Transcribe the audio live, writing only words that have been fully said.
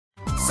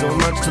so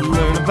much to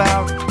learn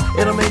about.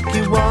 It'll make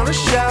you want to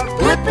shout,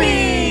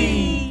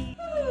 Blippi!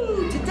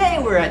 Today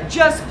we're at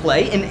Just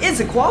Play in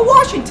Issaquah,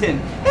 Washington.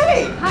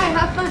 Hey! Hi,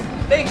 have fun.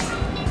 Thanks.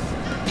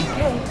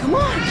 Okay, come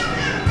on.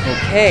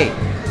 Okay,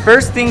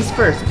 first things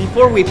first.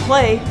 Before we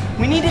play,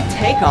 we need to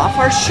take off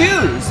our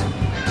shoes.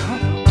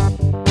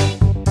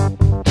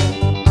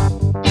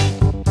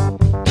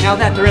 Now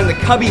that they're in the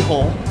cubby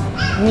hole,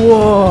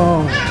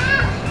 whoa,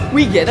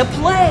 we get to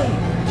play.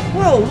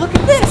 Whoa, look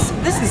at this.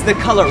 This is the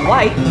color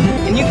white,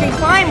 and you can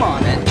climb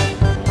on it.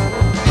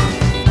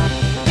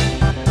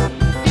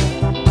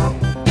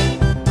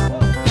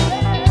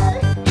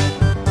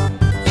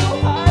 So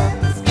high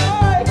in the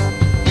sky.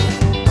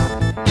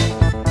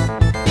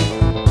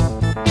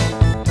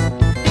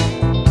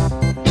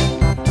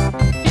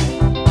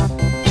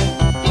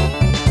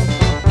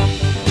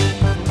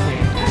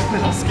 A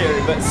little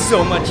scary, but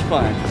so much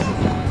fun.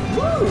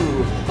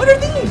 Woo! What are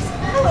these?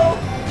 Hello.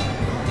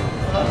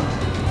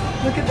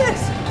 Look at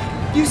this.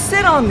 You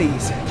sit on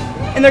these,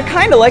 and they're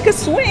kind of like a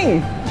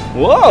swing.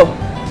 Whoa!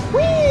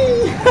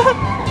 Whee!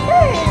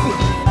 Hey!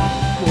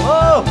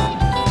 Whoa!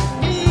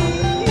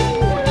 Whee!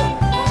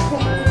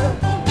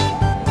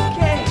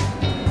 Okay.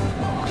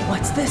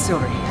 What's this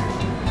over here?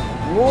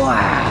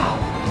 Wow!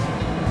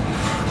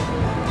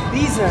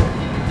 These are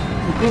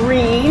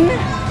green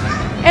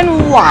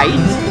and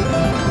white,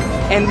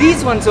 and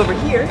these ones over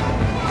here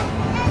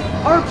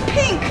are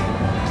pink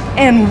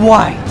and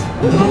white.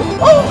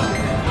 Oh!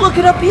 Look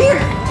it up here.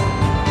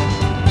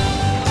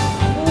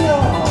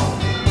 Whoa.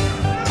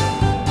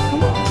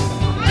 Come on.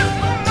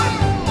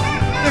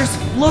 There's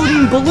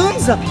floating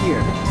balloons up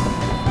here.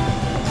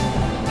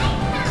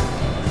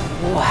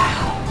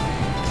 Wow.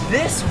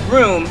 This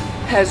room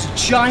has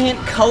giant,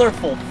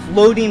 colorful,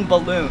 floating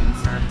balloons.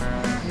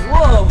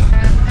 Whoa.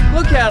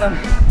 Look at them.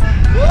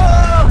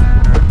 Whoa.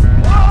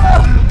 Whoa.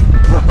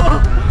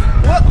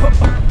 Whoa.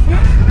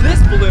 This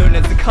balloon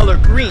is the color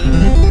green.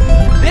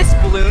 This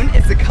balloon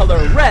is the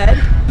color red.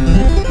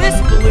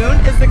 This balloon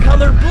is the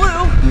color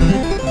blue.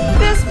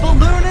 This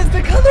balloon is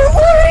the color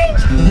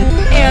orange.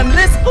 And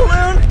this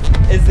balloon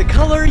is the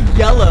color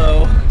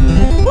yellow.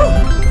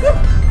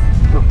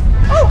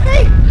 Oh,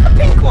 hey, a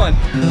pink one.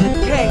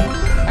 Okay,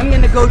 I'm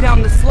gonna go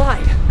down the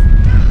slide.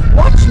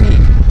 Watch me,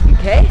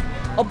 okay?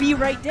 I'll be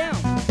right down.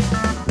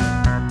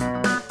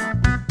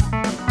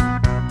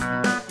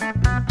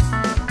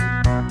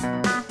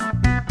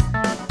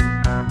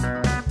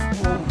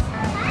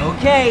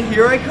 Okay,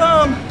 here I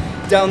come,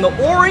 down the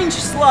orange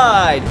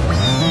slide.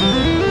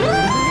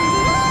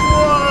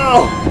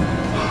 Whoa!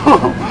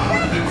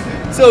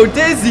 So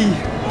dizzy.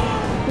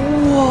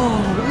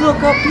 Whoa,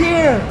 look up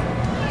here.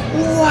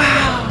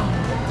 Wow!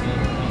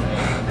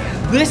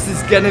 This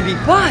is gonna be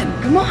fun,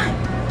 come on.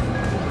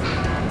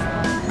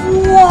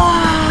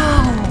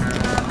 Wow!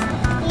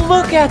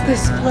 Look at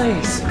this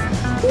place.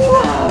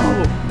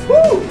 Whoa!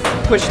 Woo.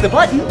 Push the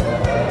button,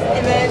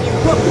 and then you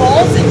put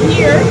balls in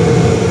here,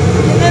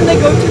 and then they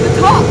go to the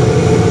top.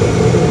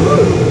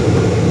 Woo.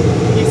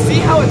 You see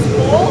how it's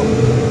full?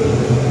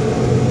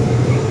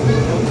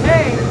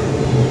 Okay.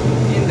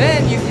 And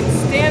then you can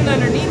stand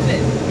underneath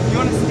it. You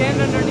want to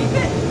stand underneath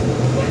it?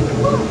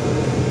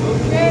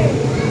 Okay.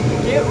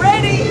 Get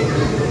ready.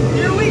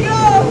 Here we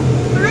go.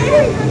 3,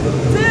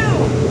 2,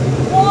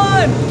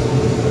 1.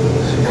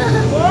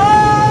 Whoa!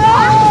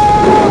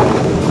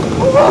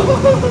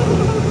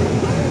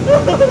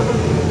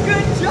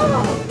 Good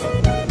job.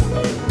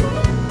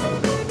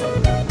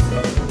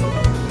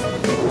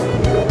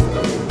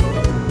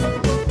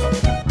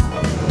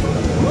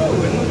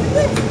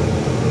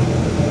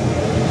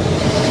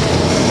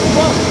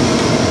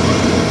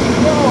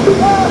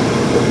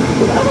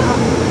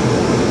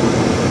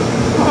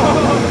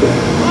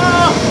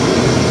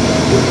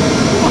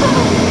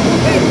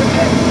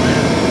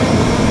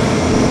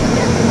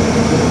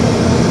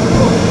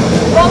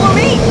 Follow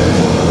me!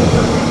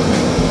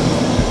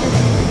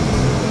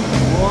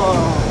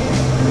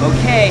 Whoa.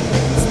 Okay,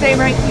 stay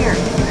right here.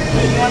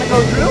 You want to go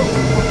through?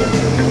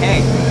 Okay.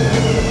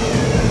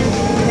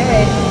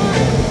 Okay.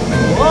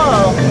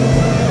 Whoa.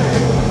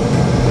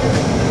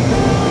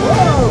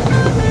 Whoa.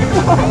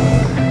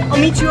 I'll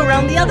meet you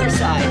around the other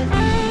side.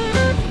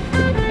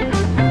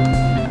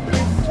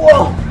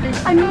 Whoa,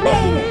 I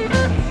made it.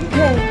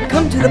 Okay,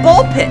 come to the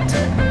ball pit.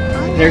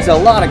 There's a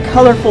lot of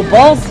colorful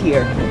balls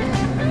here.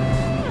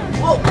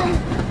 Whoa.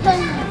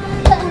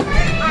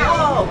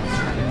 Whoa.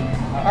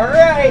 All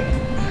right.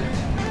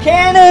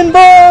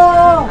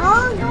 Cannonball.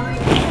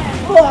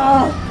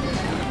 Whoa.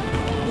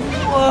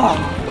 Whoa.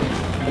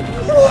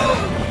 Whoa.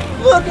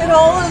 Look at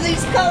all of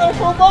these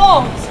colorful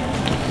balls.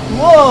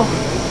 Whoa.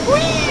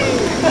 Whee.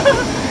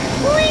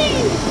 Whee.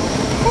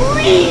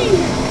 Whee.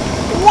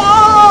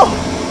 Whoa.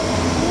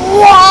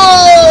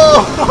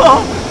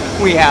 Whoa.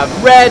 We have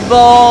red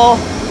ball,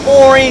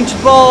 orange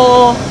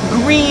ball,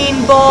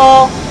 green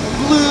ball,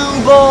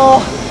 blue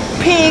ball,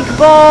 pink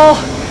ball,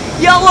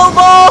 yellow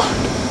ball,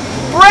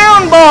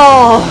 brown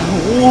ball.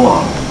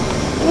 Whoa.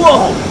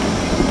 Whoa.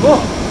 Whoa.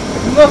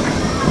 Look.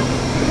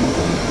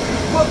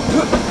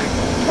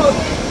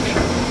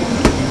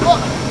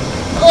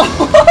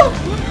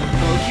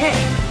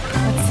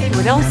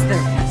 what else there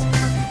is.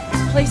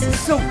 This place is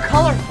so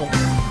colorful.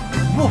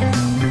 Whoa.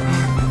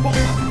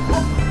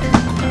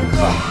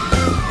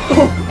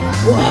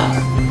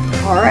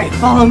 Whoa. All right,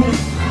 follow me.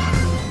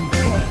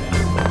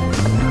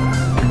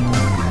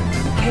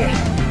 Okay,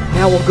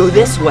 now we'll go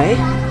this way.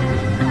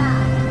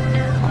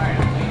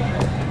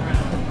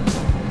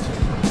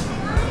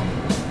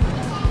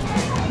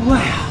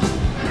 Wow.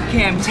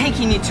 Okay, I'm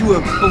taking you to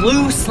a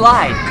blue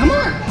slide. Come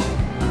on.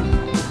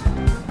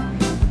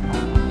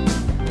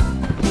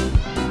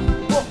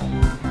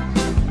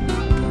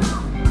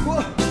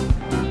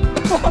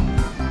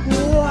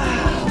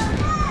 Wow.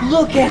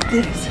 Look at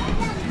this.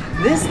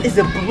 This is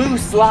a blue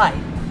slide.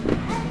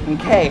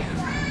 Okay,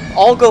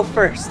 I'll go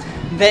first.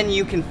 Then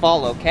you can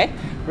follow, okay?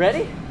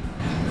 Ready?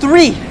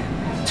 3,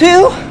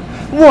 2,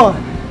 1.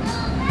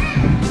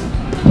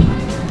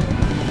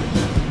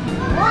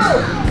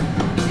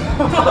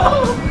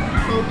 Whoa!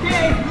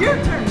 Okay, your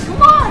turn.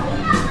 Come on.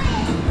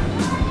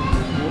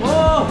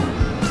 Whoa!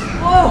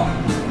 Whoa!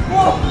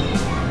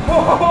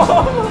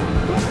 Whoa!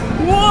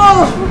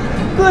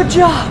 Whoa! Good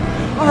job.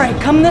 All right,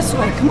 come this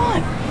way. Come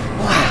on.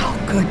 Wow,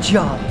 good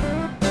job.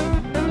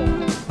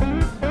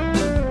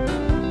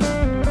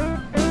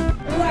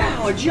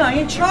 Wow, a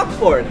giant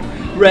chalkboard.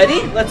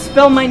 Ready? Let's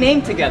spell my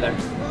name together.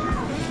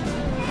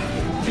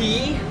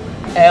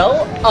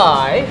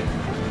 B-L-I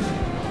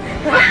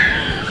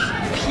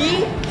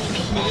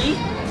P-P-I.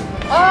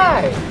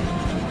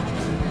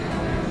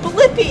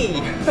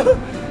 Blippi.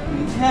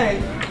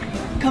 Okay,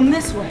 come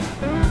this way.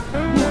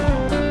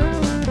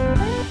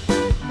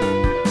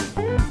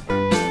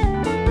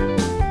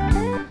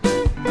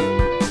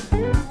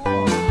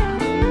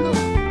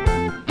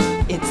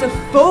 It's a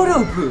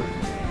photo booth.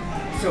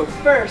 So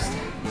first,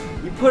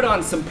 you put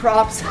on some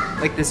props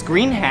like this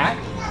green hat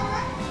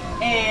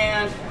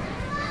and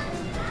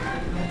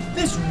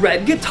this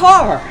red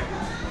guitar.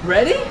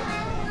 Ready?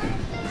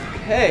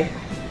 Okay,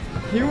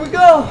 here we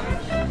go.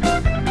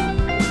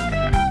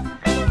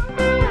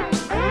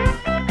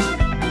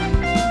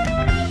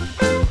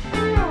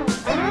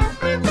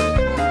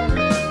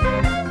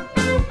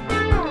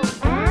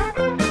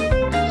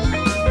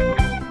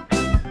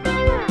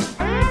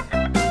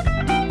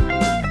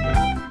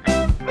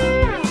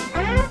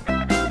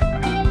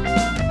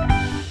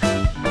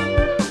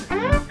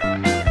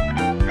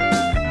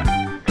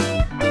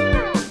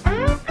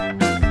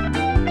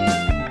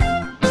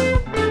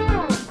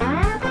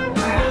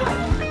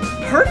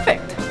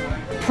 Perfect!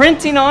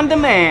 Printing on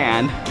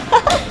demand.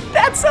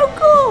 That's so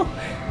cool.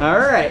 All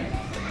right,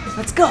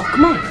 let's go.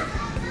 Come on.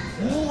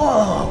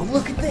 Whoa,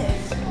 look at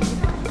this.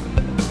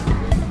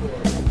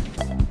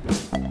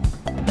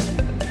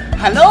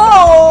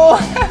 Hello.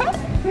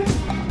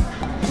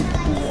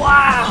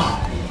 Wow.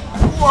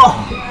 Whoa,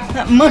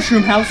 that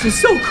mushroom house is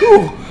so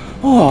cool.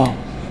 Oh,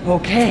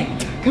 okay.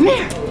 Come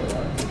here.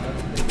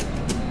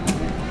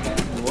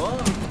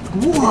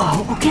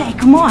 Whoa, okay,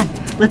 come on.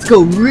 Let's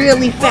go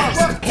really fast.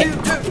 Okay.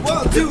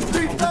 1, 2,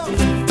 3, 4.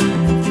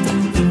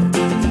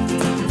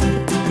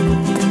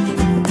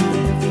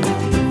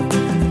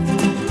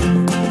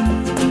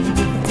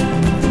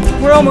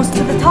 We're almost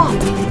to the top.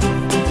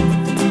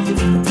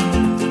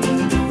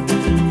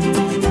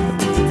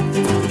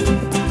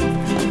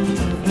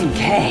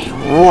 Okay,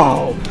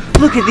 whoa.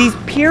 Look at these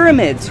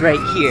pyramids right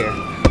here.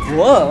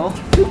 Whoa.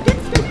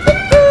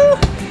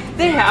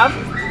 They have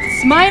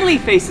smiley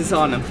faces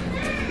on them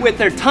with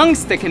their tongues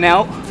sticking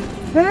out.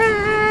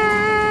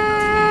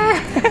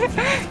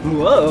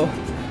 Whoa.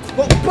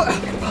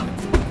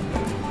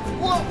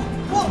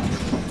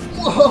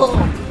 Whoa.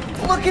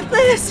 Look at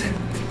this.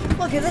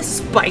 Look at this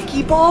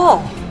spiky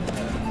ball.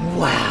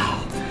 Wow.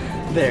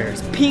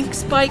 There's pink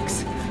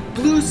spikes,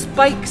 blue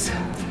spikes,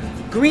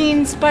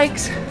 green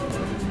spikes.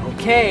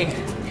 Okay.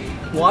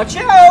 Watch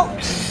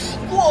out.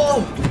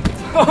 Whoa.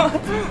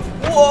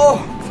 Whoa.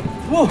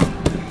 Whoa.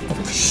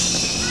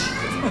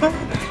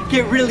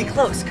 Get really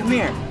close. Come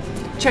here.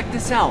 Check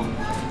this out.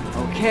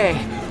 Okay.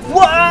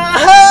 Whoa!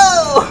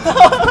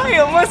 I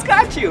almost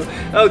got you.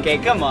 Okay,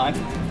 come on.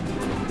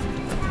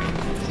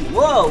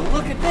 Whoa,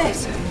 look at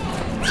this.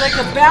 It's like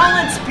a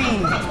balance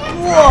beam.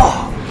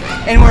 Whoa!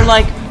 And we're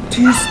like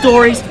 2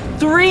 stories,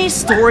 3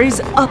 stories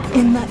up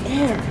in the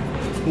air.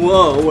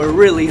 Whoa, we're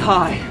really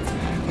high.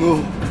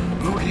 Whoa,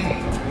 okay.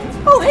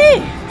 Oh,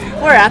 hey,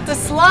 we're at the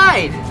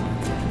slide.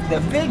 The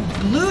big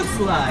blue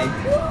slide.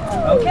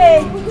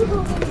 Okay.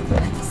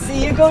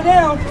 See you go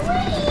down.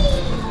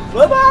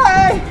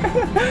 Bye-bye!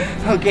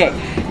 Okay,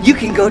 you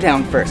can go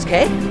down first,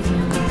 okay?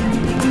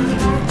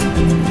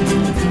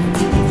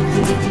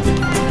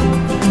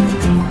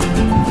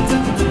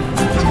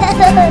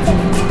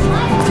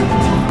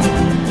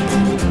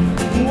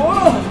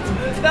 Whoa!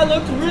 That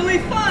looked really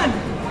fun!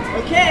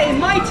 Okay,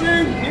 my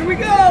turn! Here we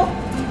go!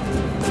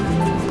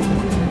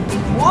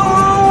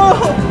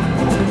 Whoa!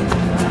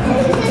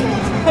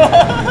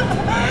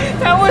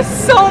 That was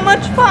so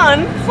much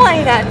fun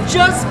playing at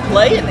Just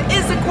Play in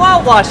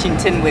Issaquah,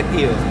 Washington with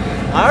you.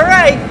 All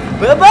right,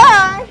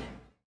 bye-bye.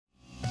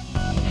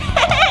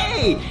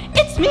 Hey,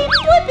 it's me,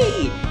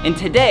 Blippi. And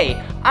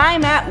today,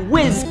 I'm at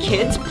Whiz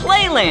Kids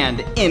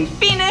Playland in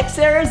Phoenix,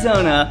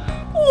 Arizona.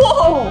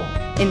 Whoa!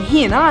 And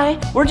he and I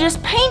were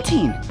just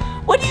painting.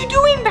 What are you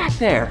doing back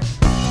there?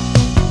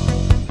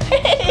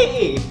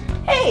 Hey!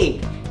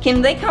 Hey!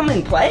 Can they come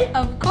and play?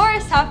 Of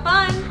course, have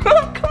fun.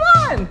 Come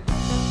on!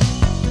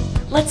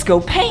 Let's go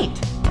paint.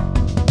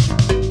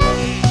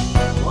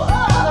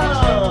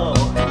 Whoa!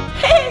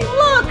 Hey,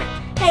 look!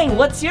 Hey,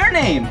 what's your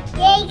name?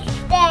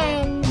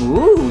 Langston.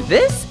 Ooh,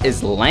 this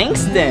is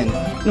Langston.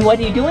 And what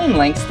are you doing,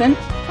 Langston?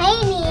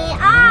 Painting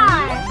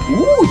R.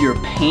 Ooh, you're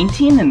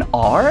painting an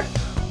R?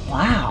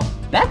 Wow,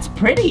 that's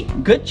pretty.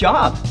 Good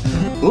job.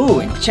 Ooh,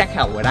 and check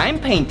out what I'm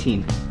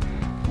painting.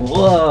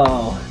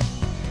 Whoa.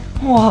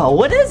 Whoa,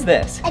 what is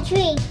this? A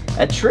tree.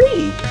 A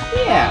tree?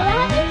 Yeah.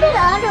 What happened to the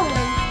other one?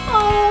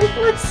 Oh,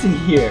 let's see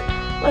here.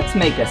 Let's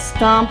make a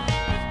stump.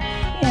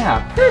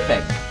 Yeah,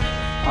 perfect.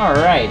 All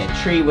right, a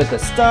tree with a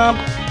stump.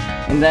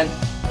 And then,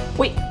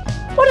 wait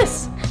a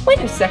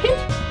second.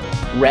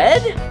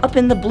 Red up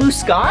in the blue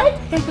sky?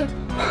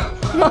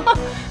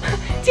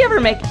 Do you ever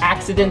make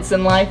accidents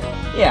in life?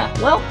 Yeah,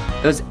 well,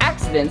 those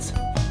accidents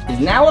is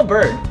now a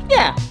bird.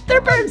 Yeah,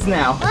 they're birds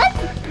now. What's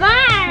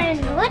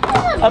bird? What is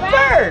a bird? A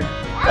bird,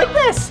 like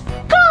this.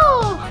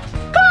 Go,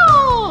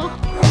 go.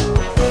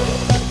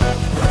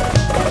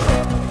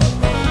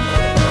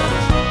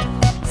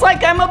 It's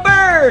like I'm a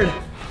bird.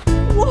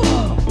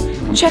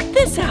 Whoa, check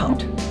this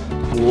out.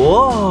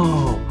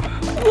 Whoa,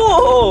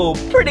 whoa,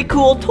 pretty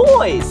cool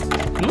toys.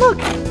 And look,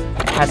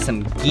 it has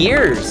some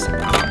gears.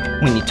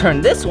 When you turn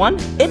this one,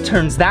 it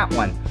turns that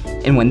one.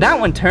 And when that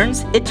one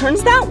turns, it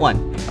turns that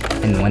one.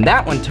 And when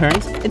that one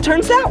turns, it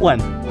turns that one.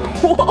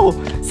 Whoa,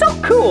 so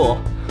cool.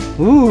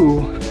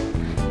 Ooh,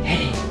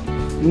 hey,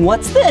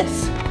 what's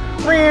this?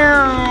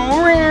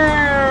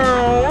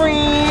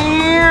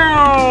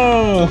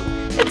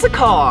 It's a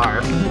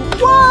car.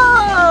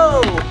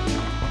 Whoa!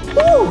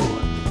 Ooh,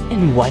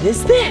 and what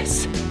is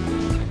this?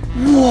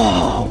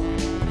 Whoa,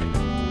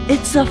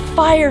 it's a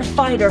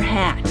firefighter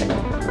hat.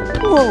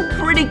 Whoa,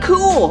 pretty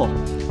cool.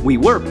 We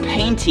were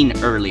painting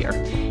earlier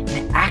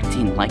and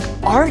acting like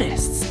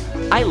artists.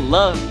 I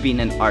love being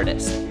an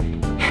artist.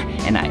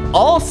 And I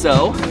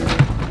also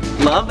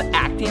love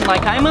acting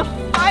like I'm a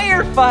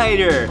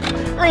firefighter.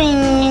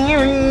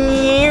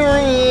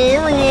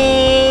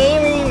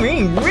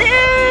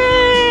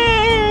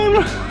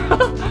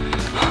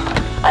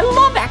 I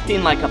love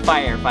acting like a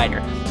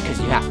firefighter because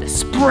you have to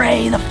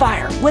spray the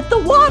fire with the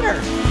water.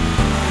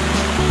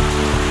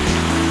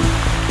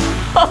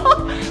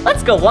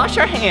 Let's go wash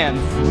our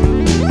hands.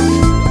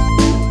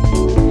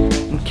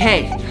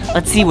 Okay,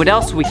 let's see what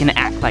else we can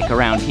act like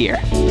around here.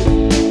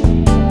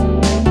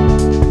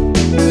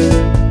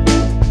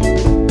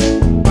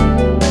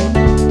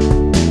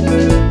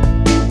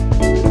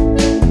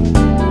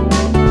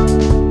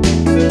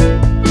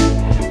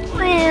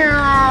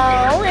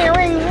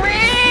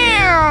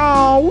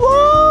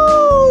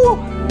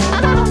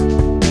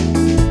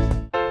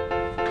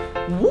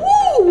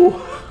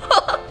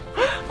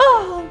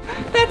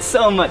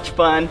 So much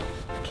fun.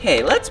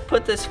 Okay, let's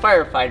put this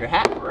firefighter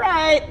hat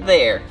right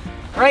there.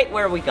 Right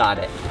where we got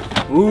it.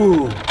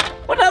 Ooh,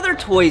 what other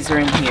toys are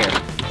in here?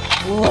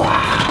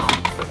 Wow.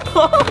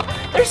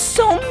 There's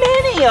so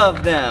many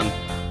of them.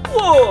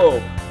 Whoa.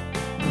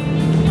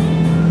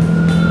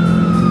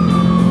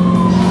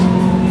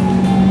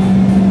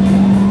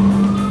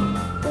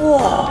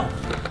 Whoa,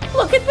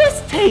 look at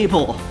this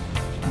table.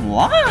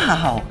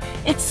 Wow,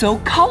 it's so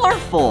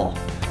colorful.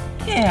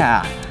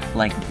 Yeah,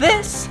 like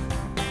this.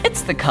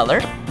 It's the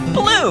color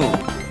blue,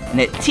 and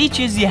it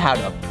teaches you how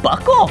to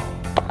buckle.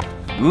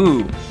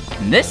 Ooh,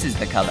 and this is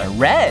the color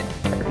red,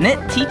 and it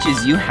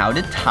teaches you how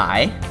to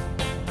tie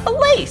a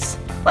lace,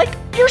 like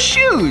your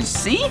shoes,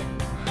 see?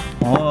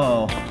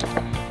 Whoa,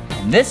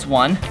 and this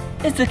one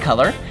is the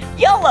color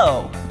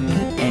yellow,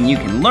 and you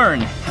can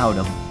learn how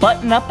to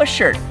button up a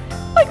shirt,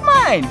 like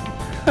mine.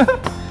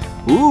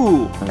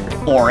 Ooh,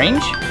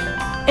 orange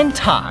and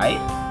tie.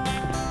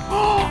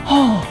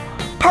 Oh,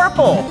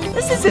 purple,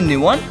 this is a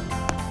new one.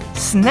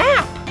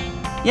 Snap!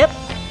 Yep,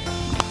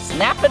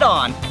 snap it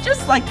on,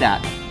 just like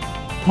that.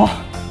 Oh,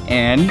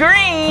 and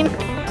green!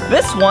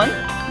 This one,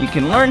 you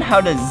can learn how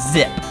to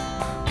zip.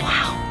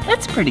 Wow,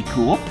 that's pretty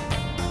cool.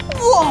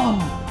 Whoa,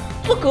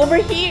 look over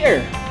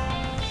here.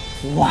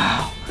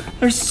 Wow,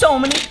 there's so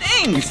many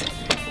things.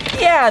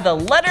 Yeah, the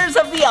letters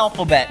of the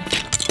alphabet.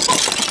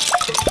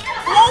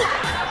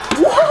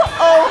 Whoa,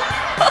 whoa,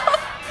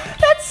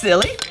 that's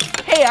silly.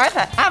 Hey, I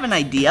have an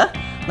idea.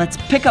 Let's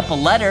pick up a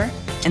letter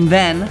and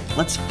then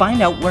let's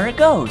find out where it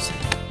goes.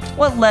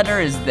 What letter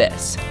is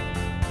this?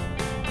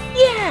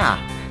 Yeah,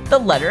 the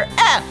letter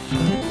F.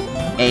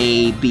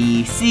 A,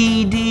 B,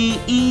 C, D,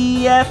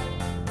 E, F.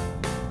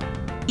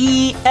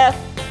 E, F.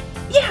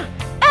 Yeah,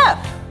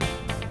 F.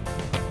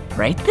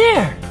 Right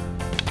there.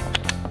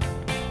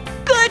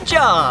 Good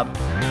job.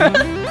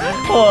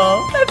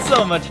 Whoa, that's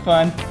so much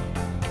fun.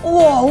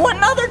 Whoa,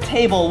 another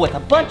table with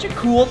a bunch of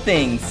cool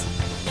things.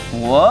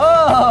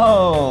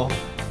 Whoa.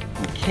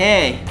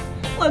 Okay.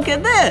 Look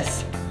at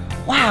this.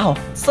 Wow,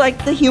 it's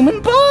like the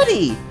human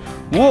body.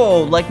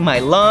 Whoa, like my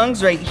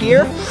lungs right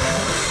here.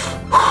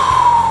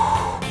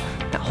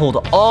 That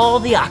hold all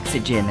the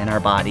oxygen in our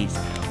bodies.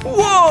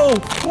 Whoa,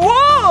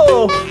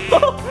 whoa!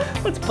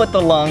 Let's put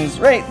the lungs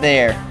right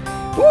there.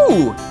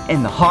 Ooh,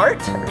 and the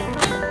heart.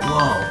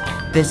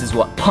 Whoa, this is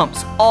what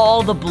pumps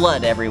all the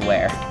blood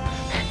everywhere.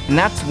 And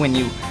that's when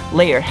you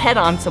lay your head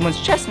on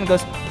someone's chest and it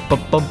goes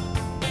bum bum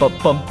bum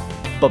bum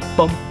bum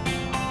bum.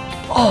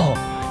 Oh,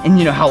 and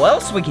you know how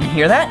else we can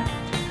hear that?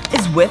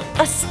 Is with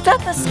a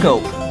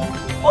stethoscope.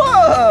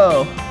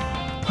 Whoa!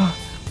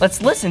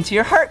 Let's listen to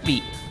your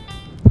heartbeat.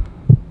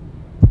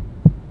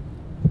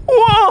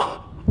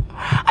 Whoa!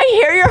 I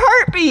hear your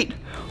heartbeat.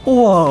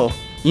 Whoa!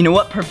 You know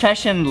what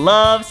profession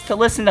loves to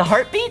listen to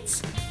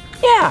heartbeats?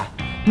 Yeah,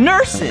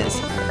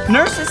 nurses.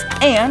 Nurses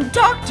and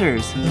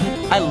doctors.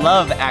 I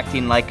love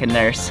acting like a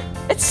nurse.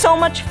 It's so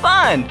much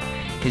fun,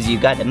 because you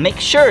got to make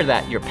sure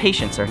that your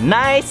patients are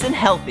nice and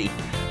healthy.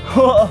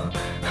 Whoa.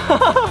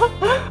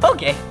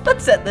 Okay,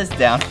 let's set this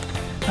down.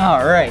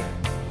 All right.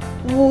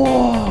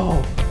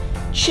 Whoa,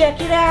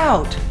 check it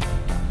out.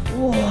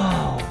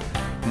 Whoa,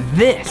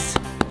 this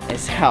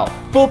is how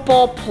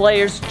football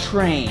players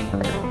train.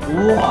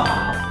 Whoa,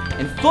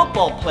 and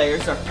football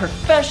players are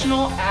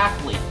professional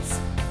athletes.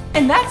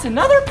 And that's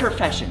another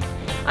profession.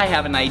 I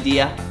have an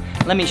idea.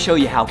 Let me show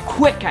you how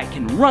quick I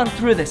can run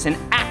through this and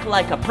act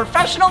like a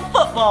professional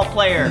football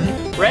player.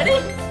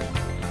 Ready?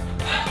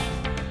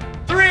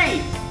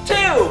 3, 2,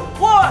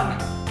 1.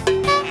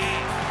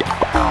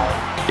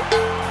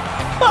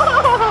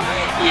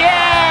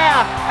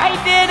 Yeah, I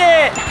did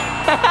it.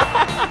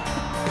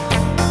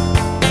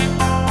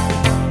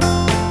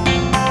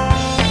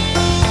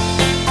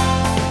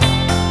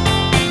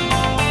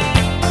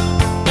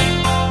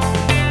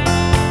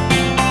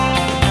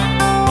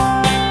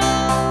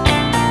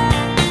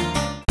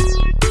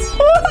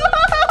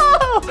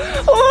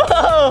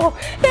 Whoa,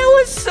 that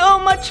was so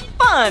much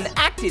fun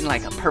acting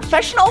like a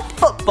professional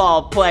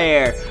football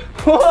player.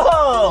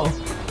 Whoa,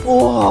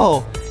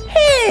 whoa,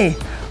 hey,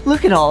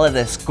 look at all of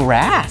this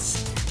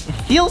grass. It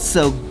feels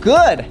so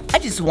good. I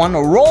just want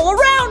to roll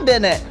around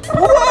in it.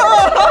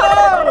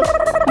 Whoa,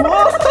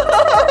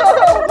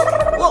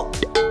 whoa,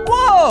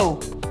 whoa,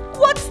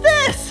 what's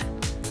this?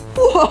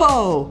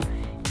 Whoa,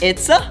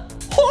 it's a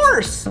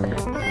horse.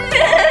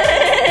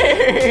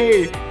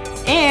 Hey!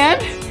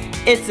 And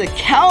it's a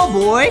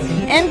cowboy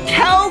and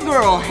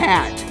cowgirl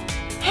hat.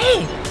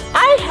 Hey,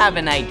 I have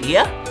an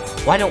idea.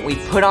 Why don't we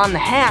put on the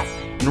hat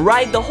and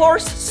ride the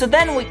horse so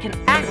then we can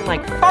act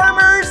like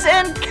farmers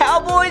and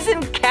cowboys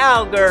and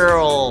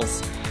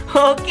cowgirls.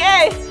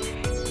 Okay.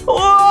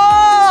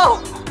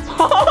 Whoa!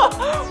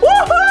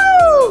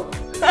 Woohoo!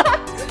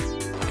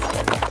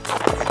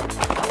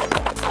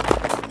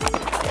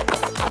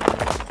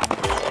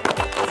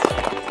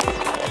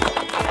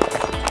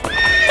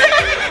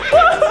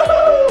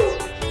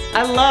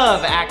 I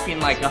love acting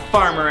like a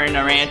farmer and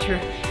a rancher.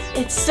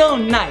 It's so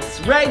nice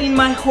riding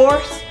my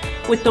horse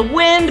with the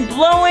wind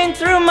blowing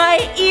through my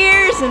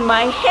ears and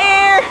my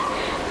hair.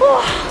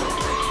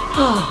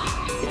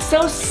 Oh, it's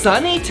so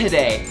sunny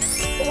today.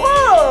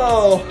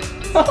 Whoa!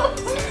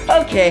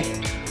 Okay,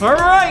 all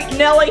right,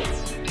 Nellie.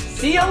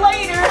 See you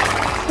later.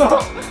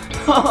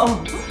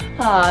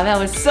 That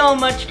was so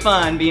much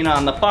fun being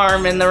on the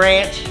farm and the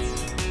ranch.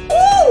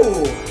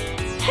 Ooh,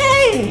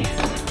 hey!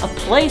 A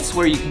place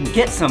where you can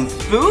get some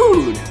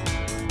food.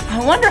 I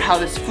wonder how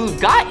this food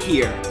got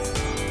here.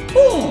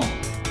 Oh,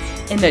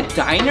 in a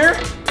diner?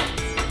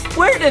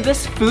 Where did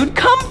this food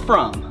come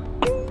from?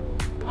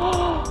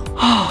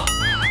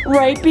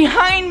 Right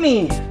behind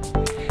me.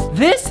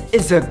 This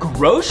is a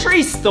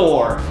grocery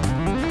store.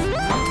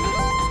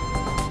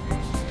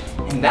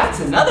 And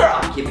that's another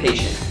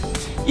occupation.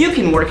 You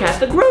can work at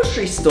the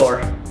grocery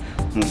store.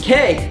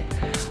 Okay,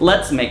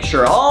 let's make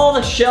sure all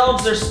the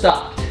shelves are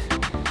stocked.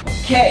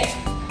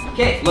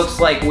 Okay, looks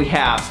like we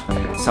have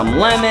some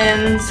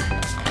lemons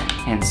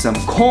and some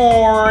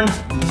corn.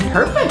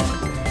 Perfect.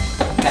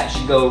 That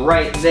should go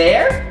right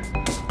there.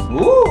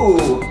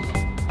 Ooh.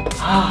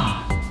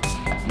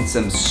 And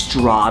some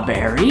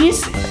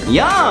strawberries.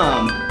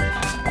 Yum.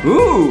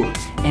 Ooh,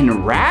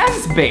 and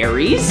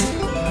raspberries.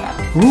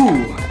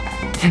 Ooh,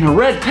 and a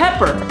red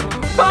pepper.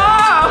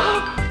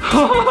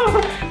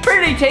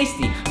 Pretty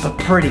tasty, but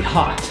pretty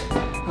hot.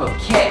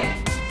 Okay,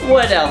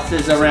 what else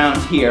is around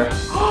here?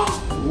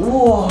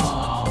 Whoa!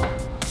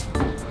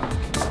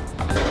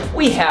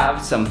 We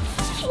have some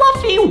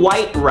fluffy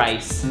white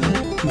rice.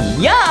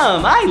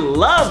 Yum! I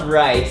love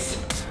rice.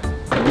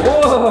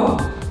 Whoa!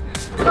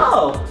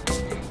 Oh,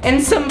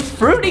 and some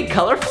fruity,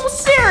 colorful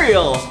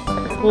cereal.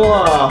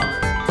 Whoa!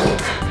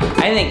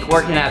 I think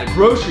working at a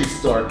grocery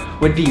store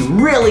would be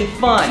really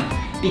fun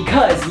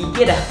because you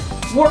get to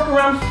work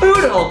around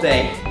food all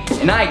day,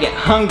 and I get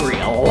hungry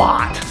a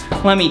lot.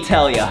 Let me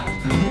tell you,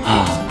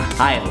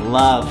 I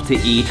love to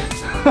eat.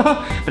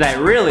 But I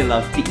really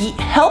love to eat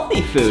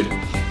healthy food.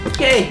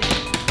 Okay,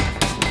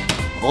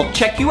 I'll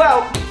check you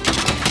out.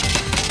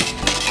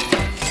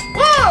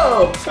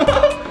 Whoa!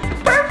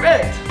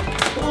 Perfect!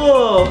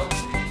 Whoa!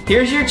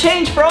 Here's your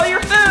change for all your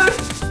food.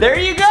 There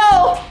you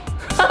go.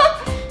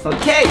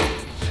 Okay,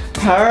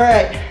 all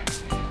right.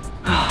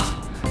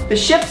 The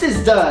shift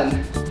is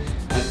done.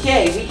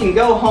 Okay, we can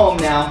go home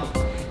now.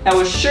 That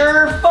was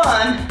sure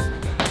fun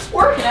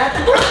working at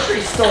the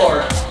grocery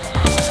store.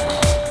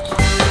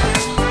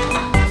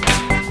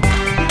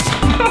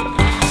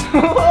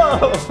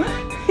 Whoa!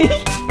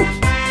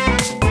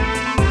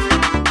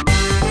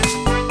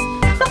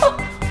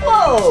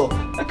 Whoa!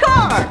 A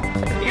car!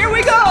 Here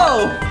we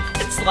go!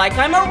 It's like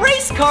I'm a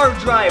race car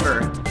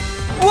driver.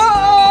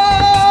 Whoa!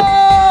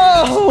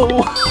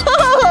 Whoa!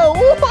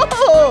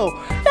 Whoa!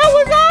 That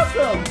was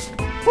awesome!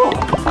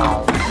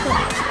 Whoa.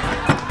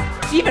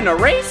 Even a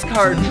race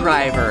car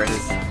driver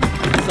is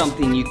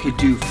something you could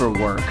do for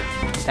work.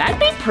 That'd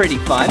be pretty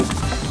fun.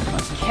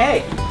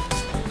 Okay.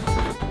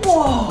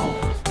 Whoa!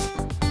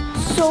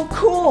 So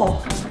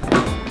cool.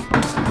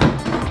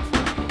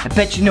 I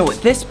bet you know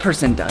what this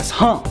person does,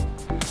 huh?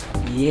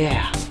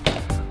 Yeah.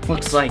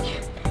 Looks like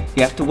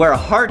you have to wear a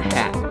hard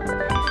hat.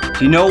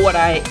 Do you know what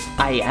I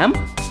am?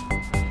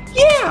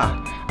 Yeah,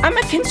 I'm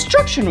a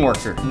construction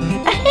worker,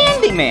 a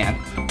handyman,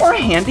 or a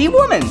handy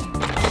woman.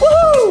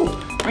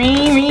 Woohoo!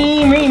 Ring,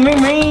 ring, ring,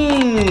 ring,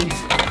 ring.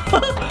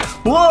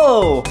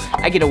 Whoa,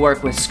 I get to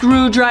work with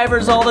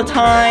screwdrivers all the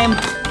time.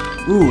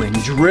 Ooh,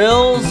 and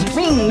drills.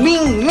 Ring,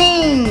 ring,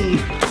 ring.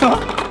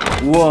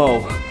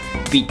 Whoa,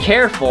 be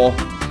careful.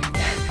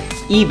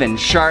 Even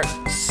sharp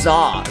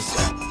saws.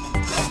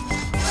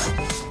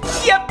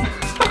 Yep.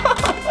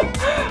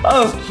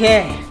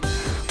 Okay.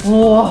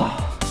 Whoa.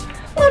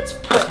 Let's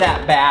put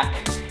that back.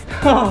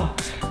 Oh,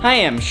 I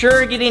am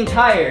sure getting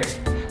tired.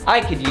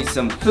 I could use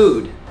some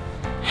food.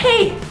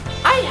 Hey,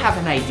 I have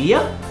an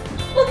idea.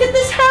 Look at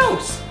this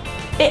house.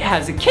 It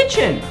has a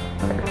kitchen.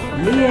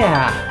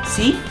 Yeah,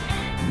 see?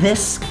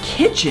 This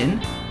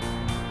kitchen.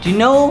 Do you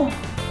know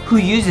who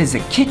uses a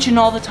kitchen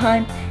all the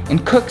time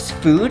and cooks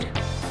food?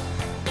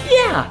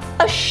 Yeah,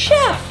 a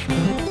chef.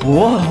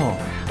 Whoa,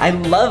 I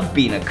love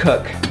being a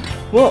cook.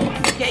 Whoa,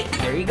 okay,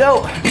 there you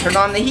go. Turn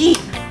on the heat.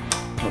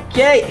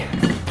 Okay,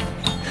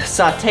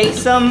 saute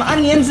some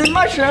onions and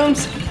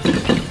mushrooms.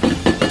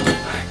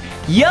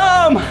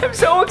 Yum, I'm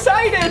so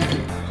excited.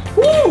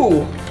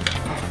 Woo,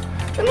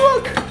 and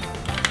look,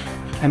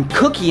 I'm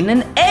cooking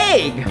an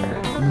egg.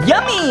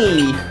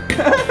 Yummy.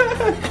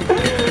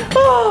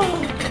 Oh.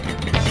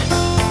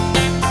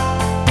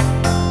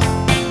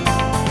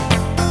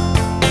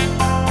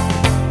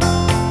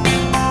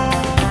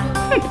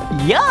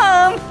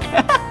 Yum!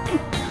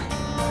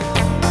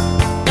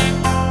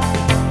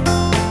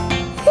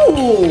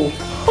 Ooh,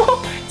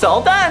 it's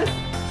all done.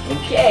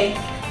 Okay,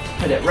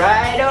 put it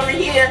right over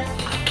here.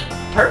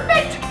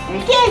 Perfect.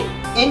 Okay,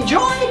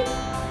 enjoy.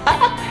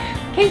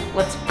 Okay,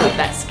 let's put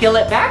that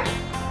skillet back.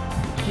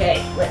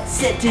 Okay, let's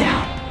sit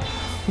down.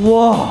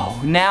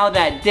 Whoa, now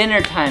that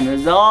dinner time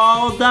is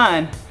all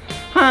done,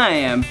 I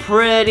am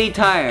pretty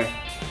tired.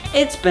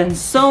 It's been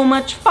so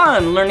much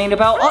fun learning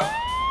about...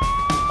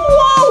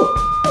 Whoa!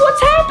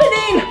 What's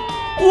happening?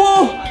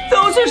 Whoa,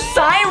 those are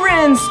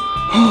sirens.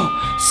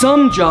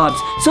 Some jobs,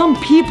 some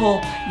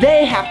people,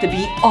 they have to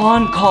be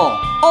on call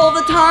all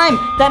the time.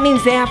 That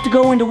means they have to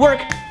go into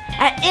work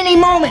at any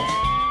moment.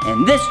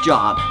 And this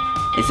job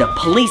is a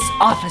police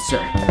officer.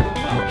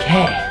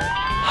 Okay,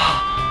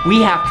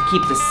 we have to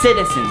keep the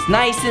citizens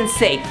nice and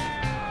safe.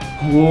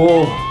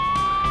 Whoa,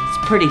 it's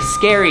pretty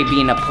scary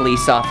being a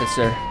police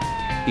officer.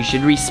 You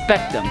should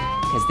respect them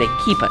because they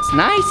keep us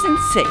nice and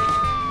safe.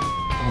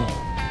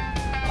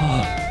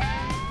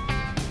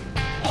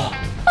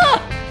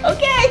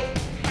 Okay,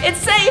 it's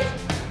safe.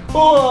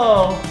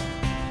 Whoa,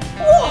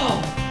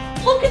 whoa,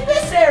 look at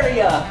this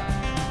area.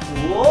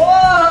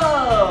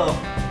 Whoa,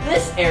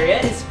 this area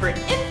is for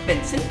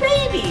infants and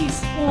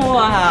babies.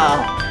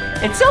 Wow,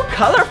 it's so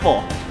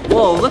colorful.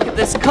 Whoa, look at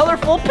this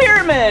colorful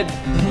pyramid.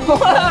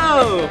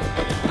 Whoa,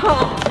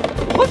 oh,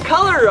 what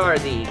color are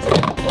these?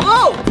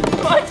 Whoa,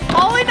 it's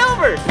falling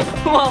over.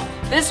 Well,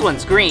 this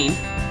one's green,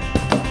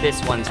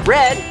 this one's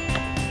red,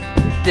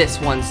 this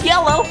one's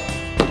yellow,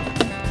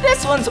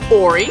 this one's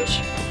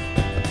orange,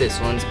 this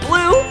one's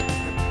blue,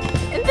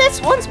 and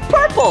this one's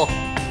purple.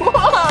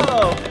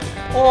 Whoa!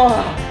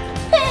 Whoa!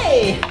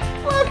 Hey!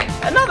 Look,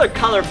 another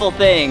colorful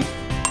thing.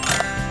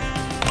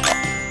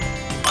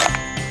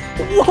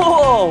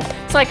 Whoa!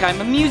 It's like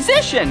I'm a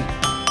musician.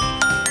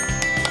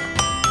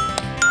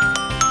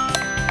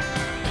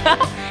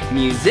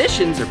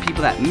 Musicians are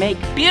people that make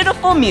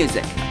beautiful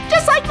music,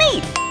 just like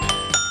me.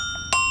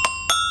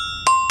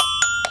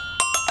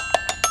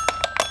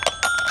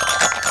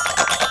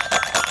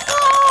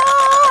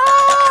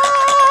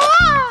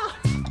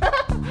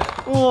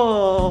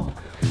 Whoa,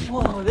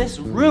 whoa, this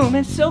room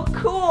is so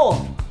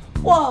cool.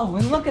 Whoa,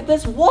 and look at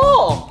this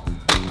wall.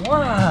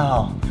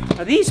 Wow,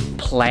 are these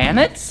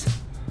planets?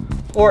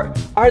 Or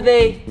are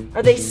they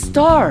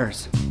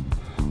stars?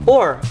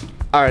 Or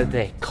are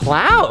they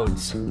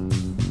clouds?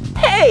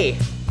 Hey,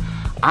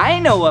 I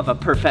know of a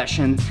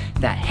profession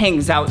that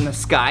hangs out in the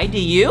sky, do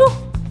you?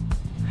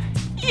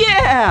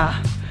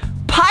 Yeah,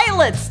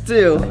 pilots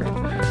do.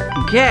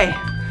 Okay,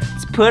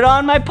 let's put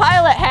on my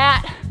pilot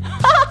hat.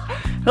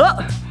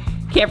 Oh,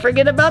 Can't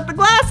forget about the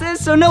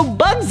glasses so no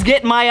bugs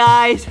get in my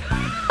eyes.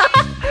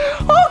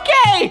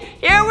 Okay,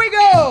 here we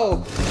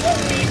go.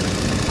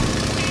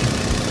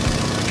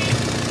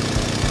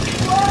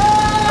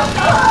 Whoa!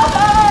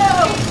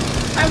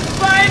 I'm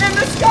flying in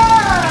the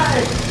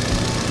sky.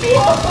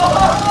 Whoa!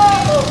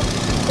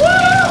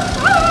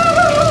 Whoa!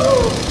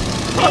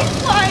 I'm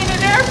flying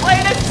an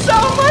airplane. It's so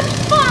much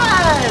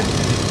fun.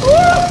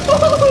 Whoa!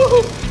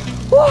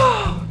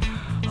 Whoa!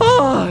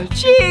 Oh,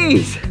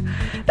 jeez.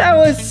 That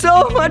was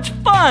so much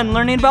fun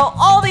learning about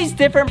all these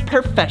different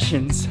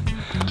professions.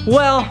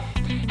 Well,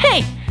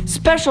 hey,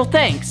 special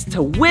thanks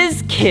to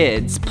Whiz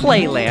Kids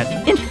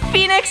Playland in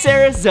Phoenix,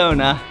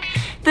 Arizona.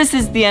 This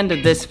is the end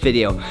of this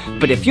video,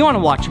 but if you want to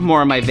watch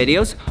more of my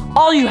videos,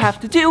 all you have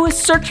to do is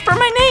search for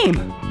my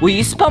name. Will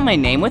you spell my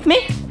name with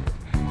me?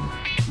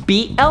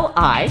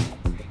 B-L-I-P-P-I.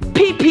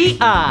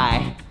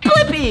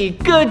 Blippi,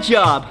 good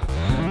job.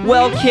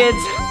 Well, kids,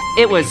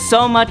 it was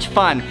so much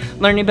fun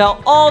learning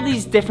about all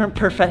these different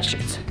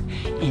professions.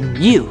 And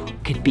you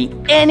could be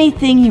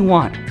anything you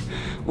want.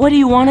 What do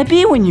you want to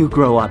be when you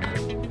grow up?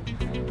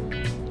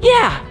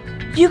 Yeah,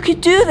 you could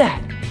do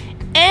that.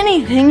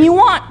 Anything you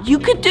want, you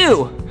could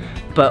do.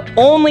 But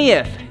only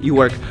if you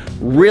work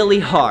really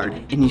hard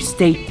and you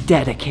stay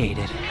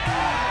dedicated.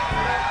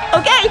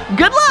 Okay,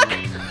 good luck!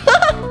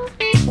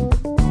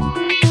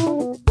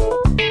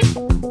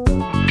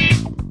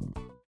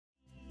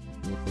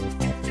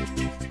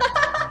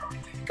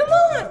 Come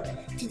on!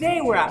 Today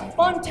we're at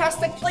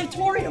Funtastic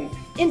Playtorium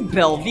in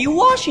Bellevue,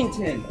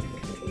 Washington.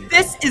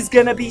 This is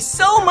gonna be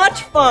so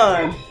much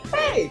fun!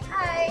 Hey!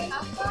 Hi.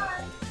 Have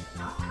fun.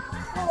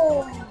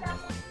 Oh,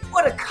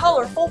 what a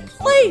colorful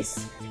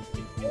place!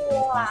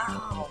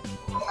 Wow!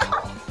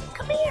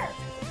 Come here!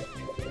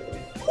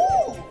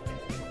 Ooh.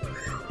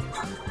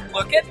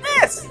 Look at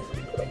this!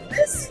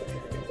 This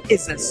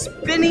is a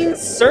spinning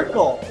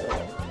circle.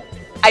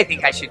 I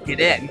think I should get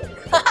in.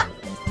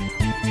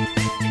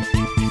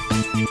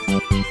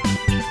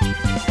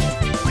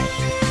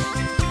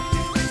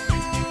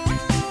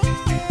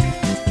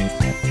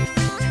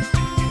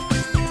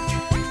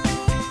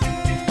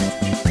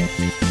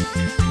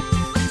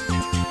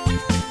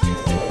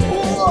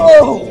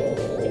 Whoa!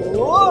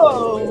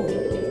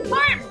 Whoa!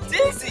 I'm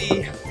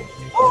dizzy!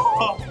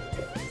 Oh!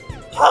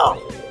 Oh!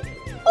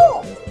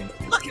 Oh!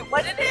 Look at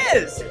what it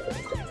is!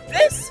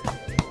 This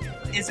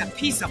is a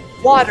piece of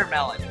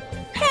watermelon.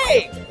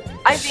 Hey!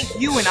 I think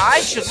you and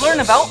I should learn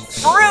about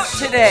fruit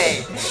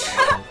today!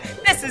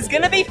 This is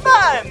gonna be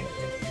fun!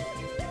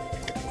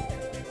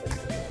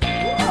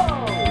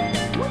 Whoa!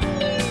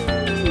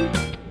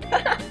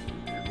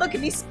 Look at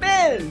me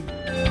spin!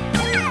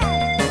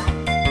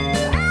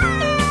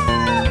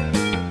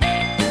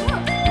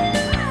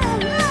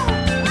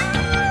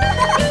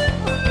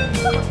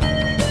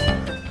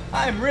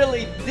 I'm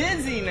really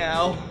dizzy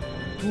now.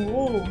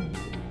 Whoa,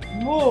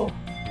 whoa,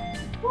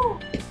 whoa,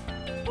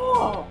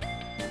 whoa.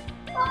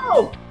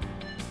 Oh,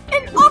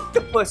 an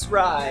octopus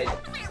ride.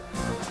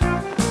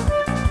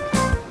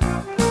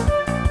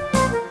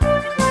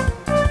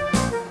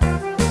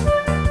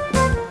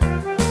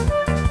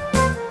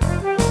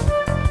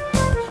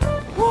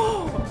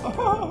 Whoa,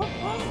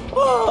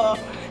 oh,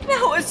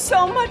 that was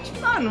so much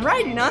fun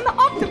riding on the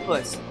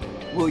octopus.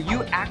 Will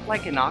you act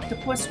like an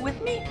octopus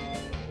with me?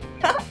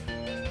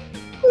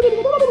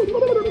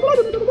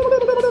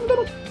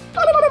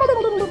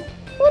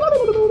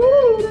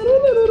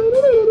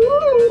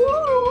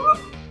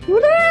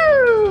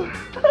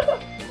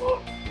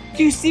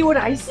 Do you see what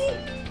I see?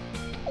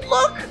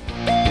 Look!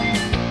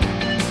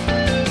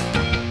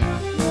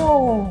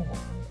 Whoa!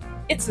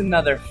 It's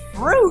another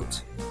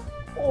fruit!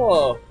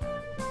 Whoa!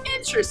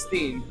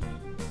 Interesting!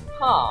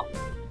 Huh.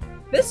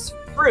 This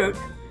fruit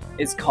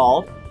is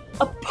called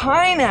a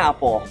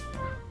pineapple.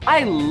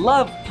 I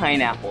love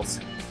pineapples.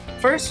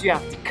 First, you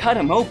have to cut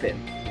them open.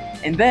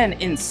 And then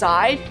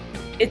inside,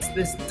 it's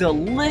this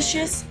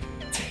delicious,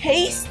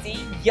 tasty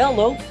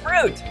yellow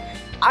fruit.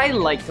 I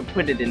like to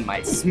put it in my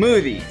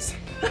smoothies.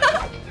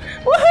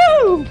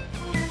 Woohoo!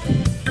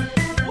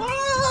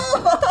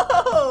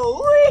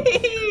 Whoa!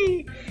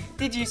 Whee!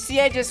 Did you see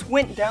I just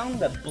went down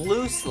the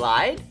blue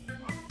slide?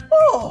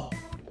 Oh,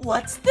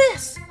 what's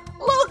this?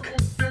 Look!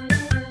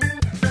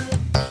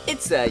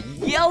 It's a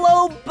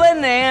yellow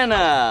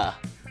banana.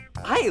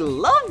 I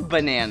love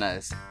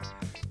bananas.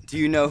 Do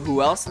you know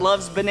who else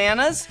loves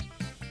bananas?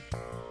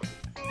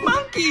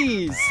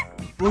 Monkeys!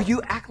 Will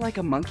you act like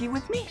a monkey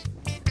with me?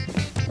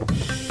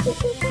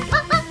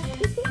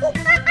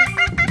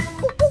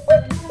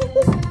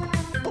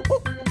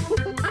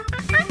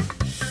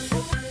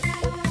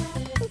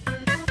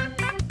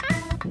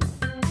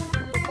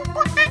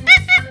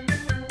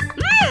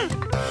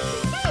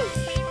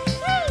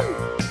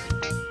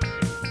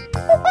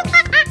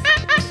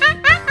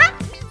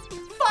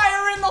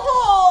 Fire in the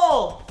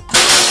hole!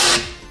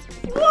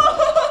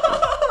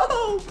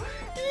 Whoa!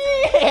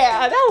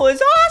 Yeah, that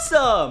was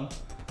awesome!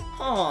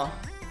 Huh,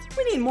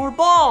 we need more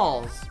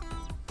balls.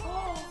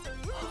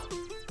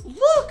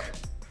 Look!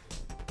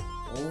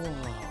 Oh,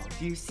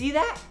 do you see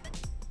that?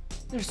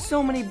 There's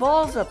so many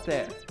balls up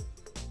there.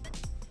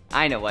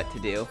 I know what to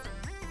do.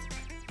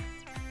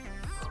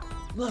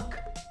 Look!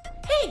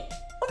 Hey!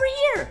 Over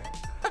here!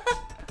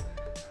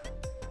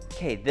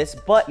 Okay, this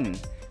button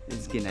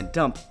is gonna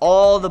dump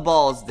all the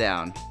balls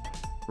down.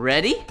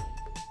 Ready?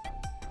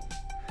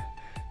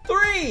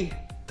 3,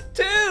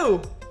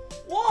 2,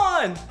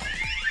 1!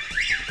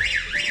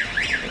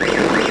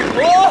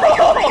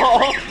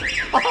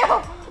 Whoa!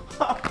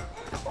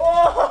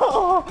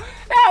 Whoa!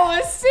 That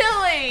was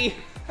silly!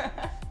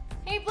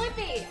 Hey,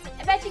 Blippi,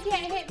 I bet you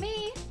can't hit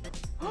me.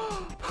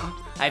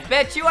 I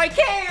bet you I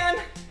can!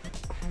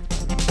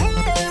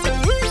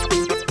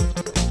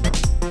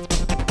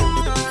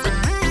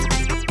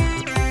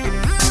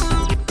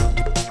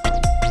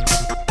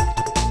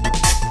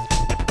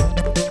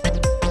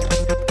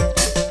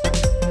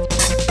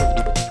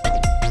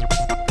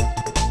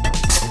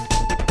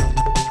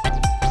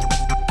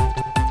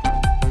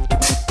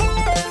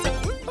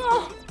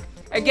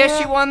 I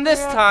guess you won this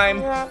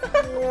time.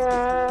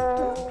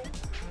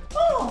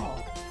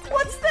 Oh,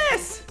 what's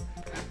this?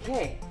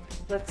 Okay,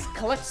 let's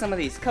collect some of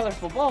these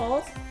colorful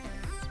balls.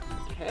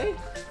 Okay.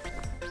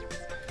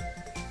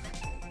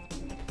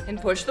 And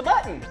push the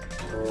button.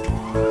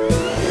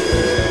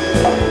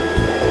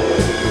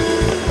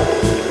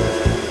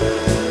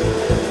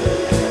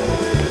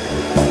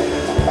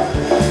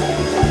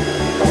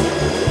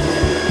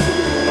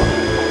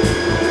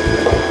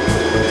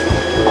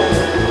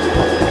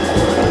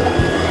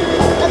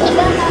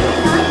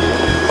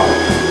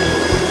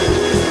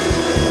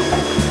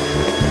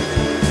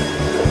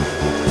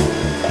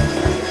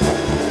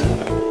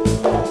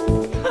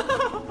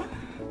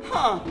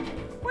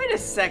 Wait a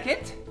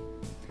second.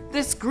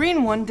 This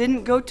green one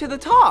didn't go to the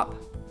top.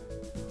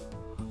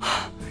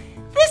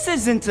 This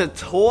isn't a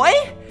toy.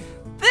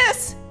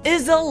 This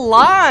is a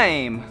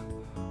lime.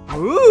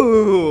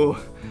 Ooh,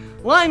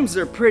 limes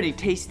are pretty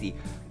tasty,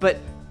 but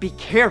be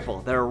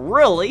careful, they're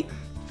really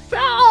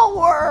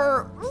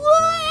sour.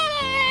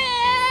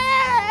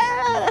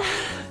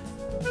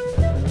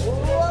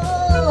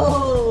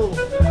 Whoa!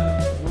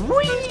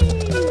 Whee!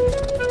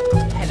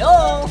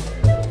 Hello?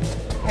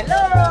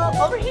 Hello,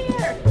 over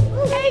here.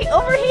 Hey,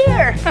 over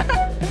here.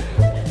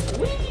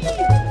 Whee!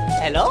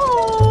 Hello.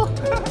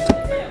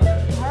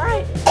 All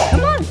right,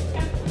 come on.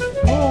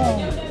 Whoa.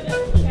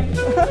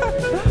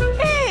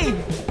 Hey,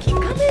 keep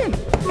coming.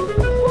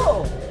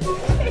 Whoa.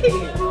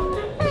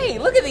 Hey,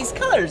 look at these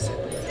colors.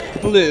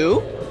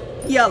 Blue,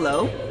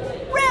 yellow,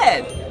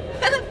 red.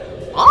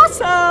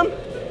 Awesome.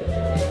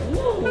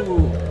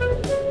 Ooh.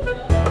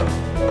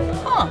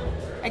 Huh,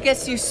 I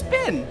guess you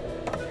spin.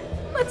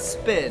 Let's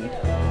spin.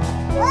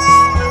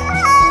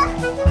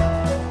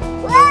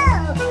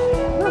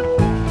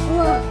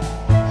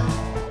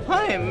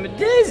 I'm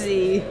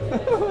dizzy.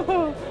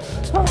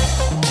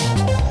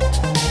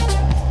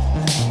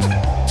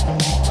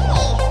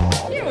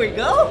 Here we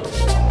go.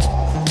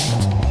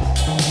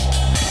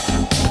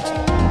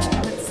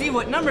 Let's see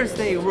what numbers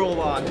they roll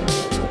on.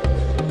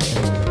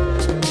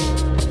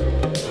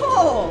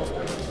 Oh,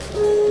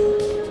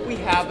 we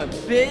have a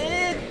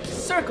big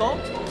circle,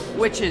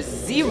 which is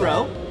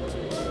 0.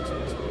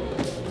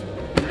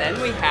 And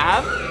then we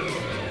have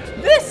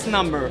this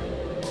number.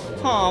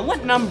 Huh,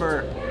 what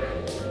number?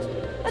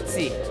 Let's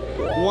see.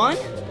 1,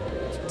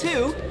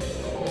 2,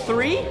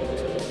 3,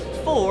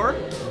 4,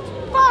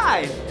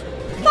 5.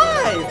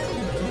 5!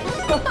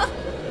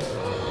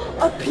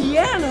 A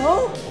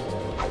piano?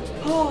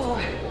 Oh.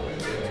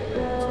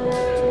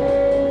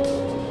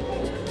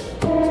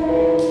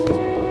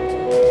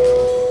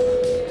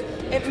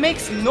 It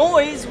makes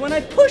noise when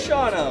I push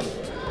on them.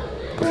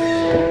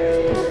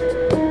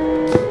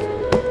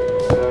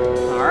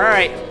 All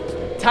right,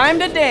 time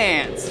to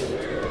dance.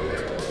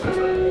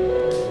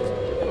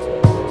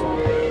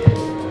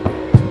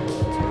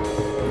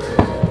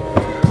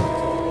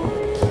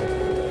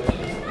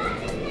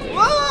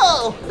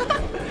 Whoa!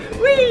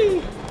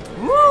 Whee!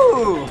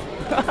 Woo!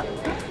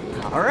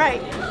 All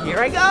right, here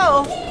I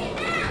go.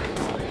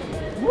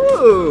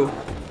 Woo!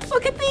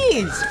 Look at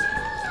these.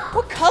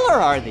 What color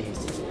are these?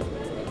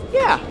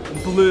 Yeah,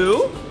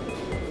 blue,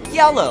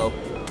 yellow,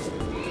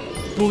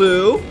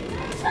 blue,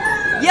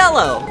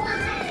 yellow.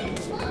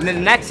 And then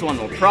the next one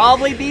will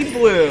probably be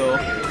blue.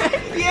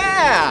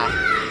 Yeah!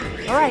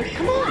 All right,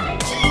 come on.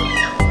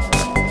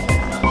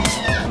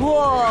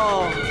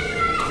 Whoa!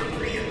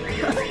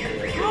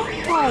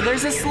 Whoa,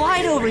 there's a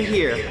slide over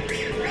here.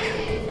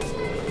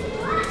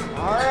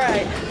 All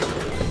right.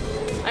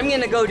 I'm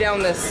gonna go down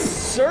this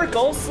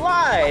circle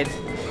slide.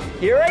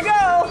 Here I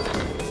go.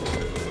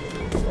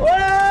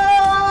 Whoa!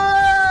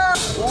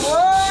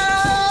 Whoa!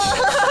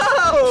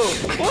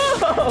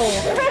 Whoa!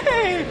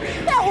 Hey,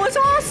 that was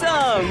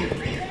awesome!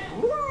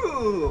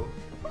 Woo!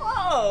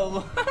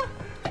 Whoa!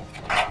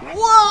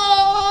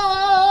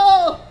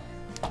 Whoa!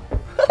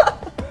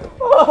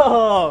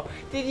 Whoa!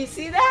 Did you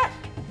see that?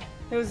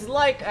 It was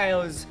like I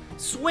was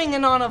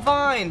swinging on a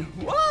vine.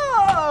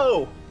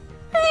 Whoa!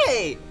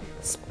 Hey,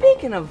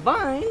 speaking of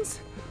vines,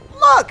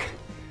 look!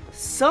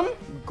 Some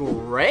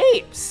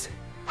grapes.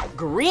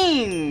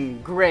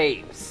 Green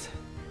grapes.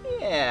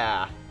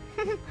 Yeah.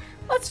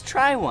 Let's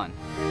try one.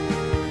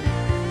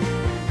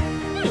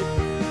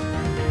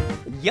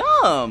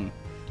 Yum!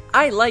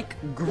 I like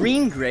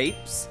green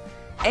grapes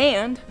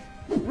and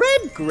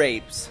red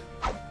grapes.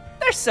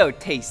 They're so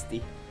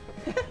tasty.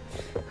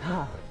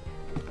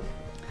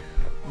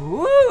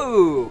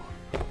 Ooh!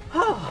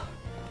 Oh,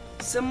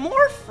 some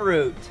more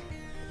fruit.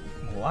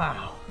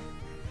 Wow.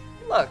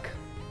 Look.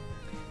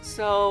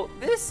 So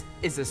this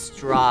is a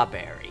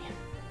strawberry.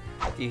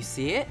 Do you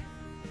see it?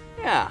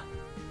 Yeah.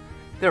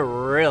 They're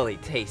really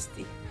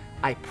tasty.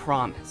 I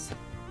promise.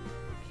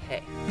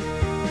 Okay.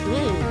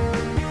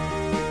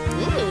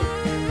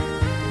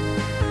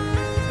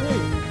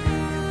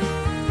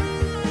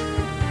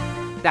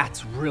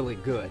 That's really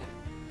good.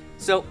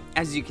 So,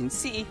 as you can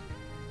see,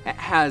 it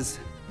has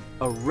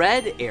a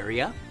red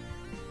area,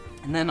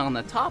 and then on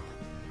the top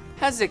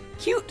has a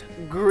cute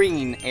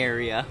green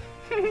area.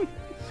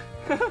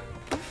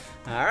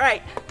 All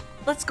right,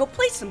 let's go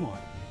play some more.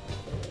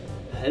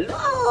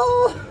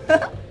 Hello!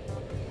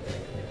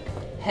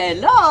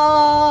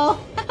 Hello!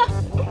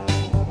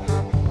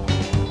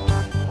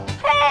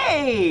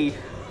 Hey!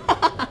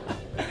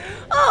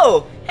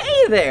 Oh,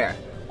 hey there!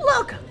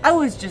 Look, I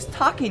was just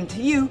talking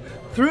to you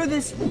through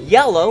this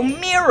yellow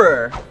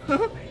mirror.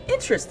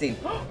 Interesting.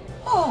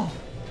 Oh,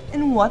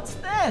 and what's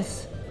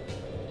this?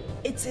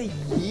 It's a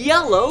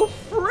yellow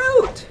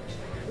fruit.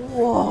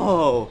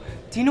 Whoa,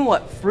 do you know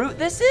what fruit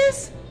this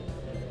is?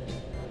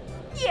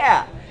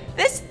 Yeah,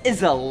 this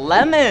is a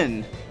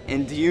lemon.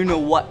 And do you know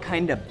what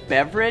kind of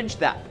beverage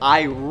that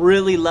I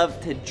really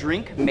love to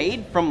drink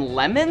made from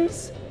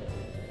lemons?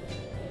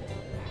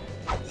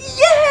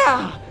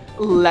 Yeah!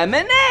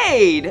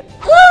 Lemonade!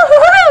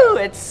 Woohoo!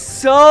 It's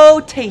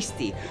so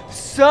tasty,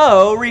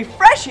 so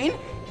refreshing,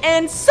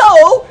 and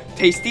so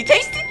tasty,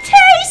 tasty,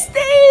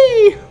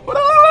 tasty!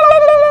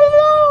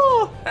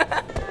 Whoa!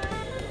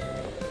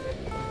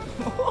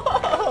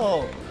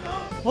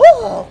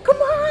 Whoa,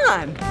 come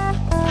on!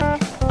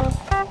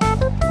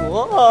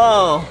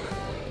 Whoa!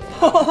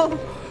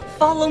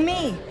 Follow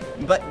me,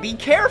 but be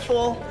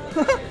careful!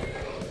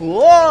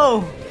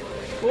 Whoa!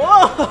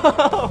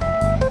 Whoa!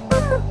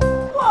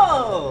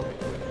 Whoa!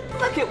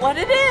 Look at what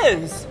it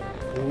is!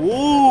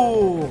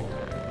 Ooh!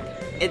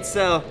 It's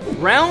a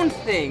round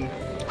thing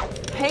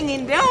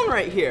hanging down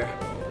right here.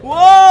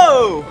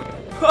 Whoa!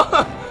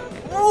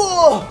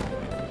 Whoa!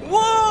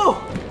 Whoa!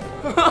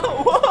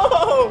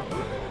 Whoa!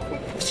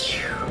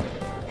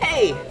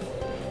 Hey,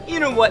 you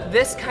know what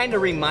this kind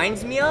of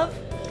reminds me of?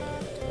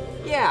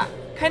 Yeah,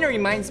 kind of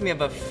reminds me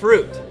of a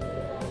fruit.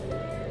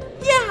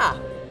 Yeah,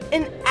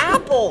 an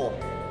apple.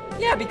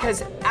 Yeah,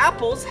 because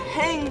apples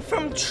hang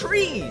from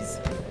trees.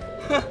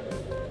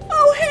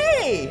 Oh,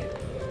 hey!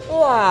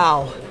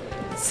 Wow,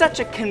 such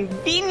a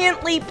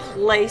conveniently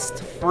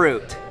placed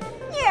fruit.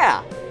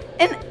 Yeah,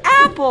 an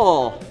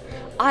apple.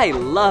 I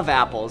love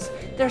apples.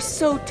 They're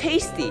so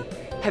tasty.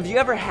 Have you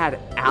ever had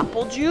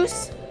apple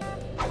juice?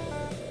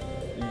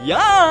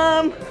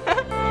 Yum!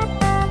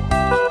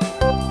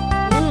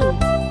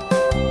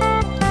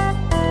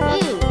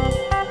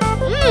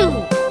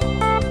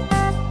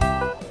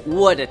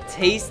 What a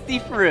tasty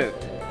fruit.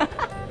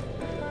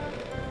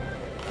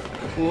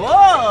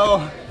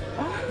 Whoa!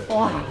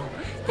 Wow,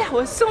 that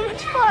was so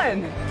much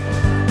fun.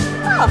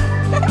 Oh.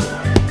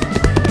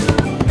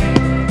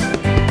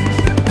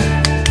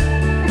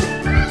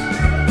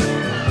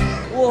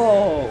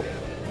 Whoa,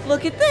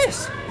 look at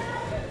this.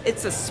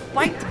 It's a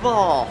spiked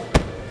ball.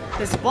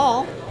 This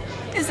ball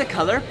is the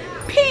color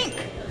pink.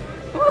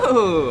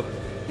 Ooh,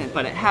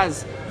 but it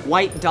has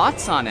white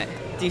dots on it.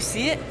 Do you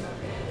see it?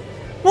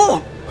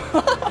 Whoa!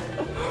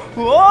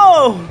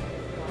 Whoa!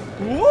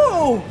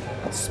 Whoa!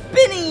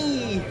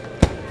 Spinny!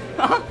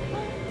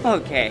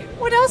 Okay,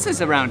 what else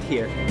is around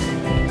here?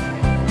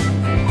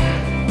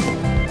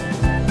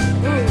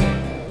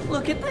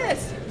 Look at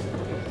this.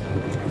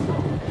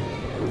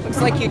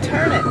 Looks like you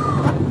turn it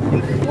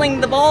and fling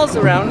the balls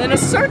around in a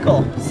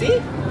circle.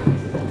 See?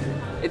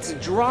 It's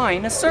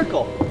drawing a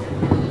circle.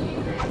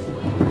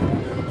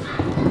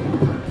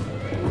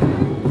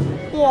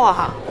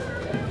 Wow.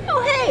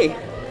 Oh, hey,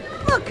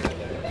 look,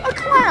 a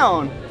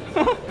clown.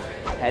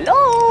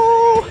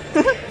 Hello.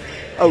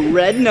 A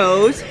red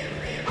nose.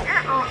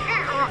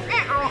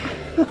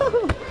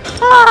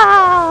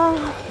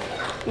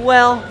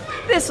 Well,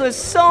 this was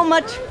so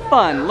much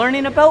fun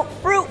learning about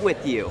fruit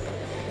with you.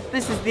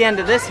 This is the end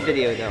of this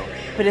video though.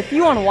 But if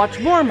you want to watch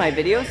more of my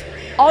videos,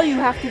 all you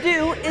have to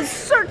do is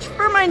search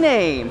for my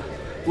name.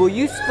 Will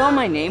you spell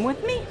my name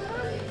with me?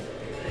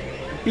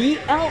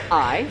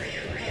 B-L-I-P-P-I.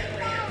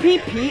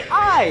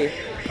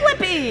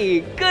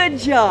 Blippi! Good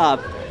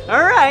job.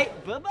 All right,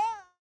 bye-bye.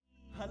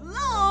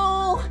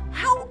 Hello,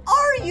 how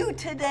are you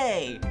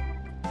today?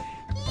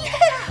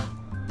 Yeah!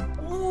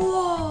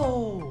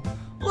 Whoa!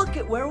 Look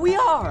at where we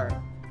are.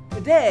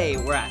 Today,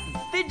 we're at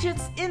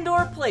Fidget's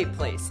Indoor Play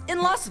Place in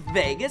Las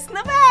Vegas,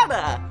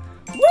 Nevada.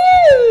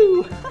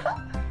 Woo!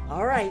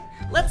 All right,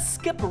 let's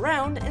skip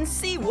around and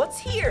see what's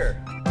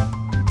here.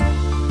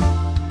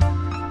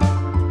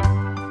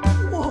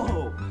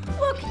 Whoa,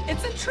 look,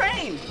 it's a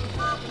train.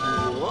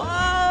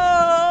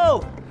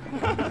 Whoa!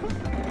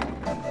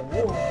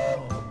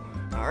 Whoa.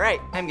 All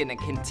right, I'm gonna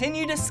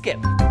continue to skip.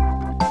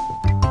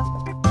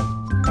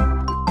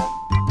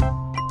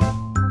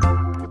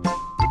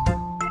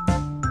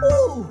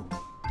 Ooh,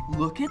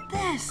 look at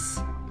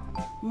this.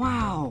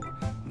 Wow,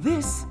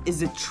 this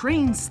is a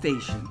train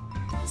station.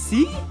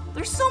 See,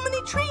 there's so many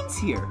trains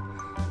here.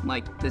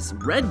 Like this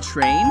red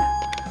train.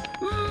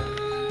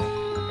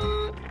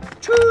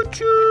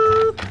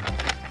 Choo-choo,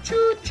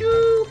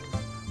 choo-choo.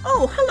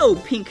 Oh, hello,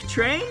 pink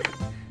train.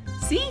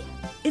 See,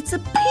 it's a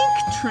pink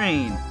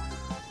train.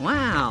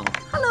 Wow,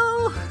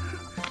 hello.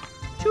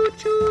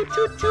 Choo-choo,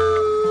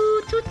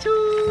 choo-choo,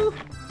 choo-choo.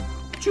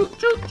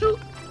 Choo-choo,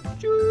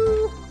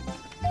 choo-choo.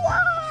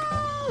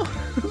 Wow.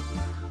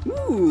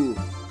 Ooh,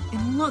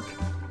 and look,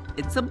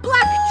 it's a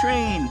black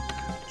train.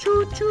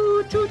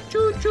 Choo-choo,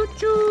 choo-choo,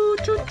 choo-choo,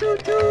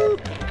 choo-choo-choo.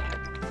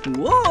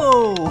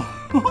 Whoa,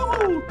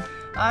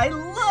 I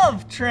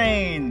love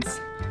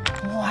trains.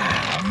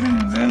 Wow,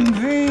 vroom, vroom,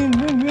 vroom,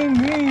 vroom, vroom,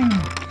 vroom.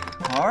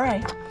 All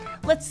right,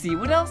 let's see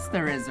what else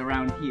there is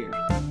around here.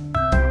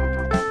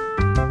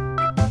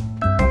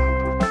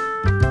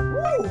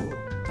 Ooh,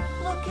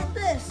 look at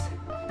this.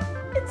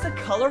 It's a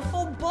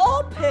colorful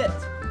ball pit.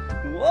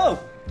 Whoa,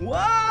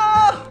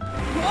 whoa,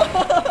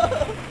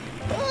 whoa,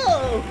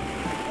 whoa,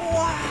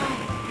 wow.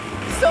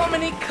 So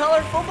many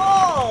colorful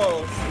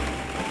balls.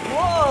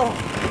 Whoa,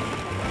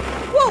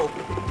 whoa,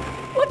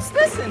 what's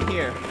this in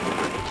here?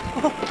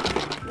 Oh,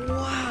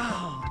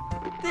 wow,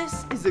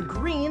 this is a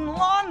green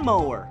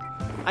lawnmower.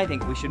 I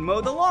think we should mow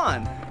the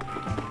lawn.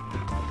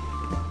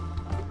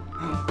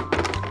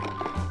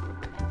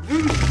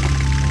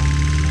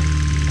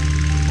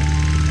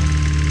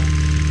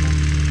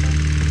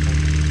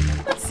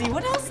 Let's see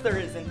what else there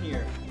is in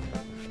here.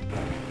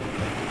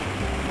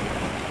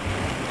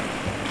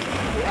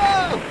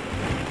 Whoa!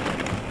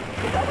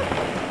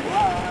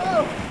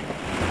 Whoa!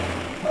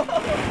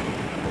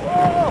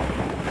 Whoa!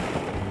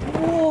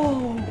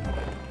 Whoa!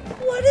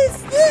 What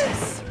is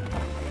this?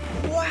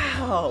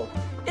 Wow!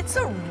 It's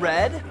a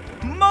red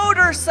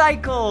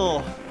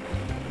motorcycle!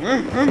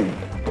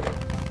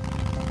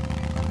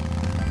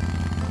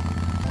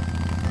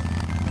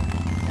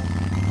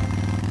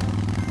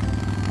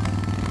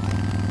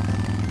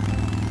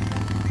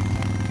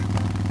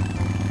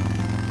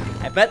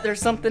 I bet there's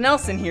something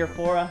else in here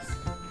for us.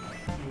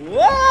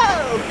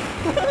 Whoa!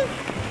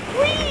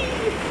 Whee!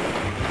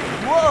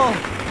 Whoa!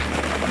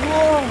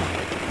 Whoa!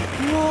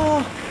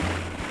 Whoa!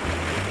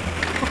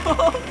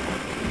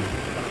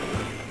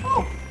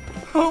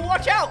 Oh,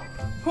 watch out!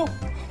 Oh,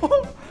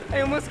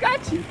 I almost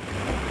got you.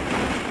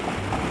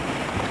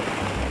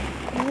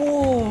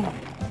 Whoa!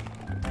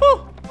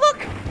 Oh, look!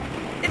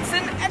 It's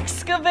an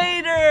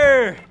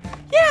excavator!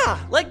 Yeah,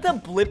 like the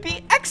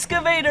Blippi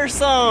excavator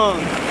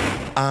song.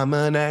 I'm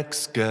an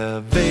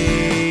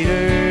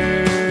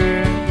excavator,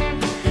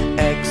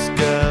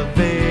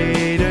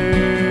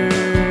 excavator.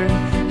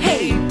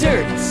 Hey,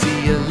 dirt,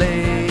 see you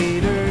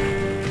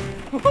later.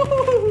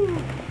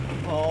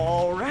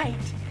 All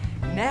right,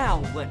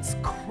 now let's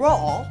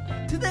crawl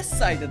to this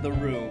side of the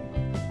room.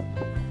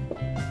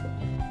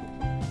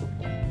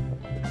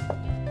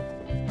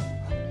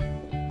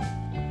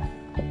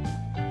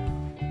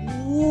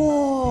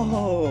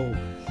 Whoa!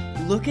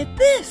 Look at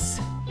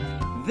this!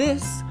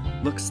 This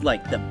looks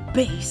like the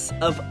base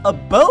of a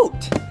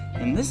boat.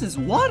 And this is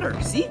water,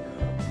 see?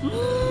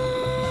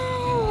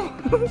 Ooh!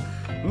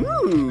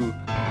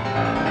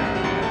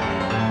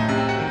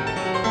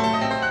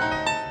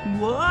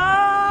 Whoa!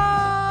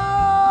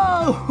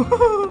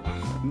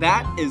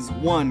 That is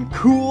one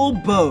cool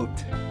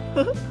boat.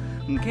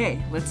 Okay,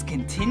 let's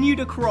continue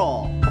to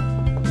crawl.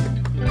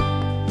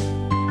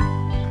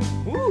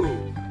 Ooh!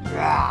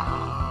 Whoa!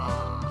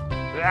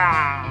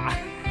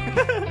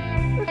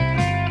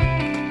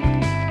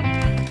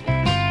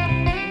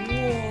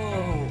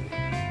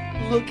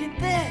 Look at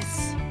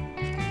this!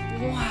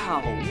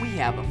 Wow, we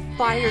have a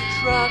fire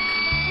truck.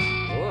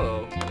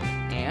 Whoa!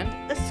 And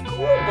a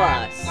school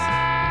bus.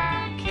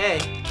 Okay,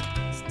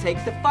 let's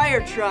take the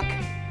fire truck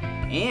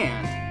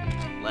and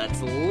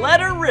let's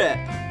let her rip.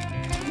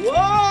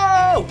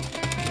 Whoa!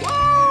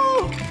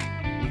 Whoa!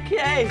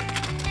 Okay.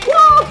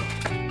 Whoa!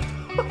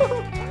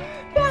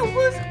 That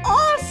was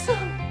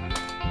awesome!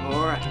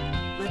 All right,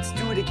 let's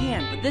do it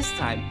again, but this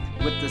time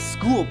with the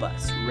school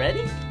bus.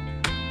 Ready?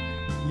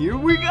 Here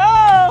we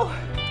go!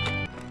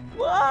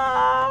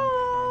 Whoa!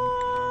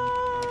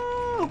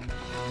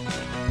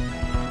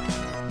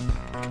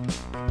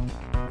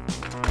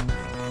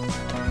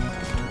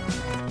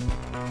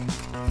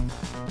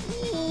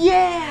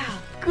 Yeah!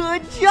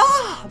 Good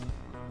job!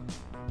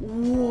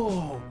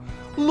 Whoa!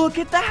 Look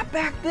at that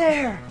back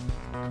there!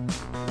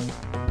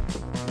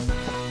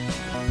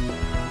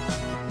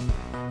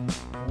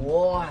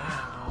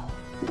 Wow!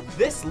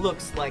 This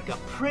looks like a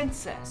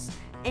princess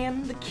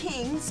and the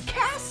king's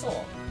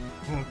castle.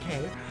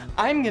 Okay,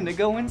 I'm gonna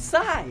go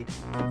inside.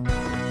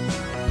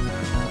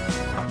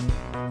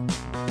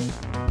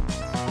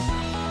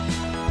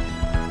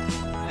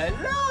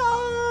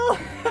 Hello!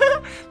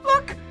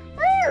 Look!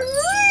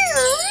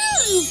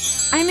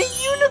 I'm a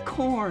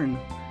unicorn.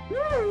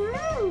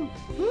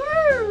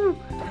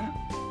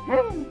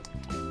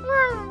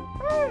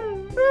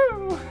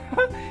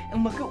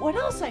 And look at what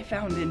else I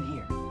found in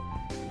here.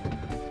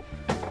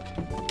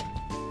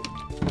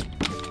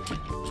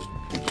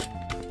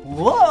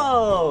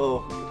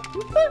 Whoa!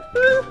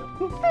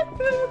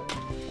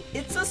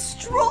 It's a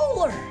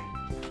stroller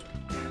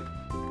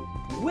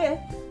with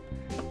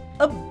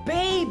a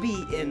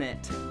baby in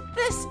it.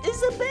 This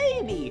is a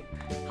baby.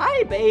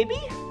 Hi,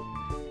 baby.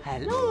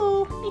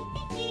 Hello.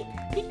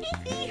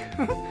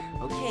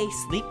 Okay,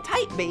 sleep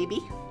tight,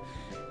 baby.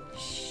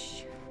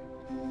 Shh.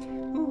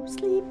 Ooh,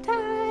 sleep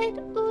tight.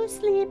 Ooh,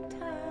 sleep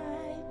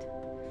tight.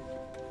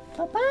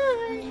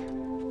 Bye-bye.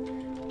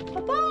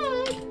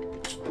 Bye-bye.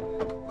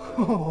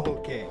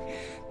 Okay,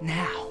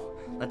 now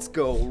let's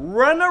go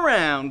run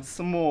around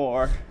some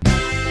more.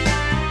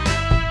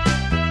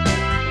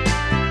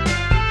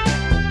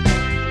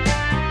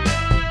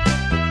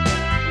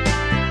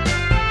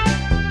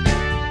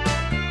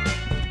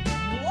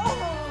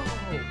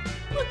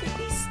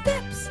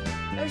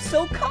 They're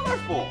so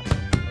colorful.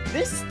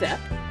 This step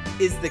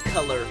is the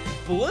color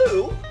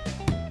blue.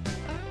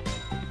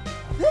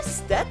 This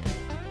step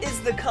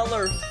is the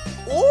color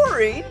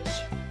orange.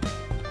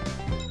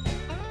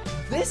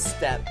 This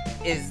step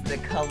is the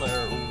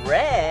color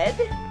red.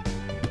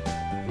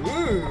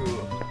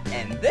 Ooh.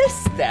 And this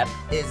step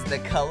is the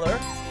color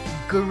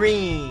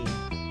green.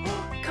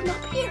 Come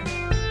up here.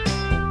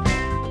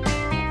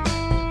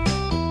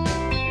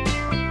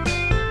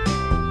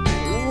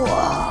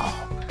 Whoa.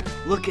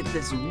 Look at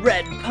this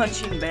red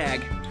punching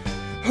bag.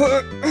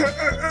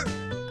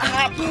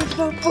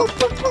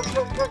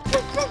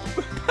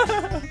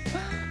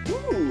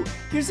 Ooh,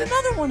 here's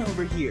another one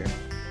over here.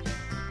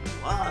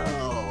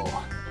 Whoa.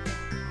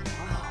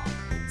 Wow.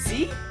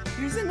 See?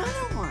 Here's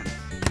another one.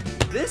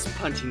 This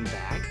punching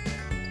bag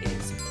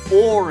is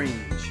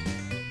orange.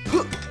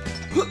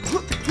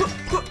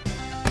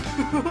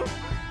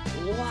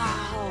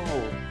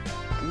 Wow.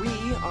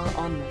 We are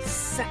on the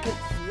second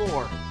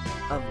floor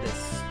of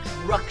this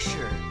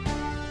structure.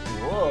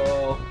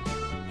 Whoa.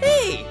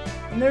 Hey,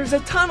 and there's a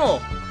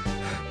tunnel.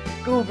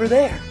 Go over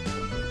there.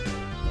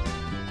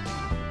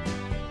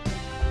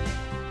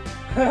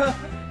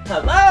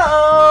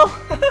 Hello.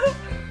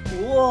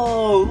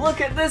 Whoa,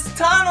 look at this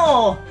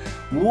tunnel.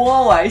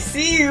 Whoa, I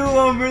see you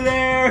over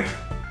there.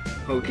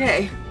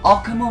 Okay,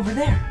 I'll come over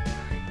there.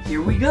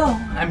 Here we go.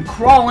 I'm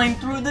crawling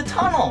through the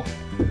tunnel.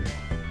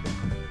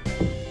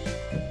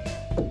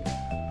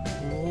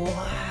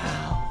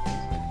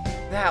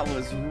 That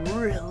was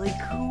really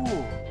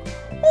cool.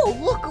 Oh,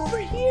 look over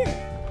here.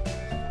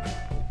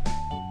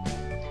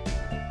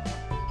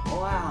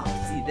 Wow,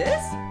 see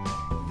this?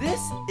 This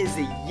is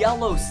a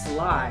yellow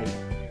slide.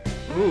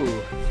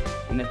 Ooh,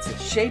 and it's the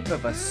shape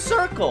of a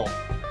circle.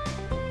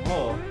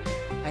 Whoa,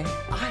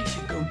 I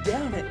should go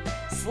down it,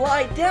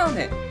 slide down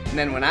it. And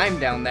then when I'm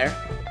down there,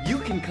 you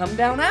can come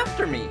down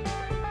after me.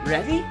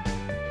 Ready?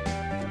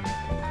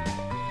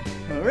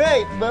 All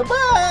right,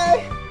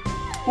 bye-bye.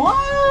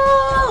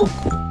 Whoa!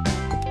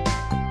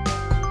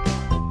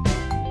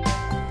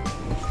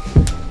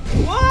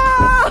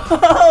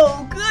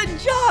 Whoa! Good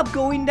job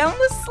going down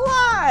the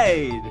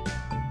slide!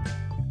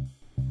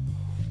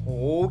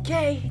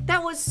 Okay,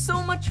 that was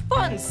so much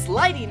fun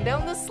sliding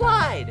down the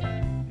slide.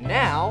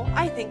 Now,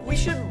 I think we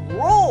should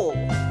roll.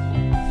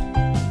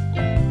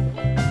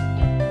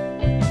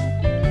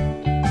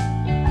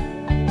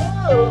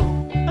 Whoa!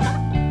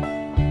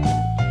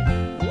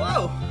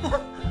 Whoa!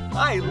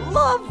 I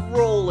love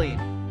rolling.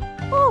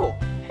 Oh,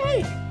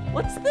 hey,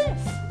 what's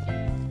this?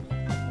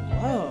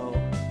 Whoa.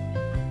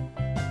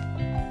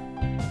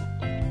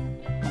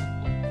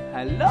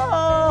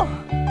 Hello?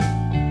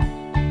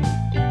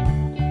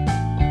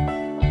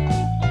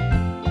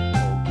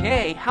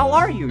 Okay, how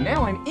are you?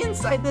 Now I'm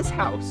inside this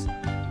house.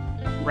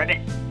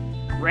 Reddit.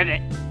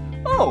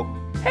 Oh,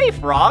 hey,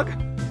 frog.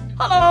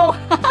 Hello.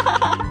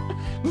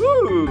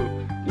 Ooh,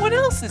 what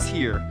else is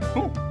here?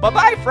 Ooh,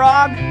 bye-bye,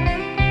 frog.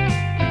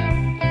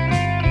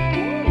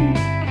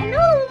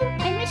 Hello,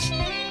 I'm a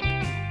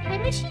sheep.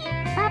 I'm a sheep.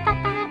 Ba ba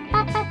ba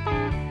ba ba ba.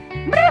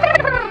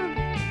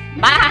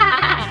 Ba.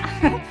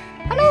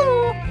 Hello.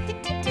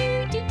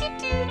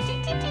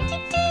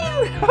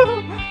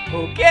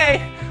 Okay,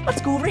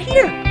 let's go over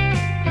here.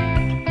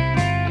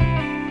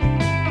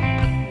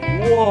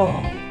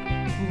 Whoa,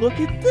 look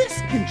at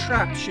this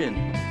contraption.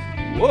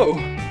 Whoa.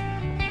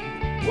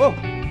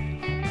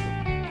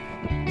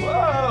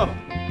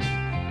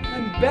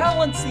 I'm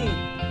balancing.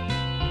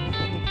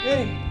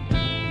 Okay.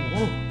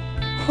 Whoa.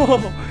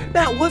 Oh,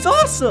 that was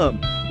awesome.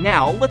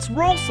 Now let's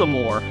roll some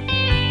more.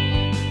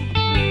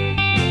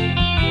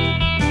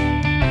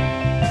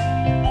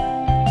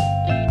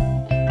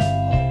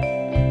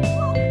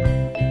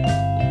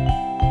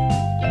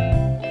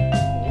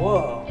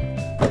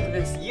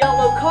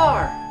 Yellow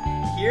car.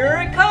 Here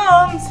it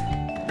comes.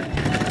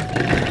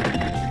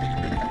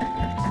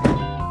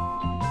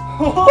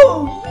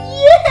 Oh,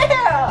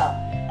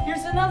 yeah!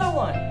 Here's another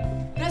one.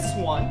 This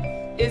one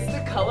is the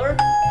color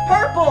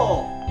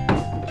purple.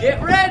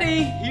 Get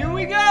ready. Here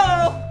we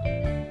go.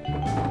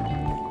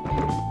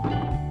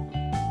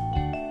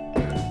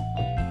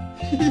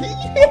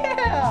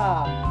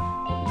 Yeah!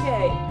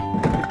 Okay.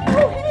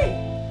 Oh, hey.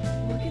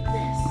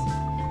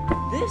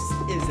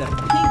 a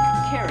pink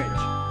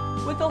carriage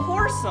with a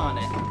horse on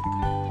it.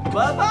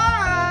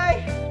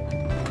 Bye-bye!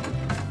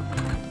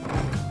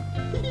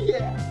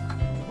 Yeah.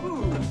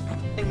 Ooh,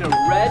 and a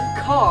red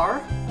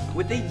car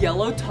with a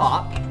yellow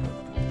top.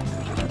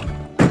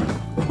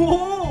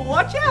 Whoa,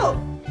 watch out!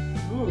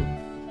 Ooh.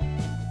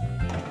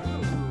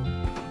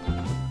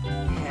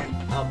 And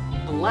a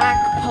black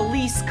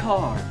police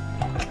car.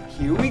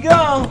 Here we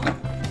go.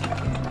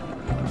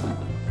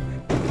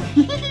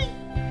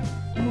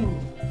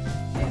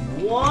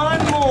 And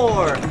one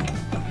more.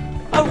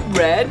 A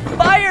red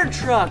fire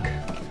truck.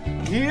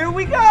 Here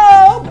we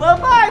go.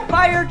 Bye-bye,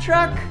 fire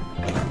truck.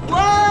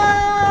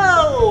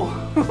 Whoa!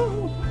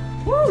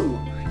 Woo!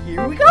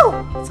 Here we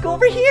go. Let's go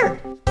over here.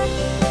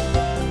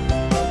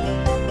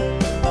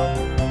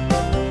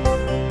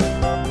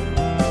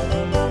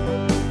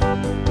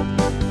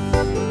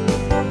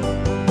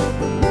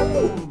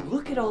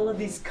 Look at all of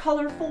these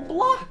colorful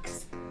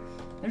blocks.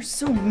 There's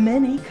so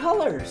many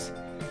colors.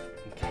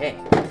 Okay,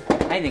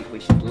 I think we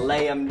should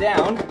lay them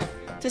down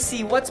to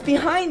see what's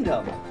behind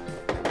them.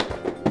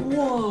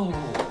 Whoa.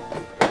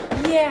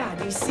 Yeah,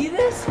 do you see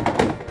this?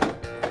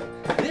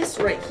 This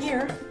right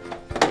here,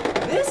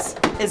 this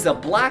is a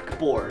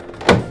blackboard.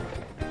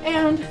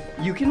 And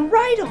you can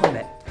write on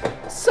it.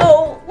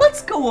 So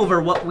let's go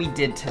over what we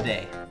did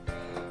today.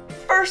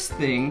 First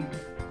thing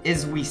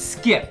is we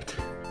skipped.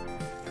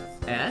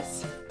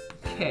 S-K-I-P.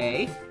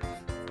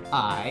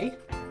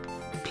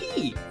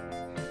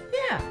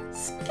 Yeah,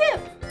 skip.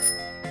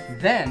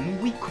 Then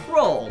we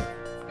crawled.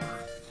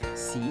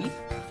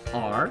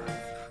 C-R-A-W-L.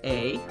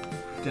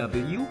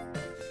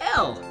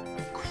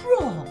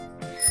 Crawl.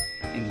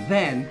 And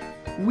then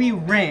we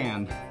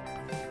ran.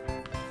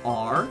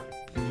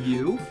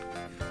 R-U-N.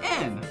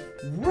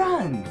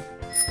 Run.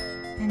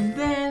 And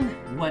then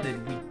what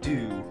did we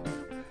do?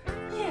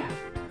 Yeah,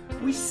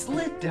 we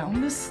slid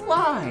down the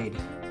slide.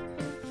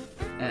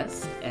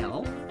 S-L-I-D-E.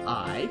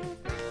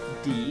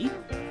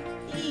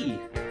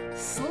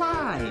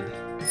 Slide.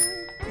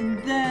 And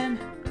then,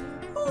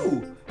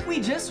 ooh, we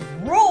just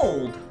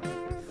rolled.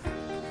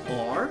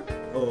 R-O-L-L.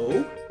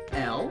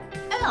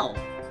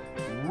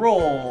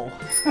 Roll.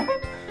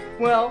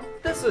 Well,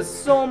 this was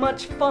so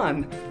much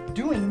fun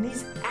doing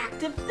these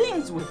active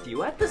things with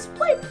you at this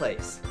play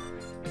place.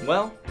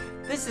 Well,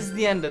 this is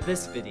the end of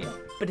this video.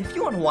 But if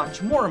you want to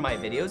watch more of my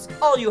videos,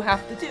 all you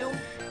have to do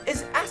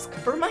is ask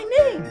for my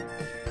name.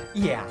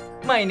 Yeah,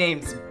 my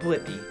name's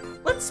Blippi.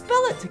 Let's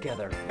spell it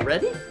together.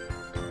 Ready?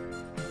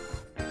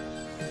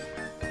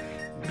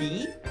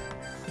 B-L-I-P-P-I.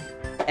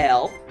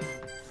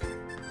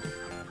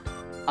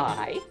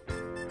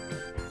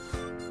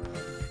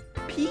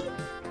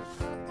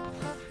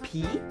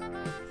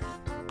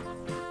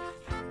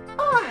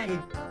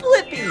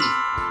 Blippi!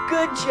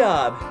 Good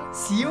job.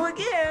 See you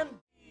again.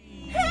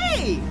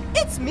 Hey,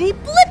 it's me,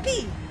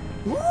 Blippi.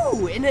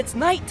 Ooh, and it's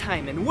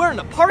nighttime and we're in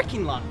a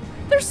parking lot.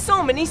 There's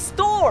so many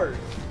stores.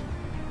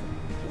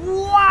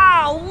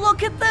 Wow,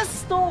 look at this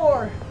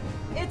store.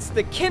 It's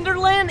the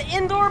Kinderland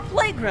Indoor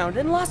Playground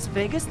in Las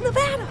Vegas,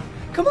 Nevada.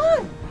 Come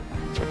on.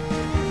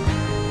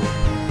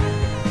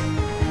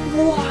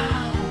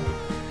 Wow,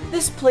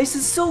 this place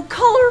is so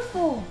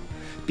colorful.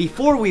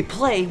 Before we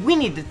play, we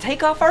need to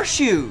take off our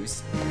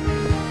shoes.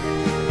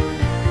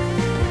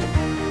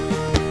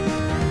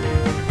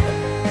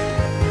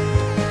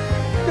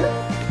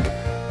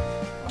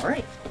 All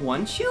right,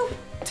 one shoe,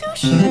 two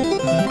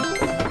shoes.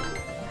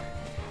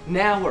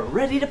 Now we're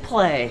ready to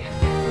play.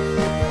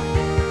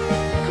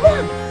 Come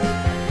on.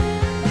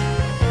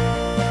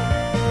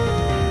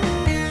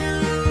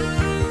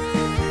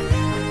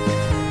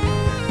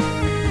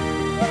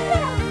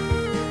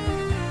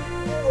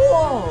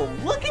 Whoa,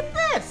 look at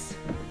this.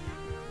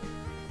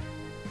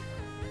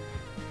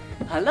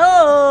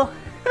 Hello.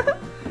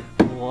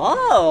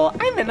 Whoa,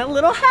 I'm in a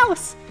little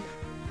house.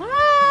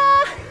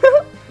 Ah.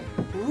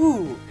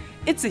 Ooh,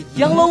 it's a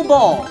yellow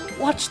ball.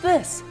 Watch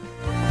this.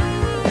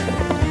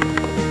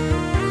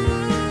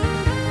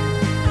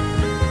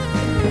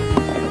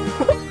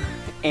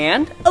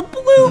 And a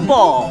blue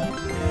ball.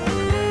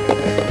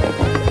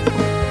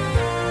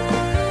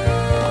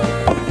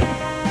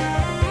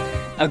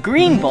 A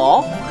green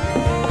ball.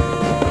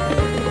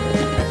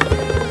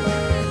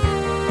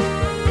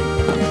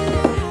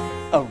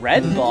 A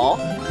red ball.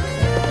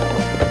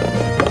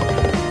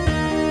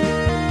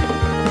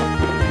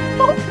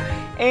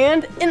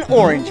 And an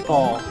orange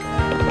ball.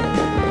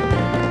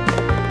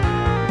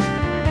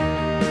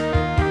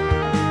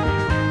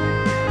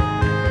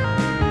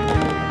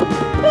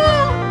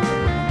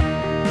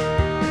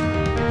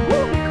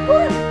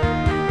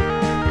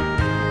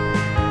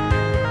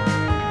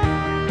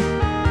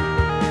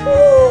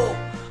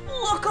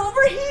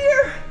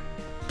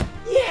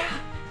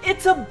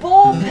 It's a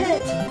ball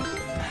pit!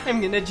 I'm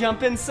gonna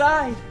jump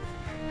inside.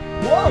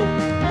 Whoa!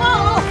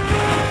 Whoa!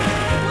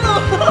 Whoa!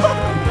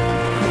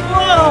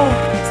 Whoa!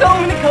 So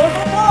many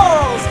colorful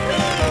balls!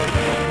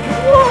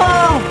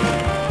 Whoa!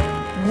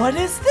 What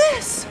is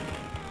this?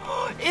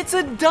 It's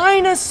a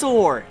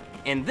dinosaur!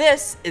 And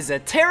this is a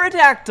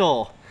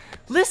pterodactyl.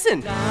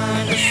 Listen!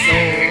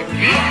 Dinosaur!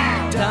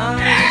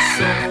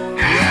 Dinosaur.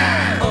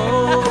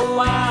 Oh,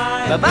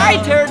 bye-bye,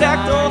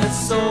 pterodactyl.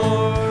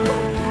 Dinosaur.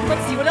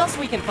 Let's see what else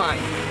we can find.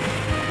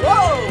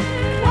 Whoa!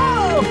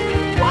 Whoa!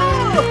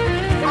 Whoa!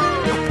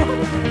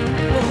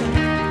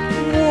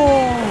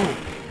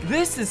 Whoa!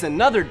 This is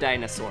another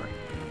dinosaur.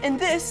 And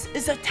this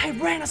is a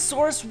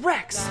Tyrannosaurus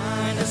Rex.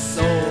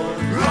 Dinosaur.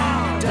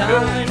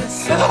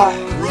 Dinosaur.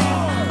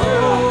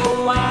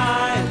 Oh,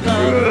 I love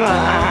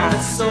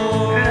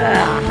dinosaurs.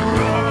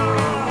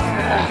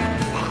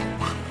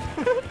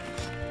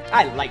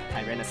 I like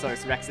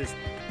Tyrannosaurus Rexes.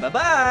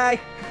 Bye-bye.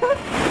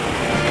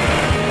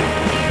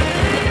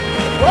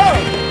 Whoa!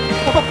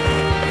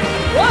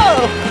 Whoa!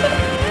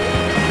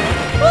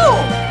 Oh,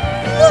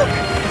 look!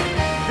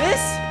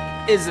 This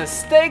is a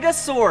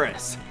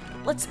Stegosaurus.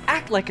 Let's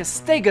act like a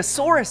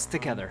Stegosaurus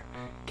together.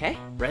 Okay,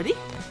 ready?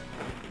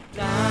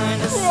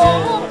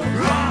 Dinosaur.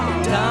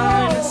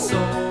 Dinosaur.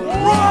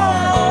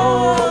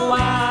 Oh,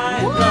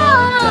 I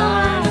love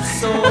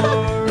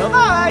dinosaurs.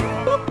 Bye-bye.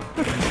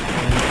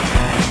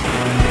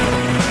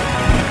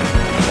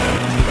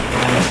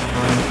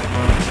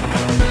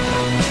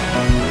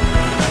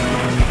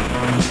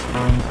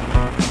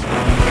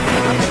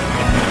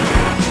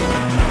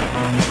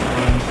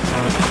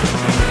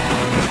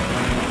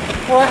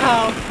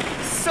 Wow,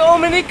 so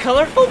many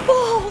colorful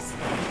balls.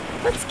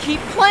 Let's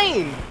keep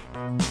playing.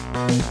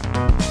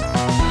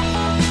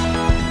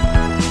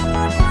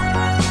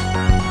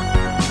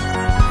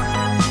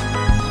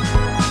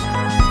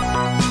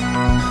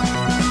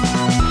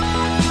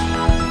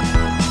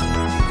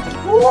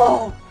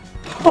 Whoa!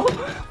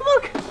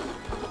 Look!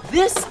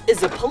 This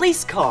is a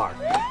police car.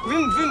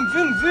 Vroom, vroom,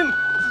 vroom, vroom.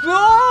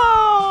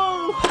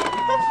 Whoa!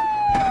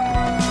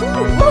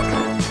 Ooh, look!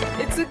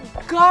 It's a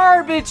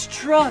garbage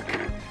truck.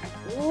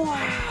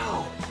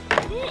 Wow!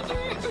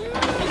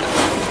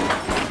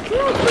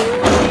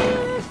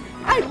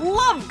 I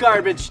love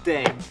garbage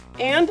day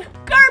and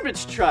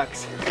garbage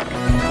trucks.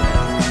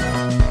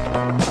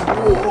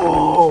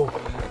 Whoa!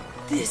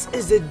 This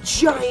is a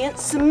giant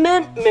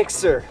cement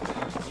mixer.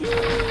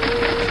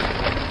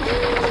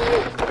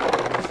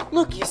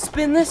 Look, you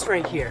spin this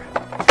right here.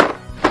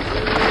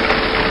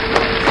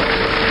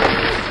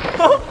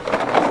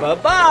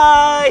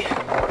 Bye-bye!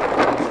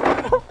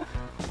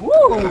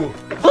 Woo!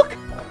 Look,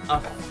 a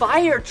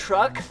fire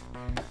truck.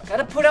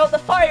 Gotta put out the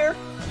fire.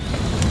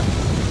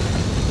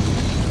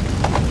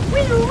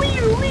 Wee-oo,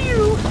 wee-oo,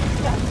 wee-oo.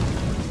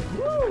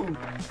 Woo!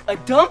 A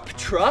dump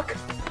truck.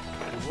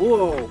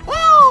 Whoa!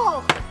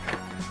 Whoa!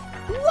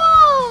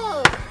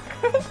 Whoa!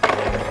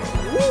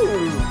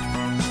 Woo!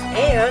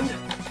 And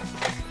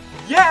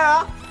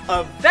yeah,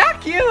 a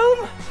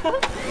vacuum.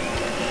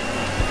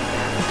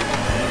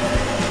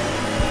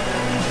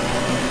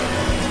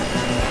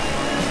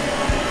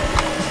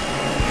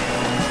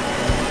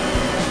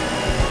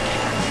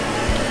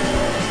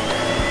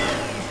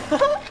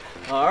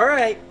 All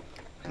right,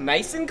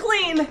 nice and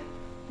clean.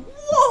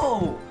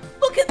 Whoa,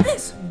 look at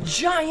this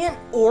giant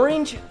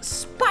orange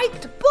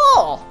spiked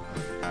ball.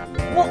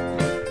 Whoa,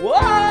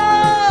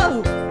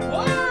 whoa,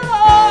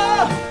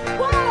 whoa,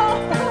 whoa.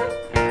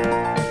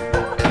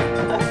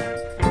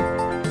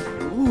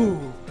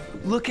 Ooh,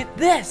 look at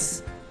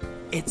this.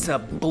 It's a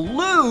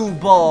blue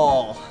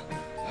ball.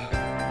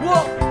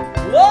 Whoa,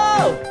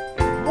 whoa,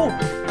 whoa,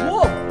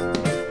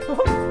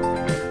 whoa.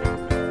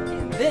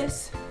 And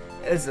this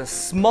is a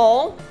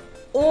small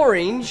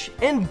orange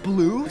and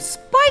blue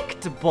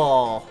spiked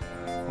ball.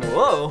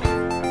 Whoa.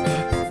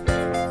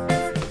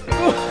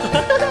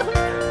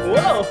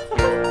 Whoa.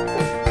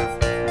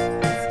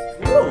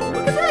 Whoa,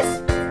 look at this.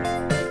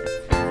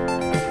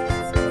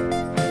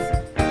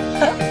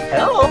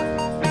 Hello.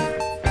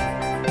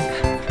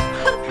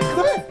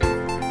 Come on.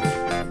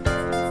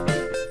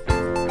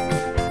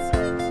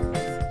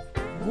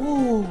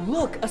 Whoa,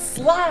 look, a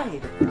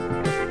slide.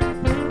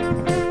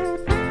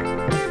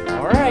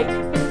 All right,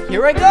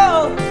 here I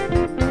go.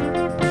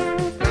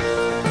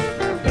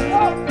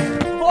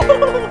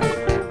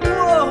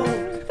 Whoa!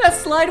 That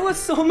slide was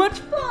so much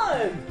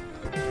fun!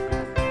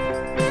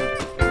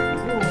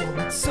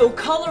 Whoa, it's so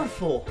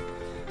colorful.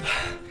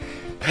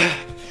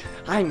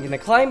 I'm gonna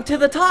climb to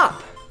the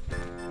top.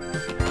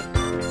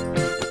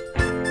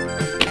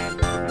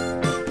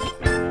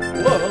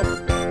 Whoa!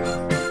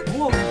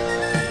 Whoa!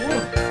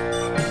 Whoa!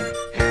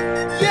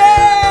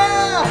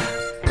 Yeah!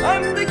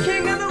 I'm the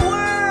king of the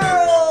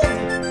world!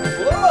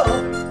 Whoa!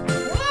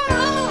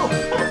 Whoa!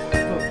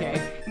 Okay,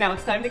 now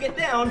it's time to get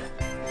down.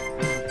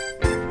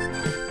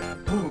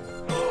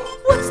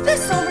 What's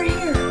this over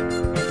here?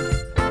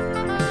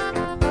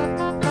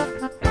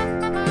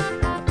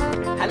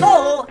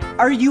 Hello,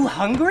 are you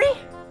hungry?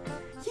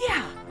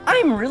 Yeah,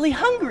 I'm really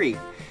hungry.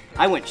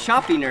 I went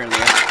shopping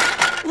earlier.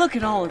 Look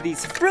at all of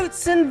these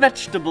fruits and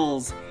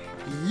vegetables.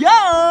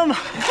 Yum!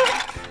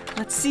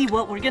 Let's see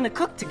what we're gonna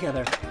cook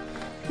together.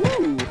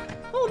 Ooh,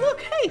 oh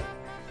look, hey.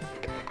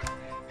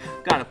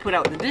 Gotta put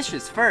out the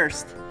dishes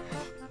first.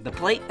 The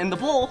plate and the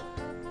bowl.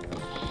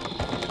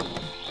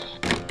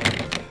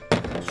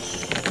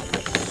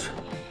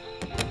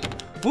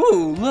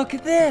 Ooh, look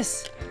at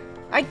this.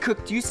 I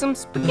cooked you some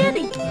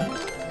spaghetti.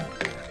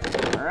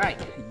 All right,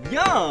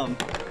 yum.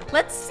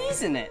 Let's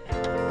season it.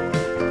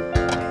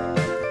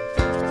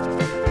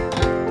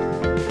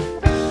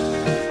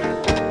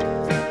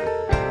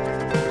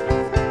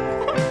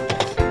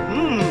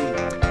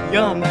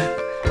 Yum.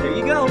 There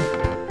you go.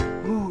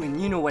 Ooh,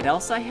 and you know what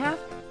else I have?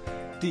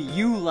 Do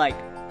you like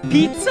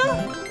pizza?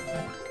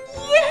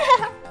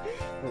 Yeah!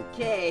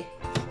 Okay,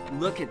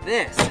 look at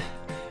this.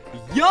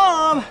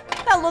 Yum!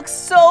 That looks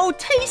so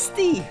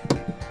tasty.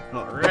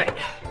 All right,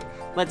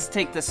 let's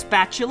take the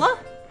spatula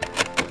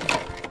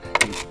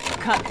and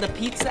cut the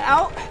pizza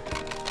out.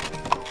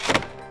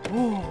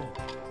 Ooh,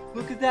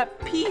 look at that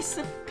piece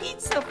of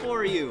pizza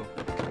for you.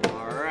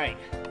 All right,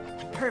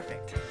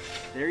 perfect.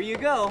 There you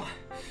go.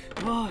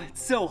 Oh,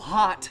 it's so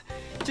hot.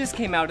 Just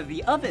came out of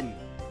the oven.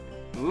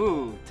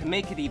 Ooh, to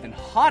make it even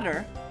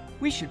hotter,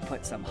 we should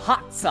put some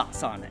hot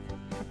sauce on it.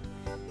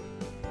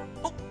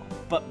 Oh,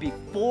 but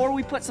before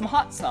we put some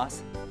hot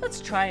sauce,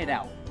 let's try it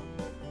out.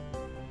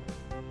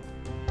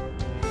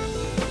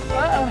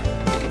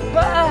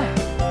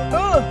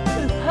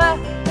 This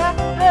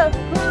helps.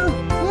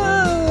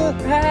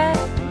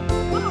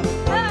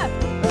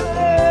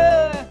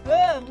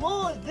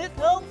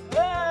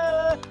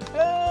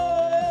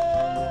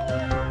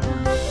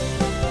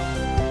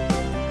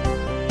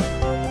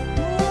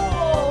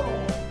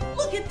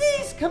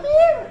 Come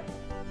here!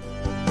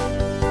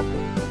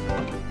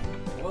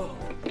 Whoa,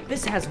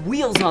 this has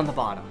wheels on the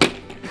bottom.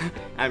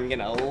 I'm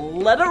gonna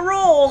let it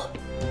roll.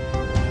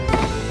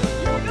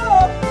 Here we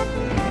go!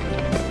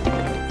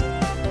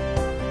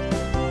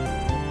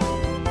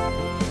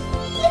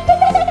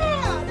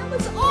 Yeah! That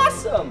was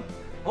awesome!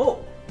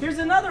 Oh, here's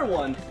another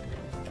one.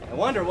 I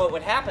wonder what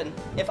would happen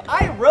if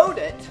I rode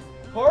it.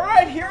 All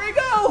right, here we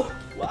go!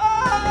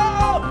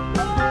 Wow!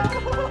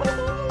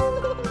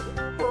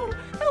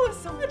 That was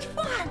so much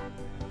fun!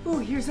 Ooh,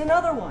 here's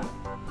another one.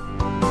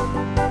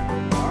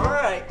 All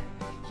right,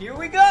 here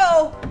we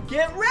go.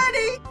 Get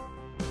ready.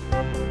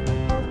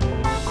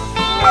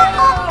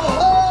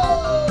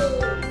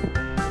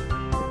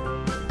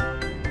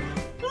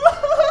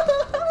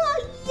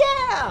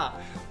 Yeah!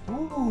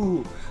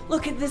 Ooh,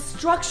 look at this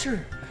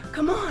structure.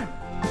 Come on.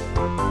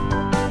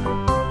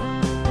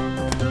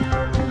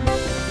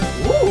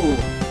 Ooh,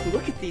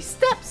 look at these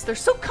steps. They're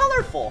so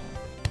colorful.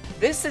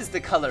 This is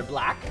the color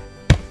black.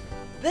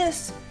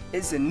 This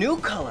is a new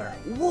color.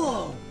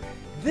 Whoa,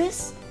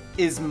 this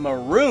is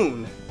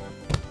maroon.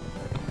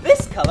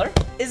 This color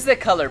is the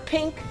color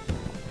pink,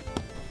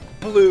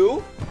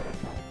 blue,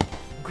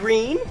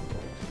 green,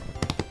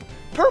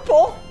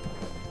 purple,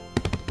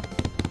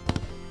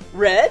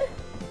 red,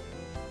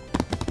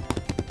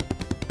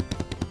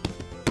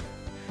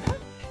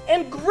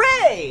 and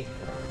gray.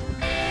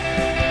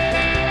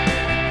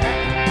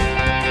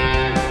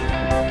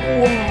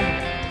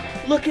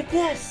 Whoa, look at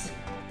this.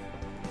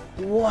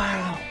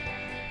 Wow.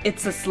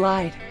 It's a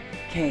slide.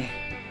 Okay,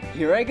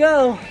 here I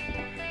go.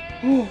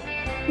 Whoa!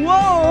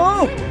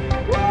 Whoa!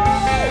 Whoa!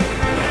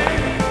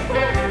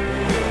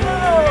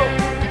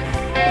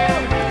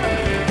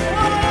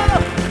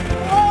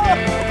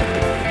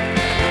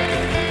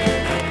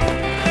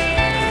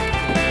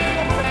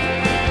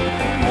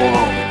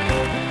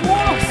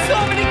 Whoa! So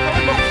many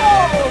colorful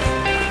balls!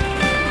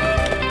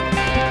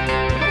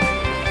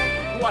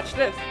 Watch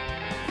this.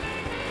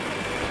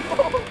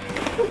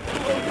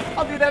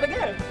 I'll do that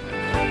again.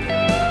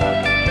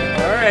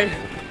 All right,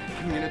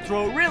 I'm gonna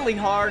throw really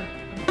hard.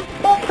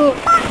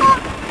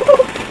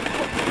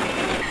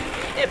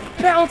 It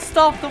bounced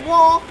off the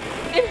wall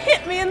and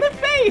hit me in the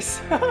face.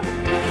 Whoa!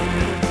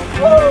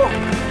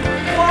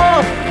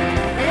 Whoa!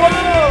 Whoa!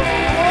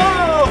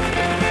 Whoa!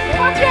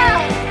 Watch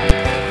out!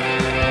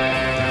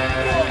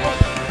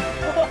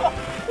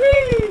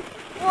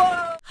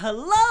 Whoa!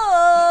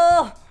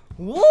 Hello!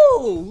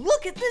 Whoa!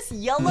 Look at this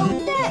yellow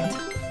net.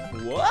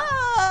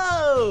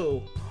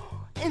 Whoa!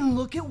 And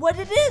look at what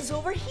it is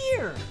over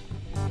here.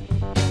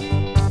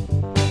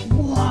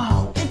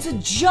 Wow, it's a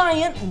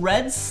giant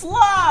red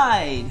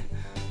slide.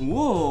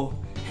 Whoa,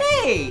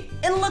 hey,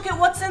 and look at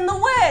what's in the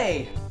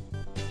way.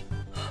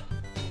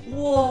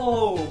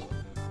 Whoa,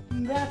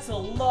 that's a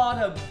lot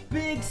of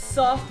big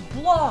soft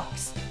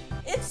blocks.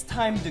 It's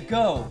time to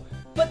go,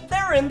 but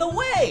they're in the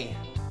way.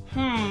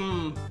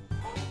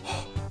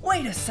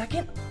 Wait a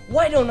second,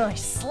 why don't I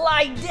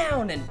slide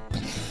down and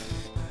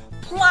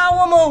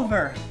plow them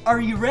over? Are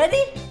you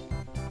ready?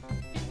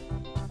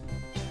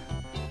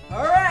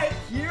 All right,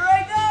 here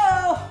I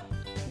go.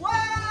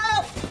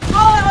 Wow!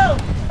 Oh!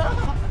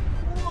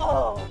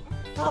 Whoa!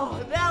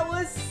 Oh, that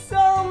was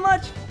so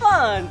much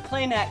fun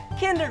playing at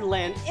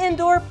Kinderland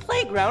Indoor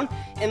Playground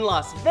in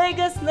Las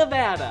Vegas,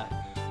 Nevada.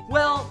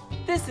 Well,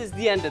 this is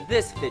the end of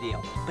this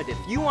video, but if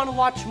you want to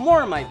watch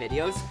more of my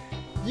videos,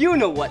 you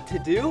know what to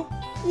do.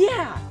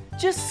 Yeah,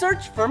 just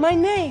search for my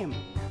name.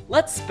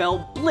 Let's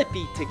spell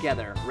Blippi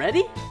together.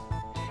 Ready?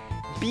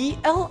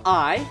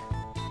 B-L-I-P-P-I.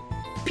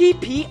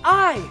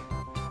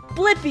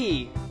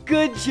 Blippi.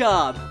 Good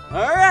job.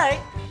 All right.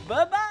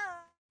 Bye-bye.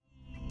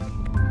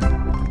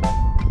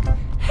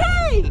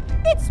 Hey,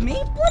 it's me,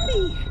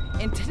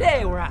 Blippi, and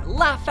today we're at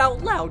Laugh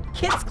Out Loud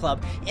Kids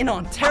Club in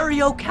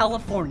Ontario,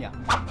 California.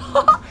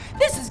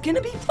 This is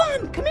gonna be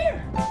fun. Come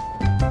here.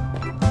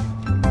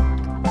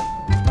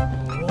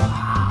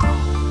 Wow.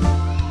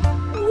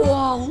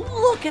 Whoa,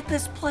 look at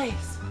this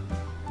place.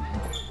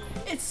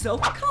 It's so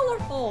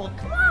colorful.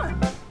 Come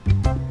on.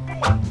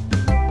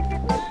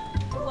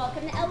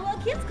 Welcome to LOL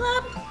Kids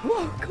Club.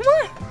 Whoa, come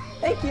on.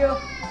 Thank you.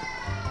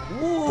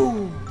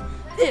 Whoa,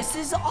 this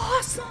is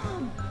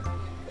awesome.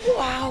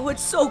 Wow,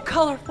 it's so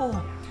colorful.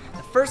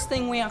 The first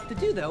thing we have to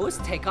do, though, is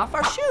take off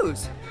our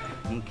shoes.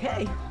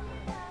 Okay,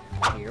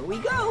 here we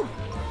go.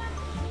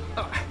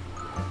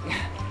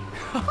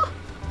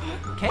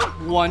 Okay,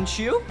 one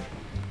shoe.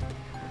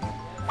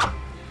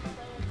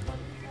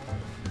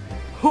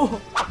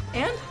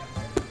 And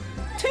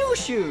two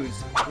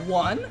shoes.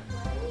 1,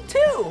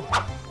 2.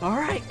 All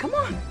right, come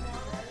on.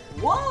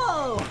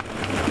 Whoa.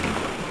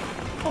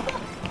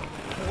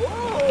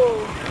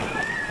 Whoa.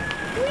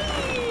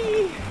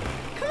 Whee.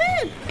 Come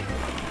in.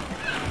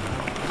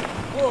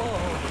 Whoa.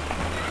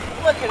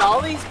 Look at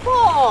all these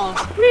balls.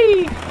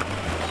 Whee.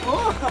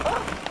 Whoa.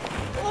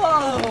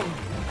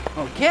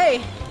 Whoa.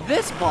 Okay,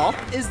 this ball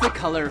is the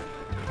color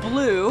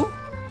blue.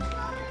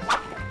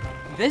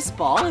 This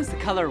ball is the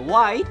color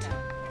white.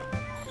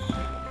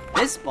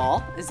 This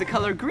ball is the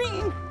color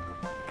green.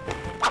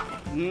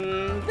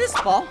 This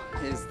ball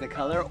is the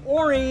color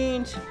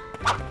orange.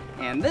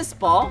 And this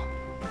ball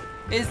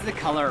is the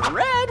color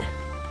red.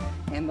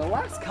 And the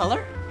last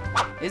color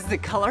is the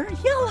color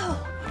yellow.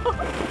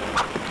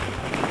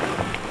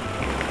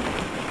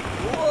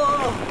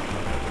 Whoa!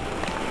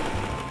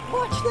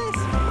 Watch this.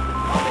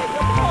 I'll make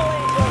a ball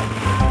angel.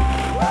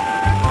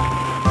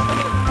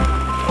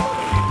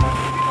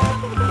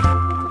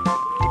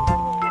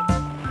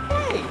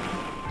 Hey,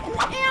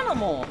 an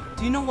animal.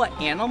 Do you know what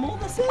animal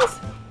this is?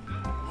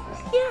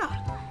 Yeah,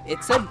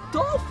 it's a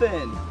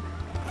dolphin.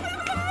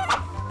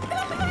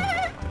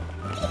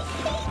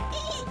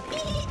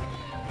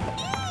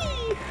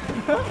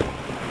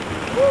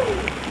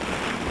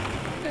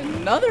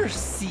 Another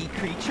sea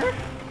creature.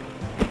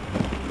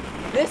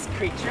 This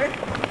creature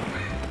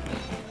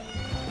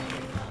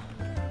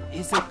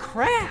is a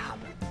crab.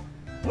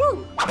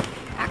 Woo!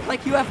 Act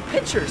like you have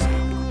pictures.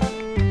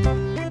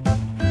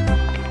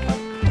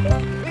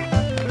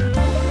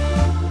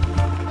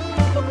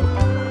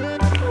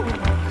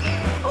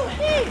 Oh,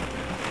 hey!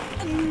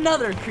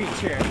 Another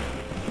creature.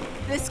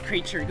 This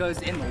creature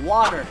goes in the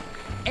water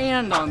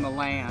and on the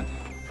land.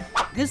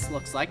 This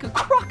looks like a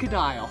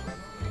crocodile.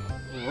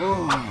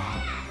 Whoa.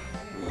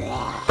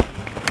 Whoa!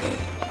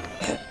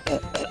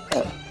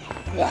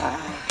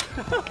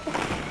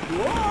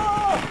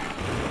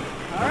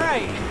 All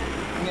right,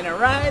 I'm gonna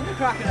ride the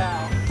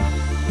crocodile.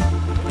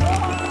 Okay,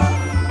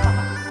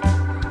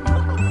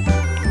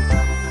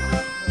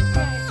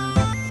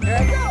 here I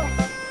go.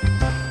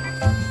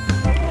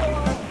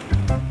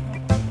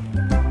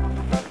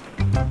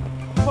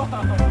 Whoa.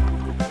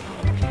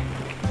 Okay,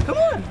 come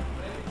on.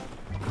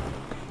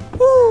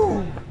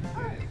 Woo!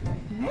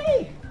 Hey!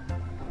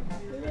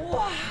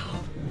 Wow!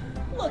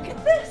 Look at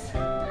this!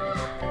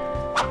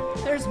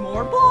 There's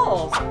more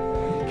balls!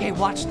 Okay,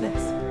 watch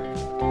this.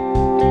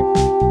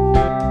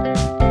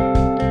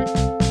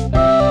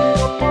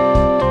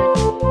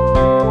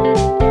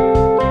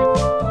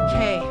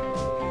 Okay,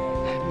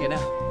 I'm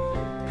gonna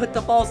put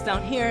the balls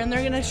down here and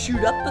they're gonna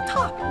shoot up the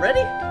top.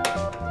 Ready?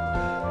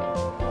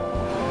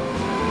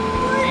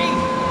 3,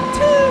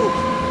 2,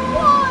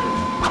 1!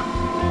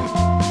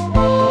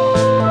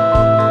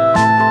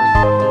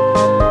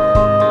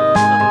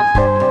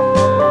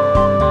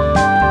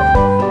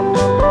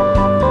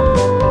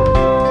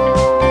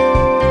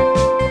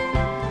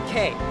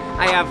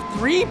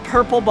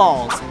 Purple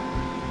balls.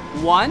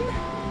 1,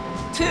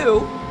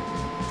 2,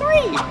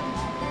 3.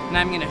 And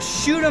I'm gonna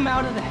shoot them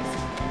out of this.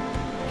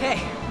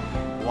 Okay,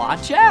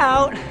 watch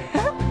out.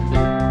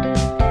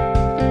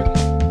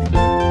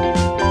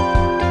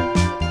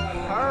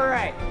 All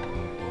right,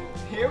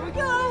 here we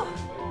go.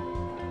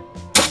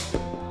 Here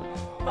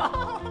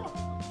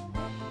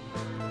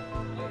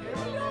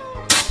we go.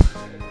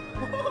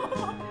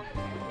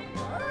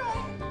 All right.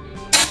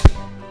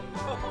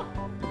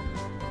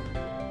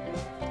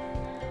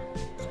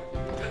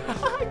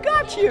 I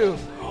got you!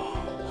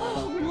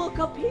 Oh, look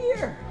up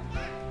here!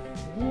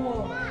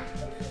 Whoa!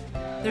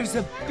 There's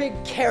a big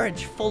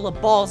carriage full of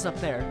balls up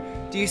there.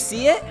 Do you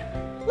see it?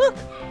 Look!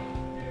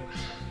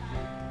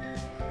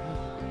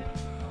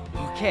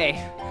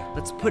 Okay,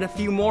 let's put a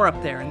few more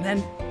up there and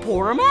then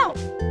pour them out.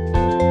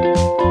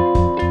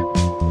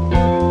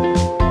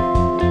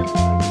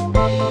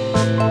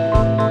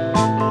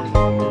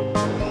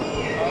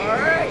 All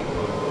right,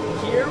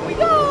 here we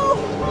go!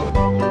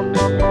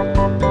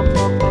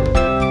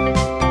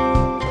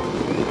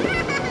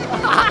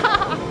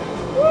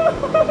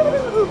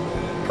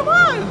 Come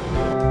on!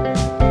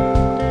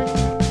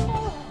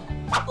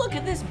 Look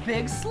at this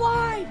big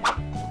slide.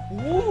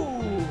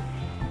 Woo!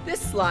 This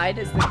slide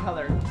is the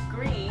color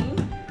green,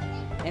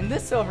 and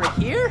this over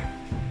here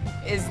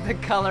is the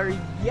color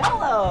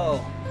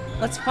yellow.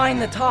 Let's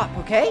find the top,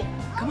 okay?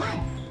 come on.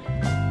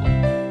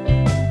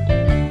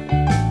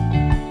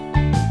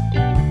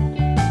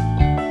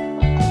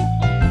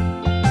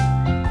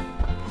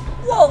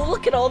 Whoa,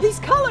 look at all these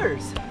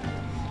colors.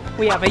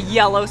 We have a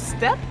yellow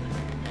step,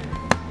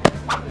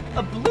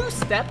 a blue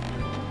step,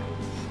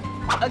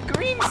 a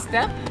green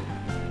step,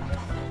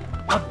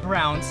 a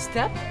brown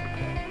step,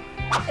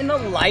 and a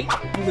light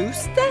blue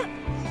step.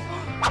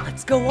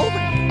 Let's go over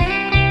here.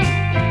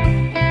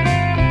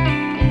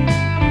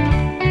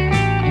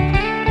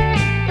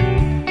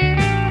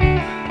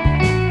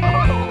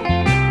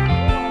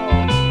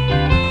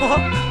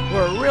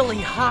 We're really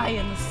high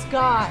in the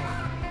sky.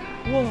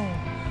 Whoa,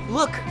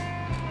 look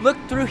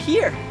through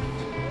here.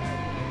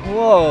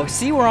 Whoa,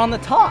 see, we're on the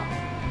top.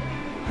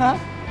 Huh?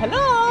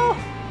 Hello?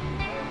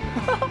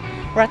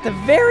 We're at the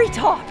very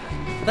top.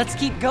 Let's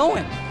keep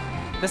going.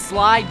 The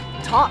slide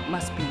top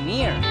must be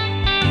near.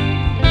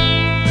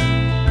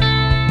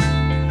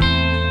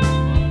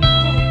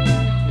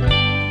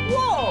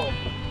 Whoa!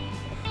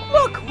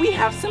 Look, we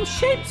have some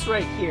shapes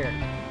right here.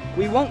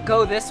 We won't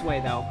go this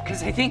way though,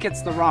 because I think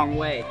it's the wrong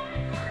way.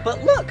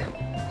 But look,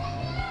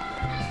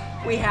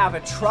 we have a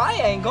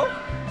triangle.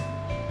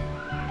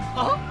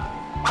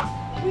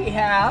 We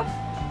have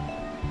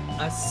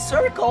a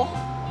circle.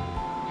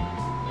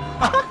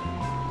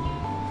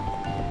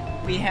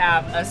 We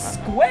have a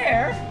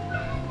square.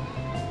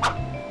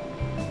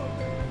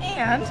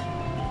 And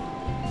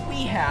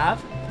we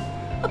have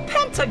a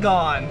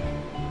pentagon.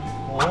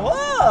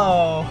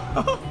 Whoa!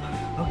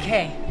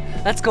 Okay,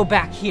 let's go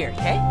back here,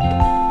 okay?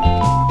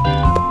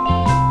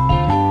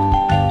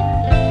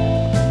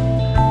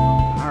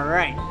 All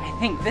right, I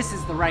think this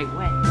is the right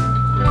way.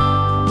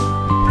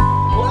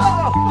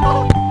 Whoa!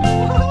 Whoa!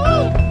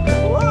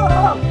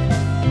 Whoa!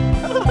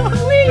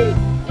 Whee!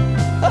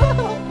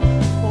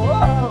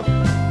 Whoa!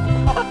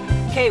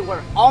 Okay,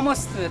 we're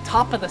almost to the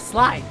top of the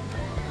slide.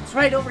 It's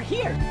right over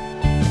here.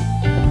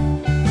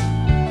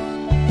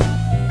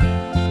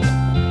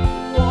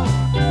 Whoa.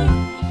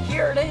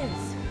 Here it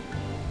is.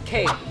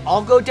 Okay,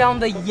 I'll go down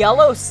the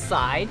yellow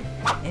side,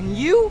 and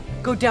you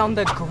go down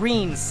the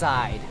green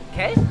side,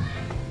 okay?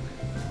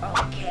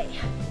 Okay.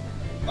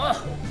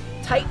 Oh,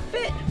 tight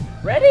fit.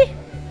 Ready?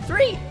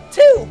 3,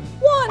 2,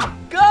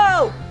 1,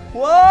 go!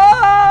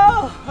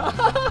 Whoa!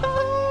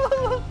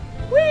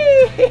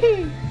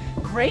 Whee!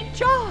 Great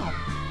job.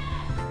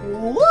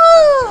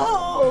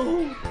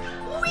 Whoa!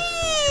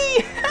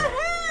 Whee!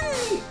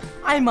 Hey!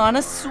 I'm on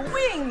a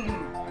swing.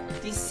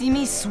 Do you see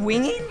me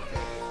swinging?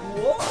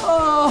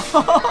 Whoa!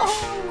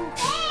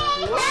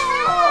 Whoa!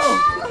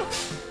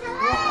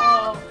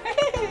 Whoa!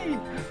 Hey!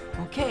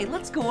 Okay,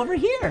 let's go over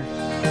here.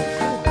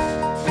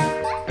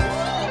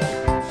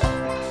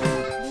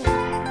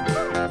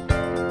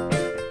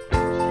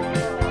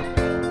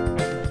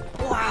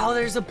 Wow,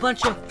 there's a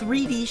bunch of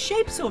 3D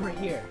shapes over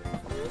here.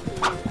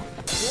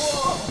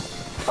 Whoa!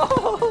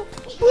 Oh,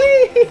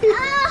 whee!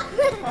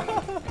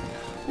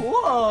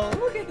 Whoa,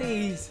 look at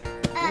these.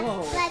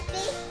 Whoa.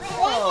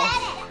 Whoa.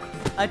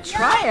 A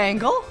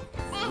triangle?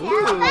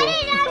 Ooh.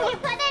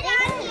 Put it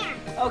on here.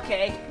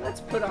 Okay,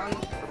 let's put on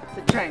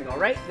the triangle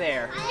right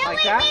there. Like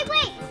Wait. that?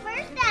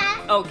 First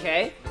that.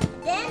 Okay.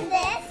 Then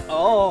this.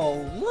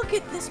 Oh, look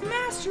at this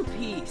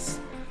masterpiece.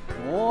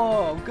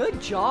 Whoa, good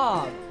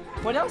job.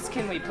 What else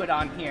can we put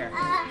on here?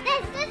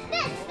 This.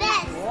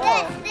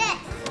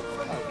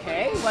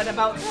 Okay, what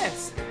about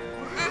this?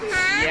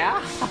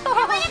 Yeah?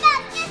 What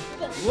about this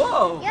thing?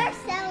 Whoa. You're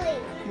silly.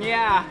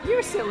 Yeah,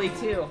 you're silly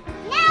too.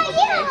 Now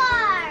you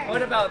are.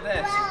 What about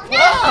this?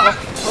 Well,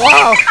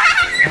 Whoa!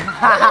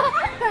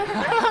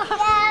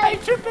 I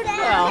tripped and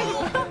fell.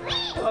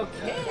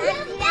 Okay.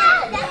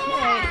 Okay,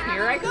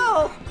 here I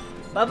go.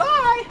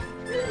 Bye-bye.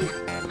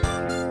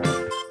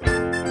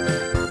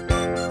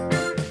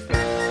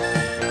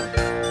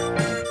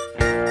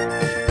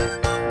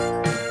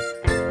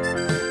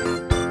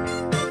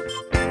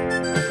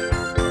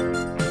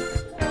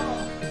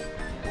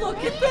 Look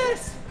at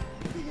this.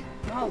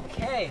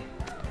 Okay,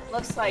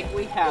 looks like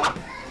we have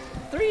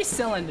 3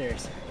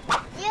 cylinders.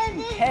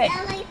 Okay.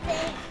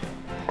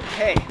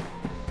 Okay,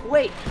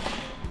 wait.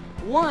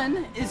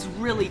 One is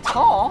really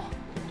tall.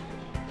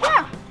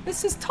 Yeah,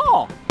 this is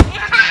tall.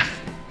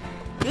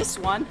 This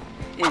one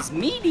is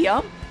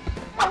medium.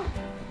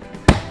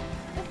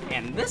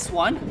 And this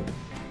one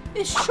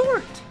is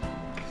short.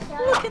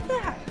 Look at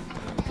that.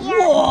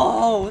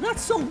 Whoa,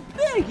 that's so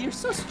big. You're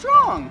so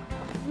strong.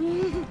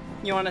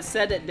 You want to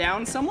set it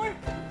down somewhere?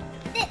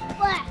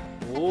 What?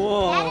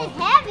 Whoa. That is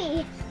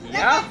heavy.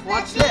 Yeah,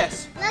 watch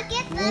this. Look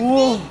at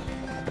Whoa.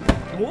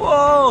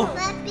 Whoa.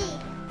 Blippi.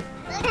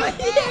 Look at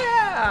this.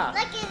 Yeah.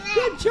 Look at that.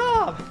 Good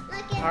job.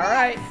 Look at All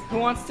right, who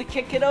wants to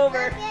kick it over?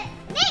 Look at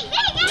me.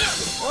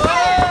 Whoa.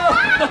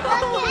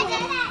 Look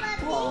at that.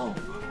 Whoa.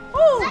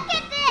 Oh, Look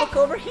at this. look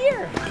over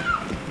here.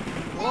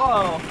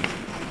 Whoa.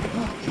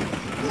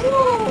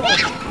 Whoa.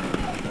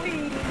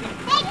 Whee.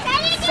 Hey, try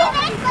to do Soft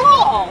this.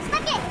 balls.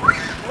 Look at.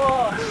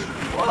 Whoa.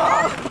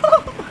 Whoa.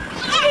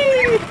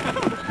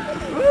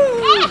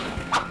 Woo.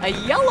 A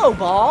yellow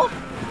ball.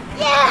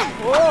 Yeah.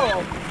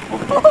 Whoa.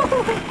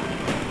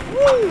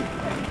 Woo.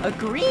 A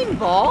green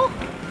ball?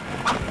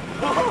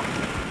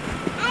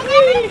 I've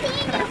never seen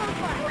you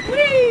before.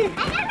 Whee!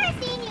 I've never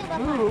seen you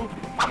before.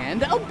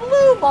 And a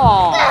blue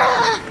ball.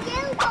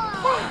 Blue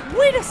ball.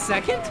 Wait a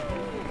second.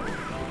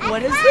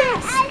 What is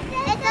this?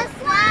 It's a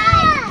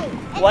slide.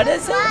 What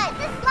is it? It's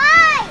a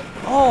slide.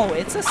 Oh,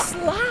 it's a I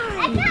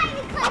slide. can't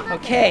even climb up.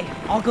 Okay,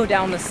 I'll go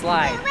down the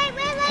slide. Wait.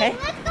 Okay.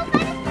 Let's go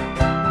find it.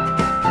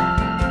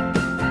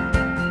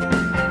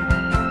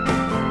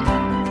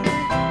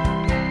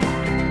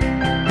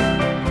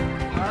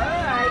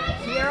 Alright,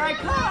 here I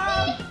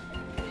come.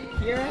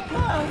 Here I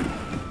come.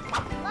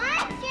 1,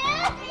 2,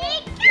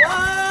 3,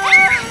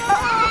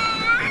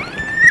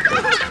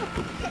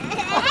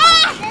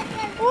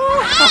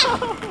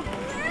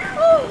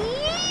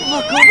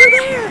 Look over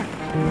there.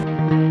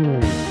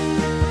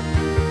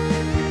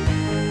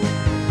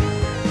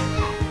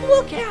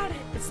 Look at it.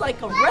 It's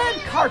like a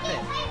red carpet.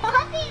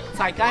 It's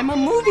like I'm a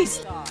movie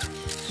star.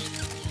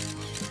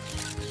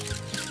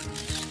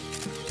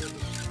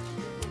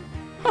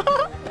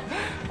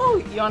 Oh,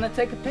 you want to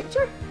take a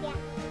picture? Yeah.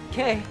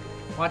 Okay,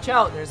 watch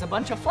out. There's a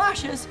bunch of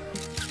flashes.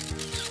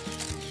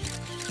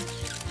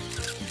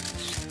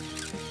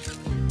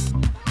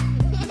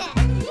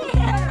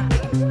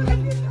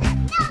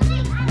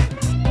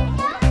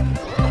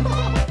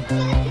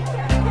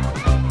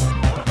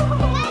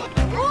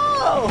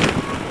 Whoa!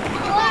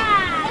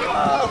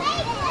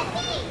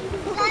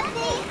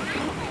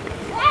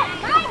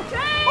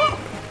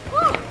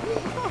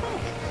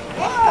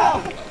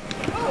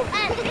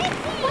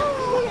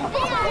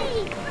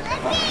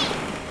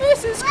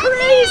 This is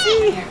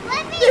crazy!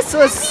 This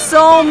was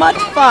so much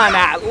fun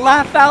at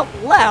Laugh Out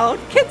Loud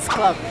Kids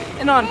Club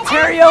in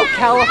Ontario,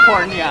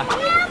 California.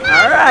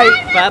 All right,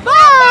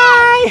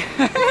 bye-bye!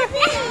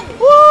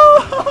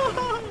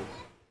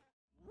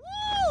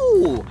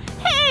 Woo!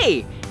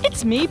 Hey,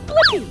 it's me,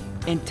 Blippi,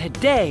 and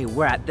today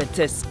we're at the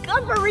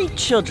Discovery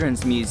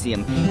Children's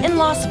Museum in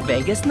Las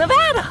Vegas,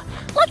 Nevada.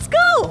 Let's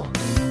go!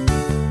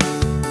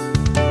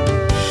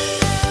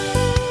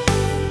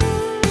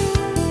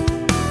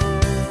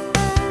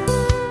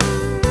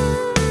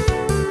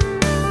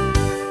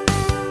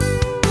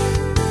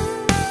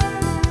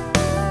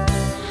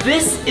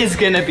 This is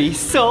gonna be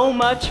so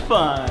much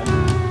fun.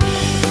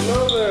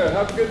 Hello there.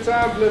 Have a good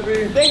time,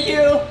 Blippi. Thank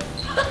you.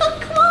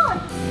 Come on.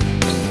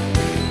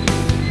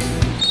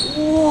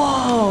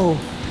 Whoa,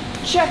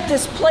 check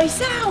this place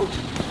out.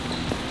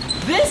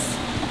 This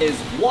is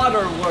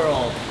Water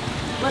World.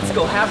 Let's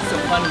go have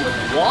some fun with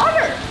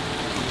water.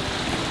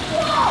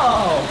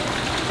 Whoa,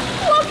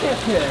 look at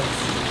this.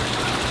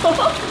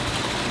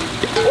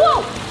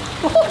 Whoa,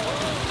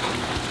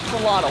 it's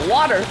a lot of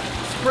water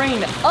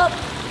spraying up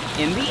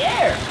in the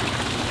air.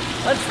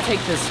 Let's take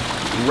this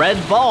red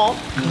ball,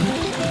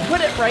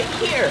 put it right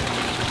here.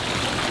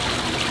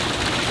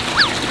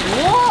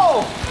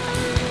 Whoa!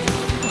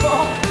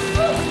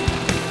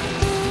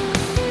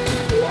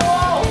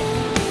 Whoa!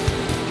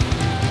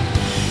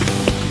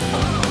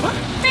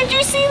 Did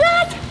you see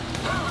that?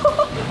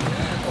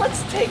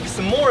 Let's take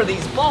some more of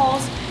these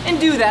balls and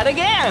do that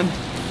again.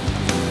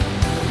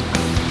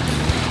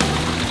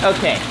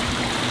 Okay,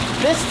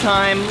 this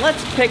time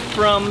let's pick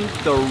from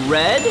the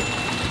red,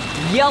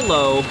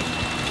 yellow,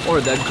 or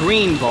the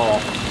green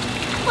ball.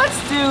 Let's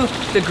do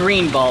the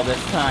green ball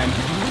this time.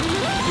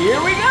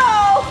 Here we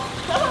go!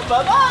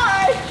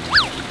 Bye-bye!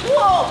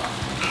 Whoa!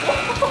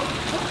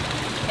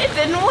 It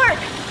didn't work.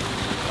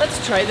 Let's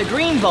try the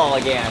green ball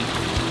again.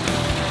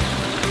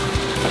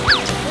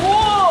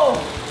 Whoa!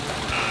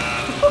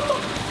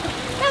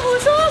 That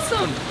was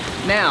awesome!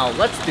 Now,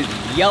 let's do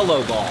the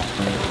yellow ball.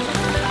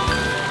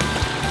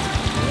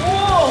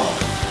 Whoa!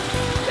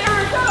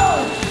 There it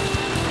goes!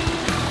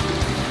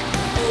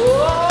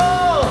 Whoa!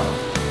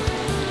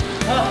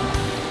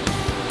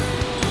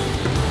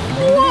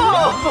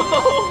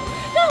 Whoa!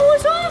 That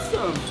was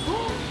awesome!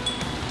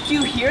 Do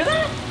you hear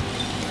that?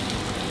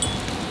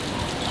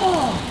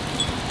 Oh,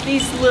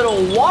 these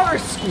little water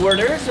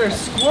squirters are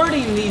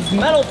squirting these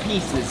metal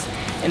pieces,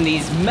 and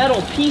these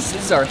metal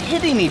pieces are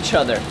hitting each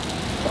other,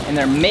 and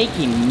they're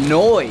making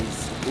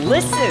noise.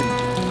 Listen!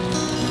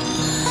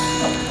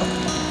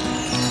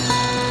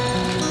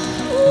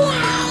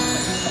 Wow!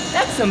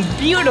 That's some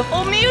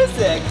beautiful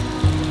music!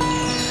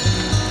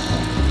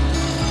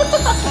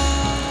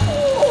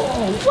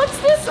 Whoa, what's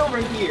this over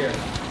here?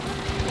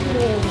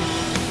 Whoa.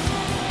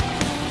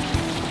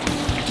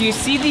 Do you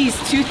see these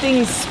two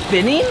things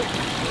spinning?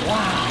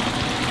 Wow.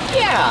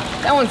 Yeah,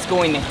 that one's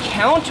going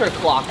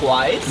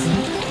counterclockwise,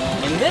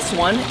 and this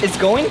one is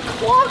going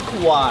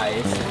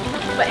clockwise.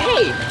 But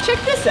hey, check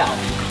this out.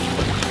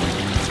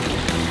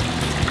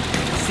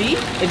 See,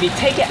 if you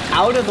take it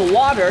out of the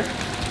water,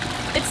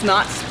 it's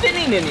not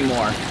spinning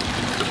anymore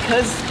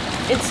because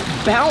it's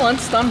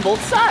balanced on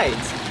both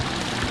sides.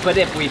 But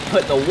if we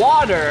put the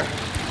water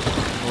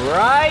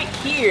right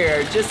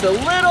here, just a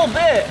little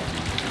bit,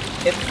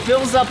 it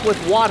fills up with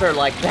water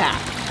like that.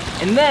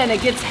 And then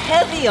it gets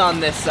heavy on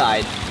this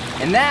side.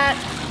 And that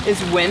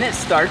is when it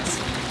starts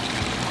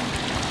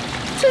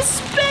to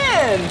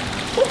spin.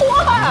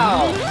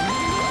 Wow!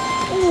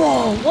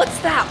 Whoa, what's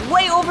that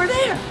way over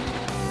there?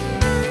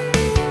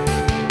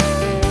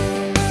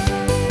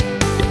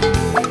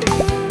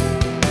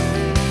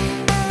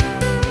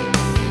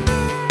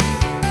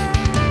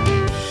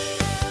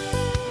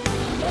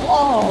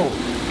 Whoa,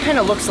 kind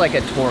of looks like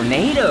a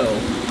tornado.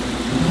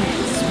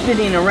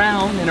 Spinning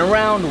around and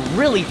around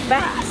really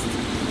fast.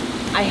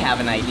 I have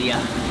an idea.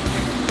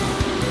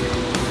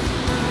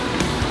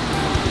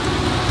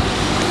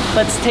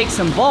 Let's take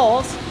some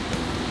balls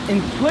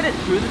and put it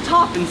through the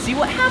top and see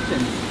what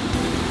happens.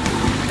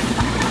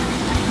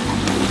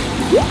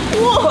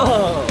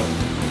 Whoa!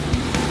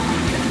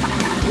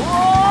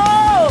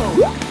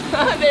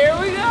 Whoa! There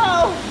we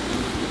go!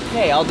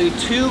 Okay, I'll do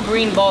 2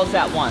 green balls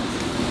at once.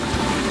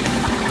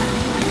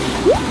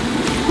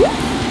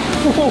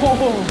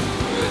 Whoa!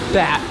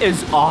 That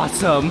is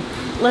awesome!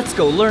 Let's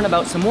go learn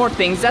about some more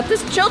things at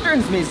this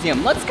children's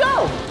museum. Let's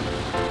go!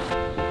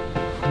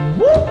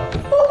 Whoa!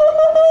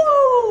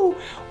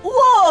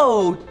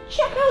 Whoa!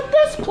 Check out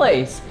this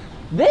place!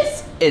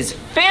 This is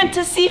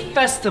Fantasy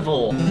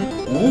Festival.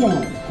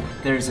 Ooh,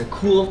 there's a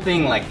cool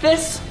thing like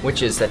this,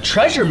 which is a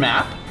treasure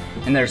map,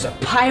 and there's a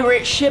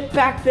pirate ship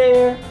back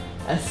there,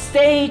 a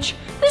stage.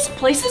 This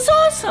place is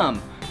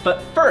awesome!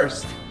 But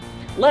first,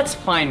 let's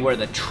find where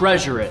the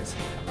treasure is.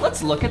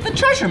 Let's look at the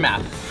treasure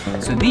map.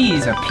 So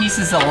these are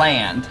pieces of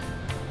land.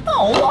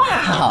 Oh,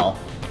 wow!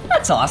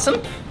 That's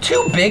awesome.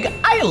 2 big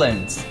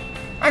islands.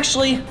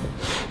 Actually,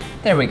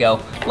 there we go.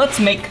 Let's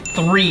make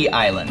 3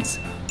 islands.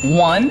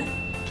 1,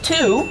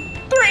 2,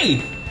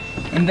 3.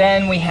 And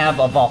then we have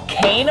a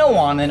volcano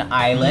on an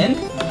island.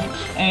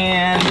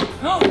 And,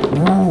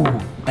 ooh,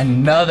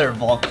 another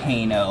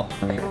volcano.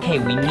 Okay,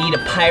 we need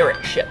a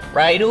pirate ship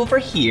right over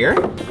here.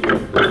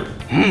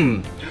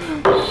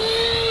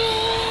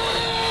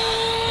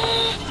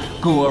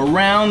 Go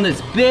around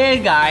this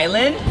big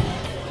island.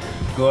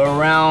 Go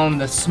around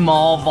the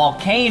small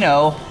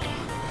volcano.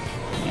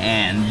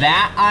 And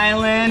that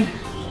island.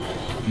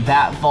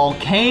 That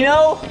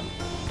volcano.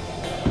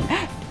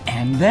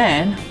 And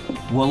then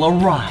we'll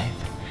arrive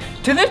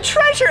to the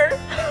treasure.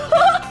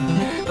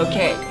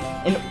 Okay,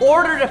 in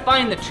order to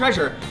find the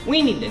treasure,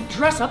 we need to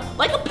dress up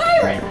like a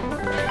pirate.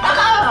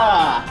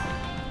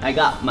 I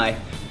got my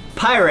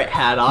pirate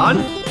hat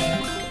on.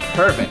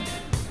 Perfect.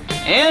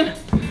 And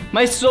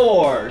my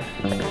sword.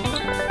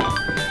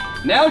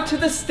 Now to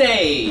the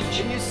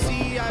stage. You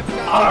see, I've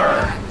got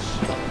Arr!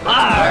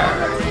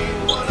 Arr!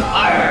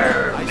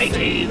 Arr,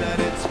 matey!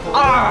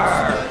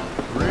 Arr!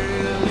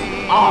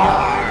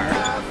 Arr!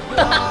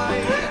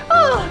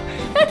 Oh,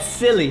 that's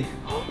silly.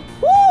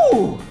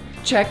 Woo!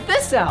 Check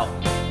this out.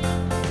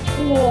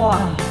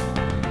 Wow.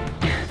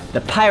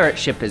 The pirate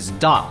ship is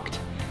docked.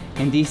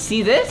 And do you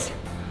see this?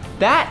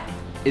 That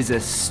is a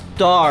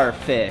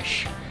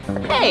starfish.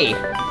 Hey,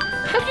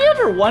 have you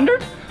ever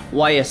wondered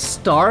why a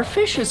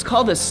starfish is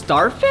called a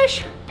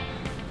starfish?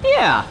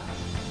 Yeah,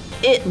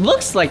 it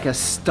looks like a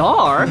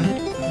star,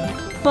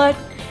 but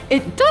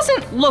it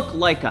doesn't look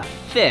like a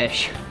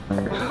fish.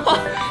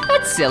 Oh,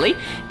 that's silly.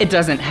 It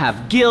doesn't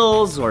have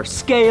gills or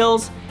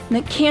scales, and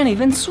it can't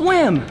even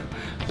swim.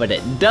 But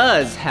it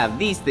does have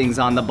these things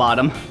on the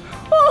bottom.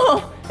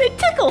 Oh, they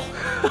tickle.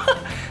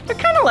 They're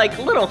kind of like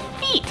little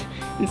feet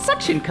and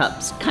suction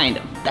cups, kind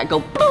of, that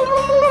go.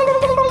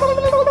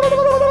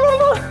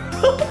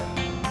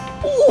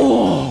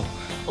 Whoa,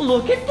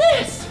 look at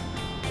this.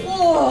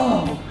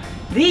 Whoa,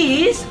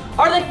 these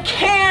are the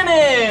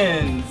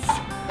cannons.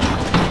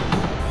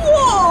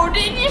 Whoa,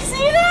 did you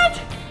see that?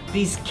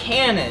 These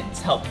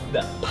cannons help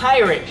the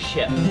pirate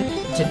ship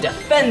to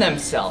defend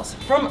themselves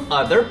from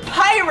other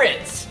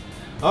pirates.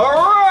 All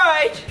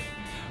right,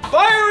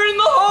 fire in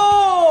the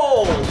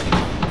hole.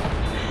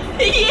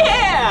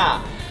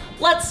 Yeah,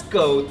 let's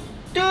go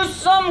do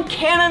some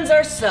cannons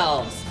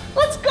ourselves.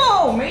 Let's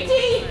go,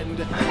 matey. And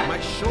my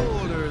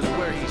shoulders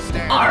where he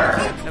stands. Arr.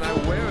 And I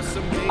wear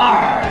some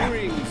Arr.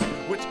 earrings,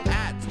 which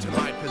adds to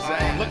my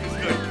pizzazz. Looking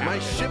good, my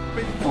ship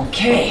is...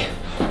 Okay,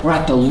 we're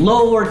at the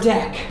lower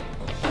deck.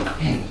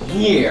 And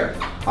here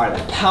are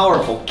the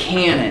powerful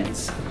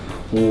cannons.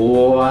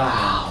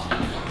 Wow.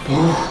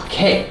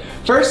 Okay,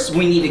 first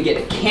we need to get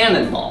a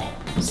cannonball.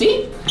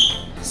 See?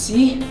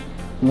 See?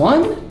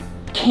 1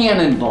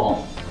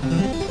 cannonball.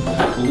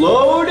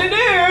 Load it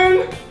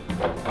in.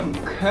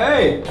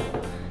 Okay,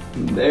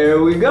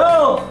 there we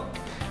go.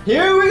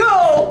 Here we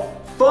go.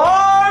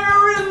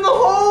 Fire in the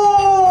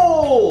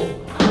hole.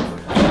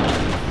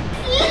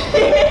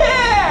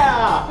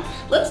 Yeah!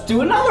 Let's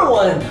do another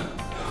one.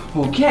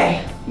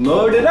 Okay,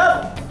 load it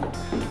up.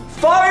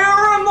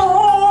 Fire in the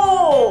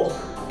hole.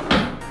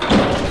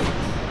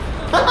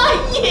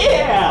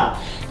 Yeah,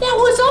 that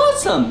was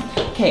awesome.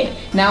 Okay,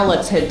 now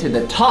let's head to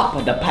the top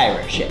of the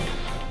pirate ship.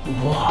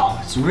 Whoa,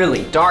 it's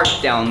really dark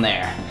down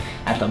there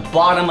at the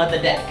bottom of the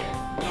deck.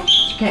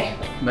 Okay,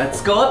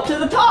 let's go up to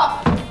the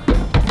top.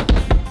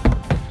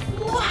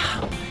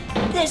 Wow,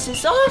 this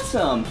is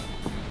awesome.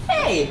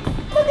 Hey,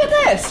 look at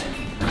this.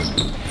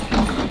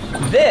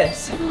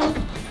 This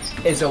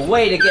is a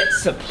way to get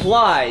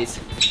supplies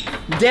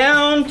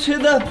down to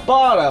the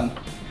bottom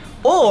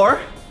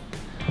or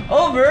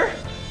over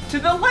to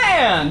the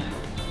land.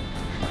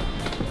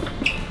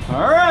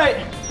 All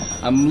right,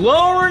 I'm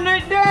lowering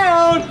it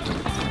down.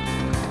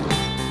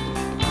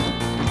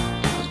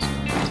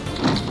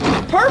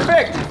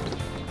 Perfect.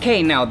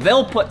 Okay, now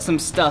they'll put some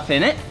stuff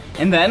in it,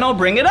 and then I'll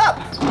bring it up.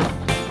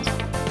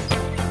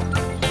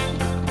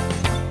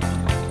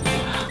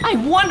 I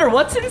wonder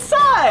what's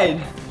inside.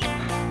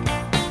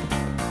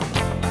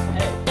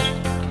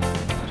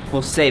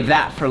 We'll save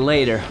that for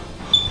later.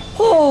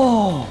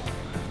 Oh,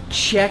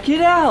 check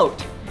it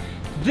out.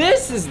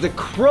 This is the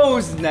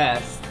crow's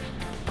nest.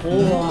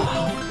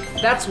 Wow,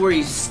 that's where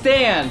you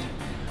stand,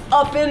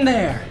 up in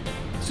there.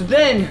 So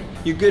then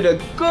you get a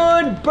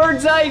good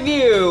bird's eye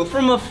view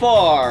from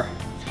afar.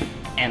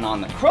 And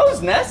on the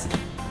crow's nest,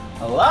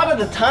 a lot of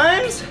the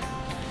times,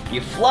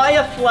 you fly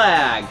a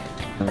flag.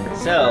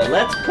 So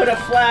let's put a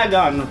flag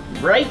on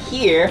right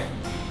here.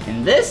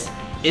 And this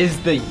is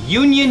the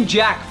Union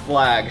Jack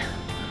flag.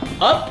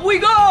 Up we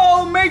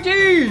go,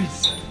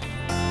 mateys!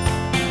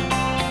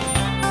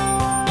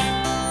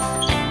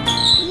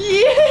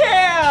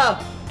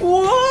 Yeah!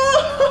 Whoa!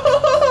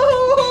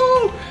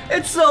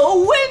 It's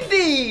so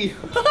windy!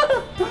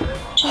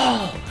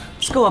 Oh,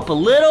 let's go up a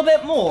little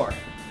bit more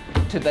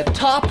to the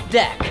top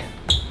deck.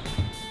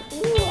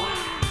 Wow.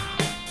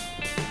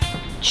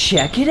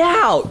 Check it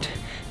out!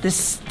 The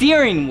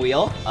steering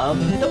wheel of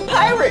the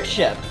pirate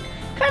ship.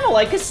 Kind of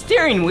like a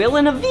steering wheel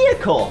in a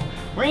vehicle.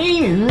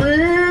 Ring,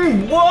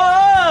 ring,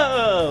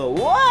 whoa,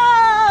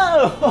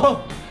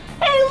 whoa!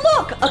 Hey,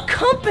 look, a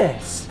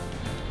compass.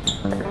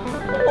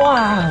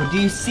 Wow, do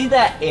you see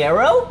that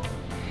arrow?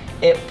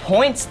 It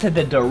points to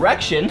the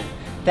direction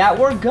that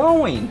we're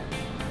going.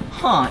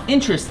 Huh,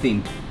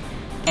 interesting.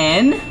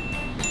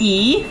 N-E-S-W.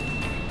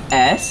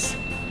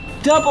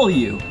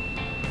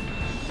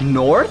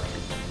 North,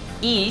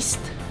 east,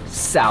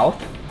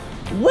 south,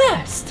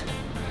 west.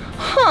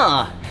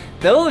 Huh,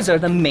 those are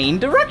the main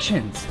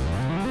directions.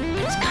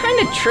 It's kind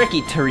of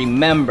tricky to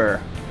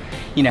remember.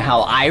 You know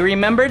how I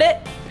remembered it?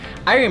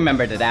 I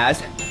remembered it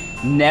as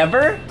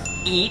never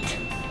eat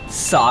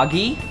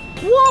soggy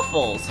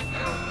waffles.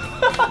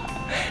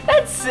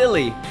 That's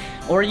silly.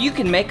 Or you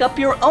can make up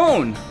your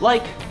own,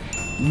 like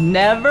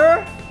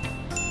never,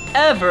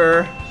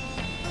 ever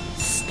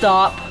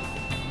stop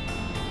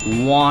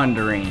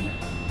wandering.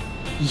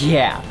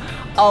 Yeah,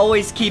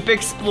 always keep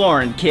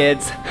exploring,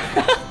 kids.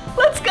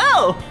 Let's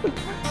go.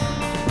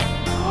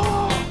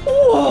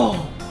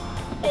 Whoa.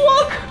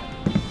 Look!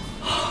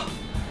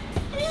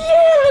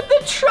 Yeah,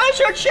 the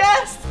treasure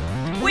chest!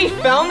 We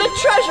found the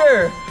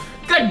treasure!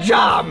 Good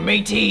job,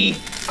 matey!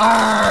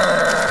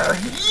 Arr!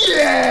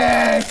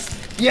 Yes!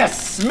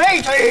 Yes,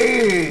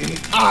 matey!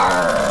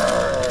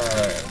 Arr!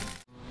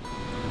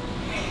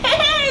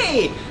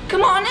 Hey!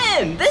 Come on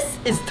in! This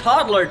is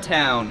Toddler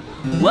Town.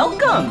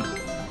 Welcome!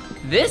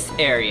 This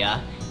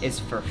area is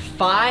for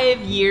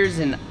 5 years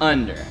and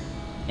under.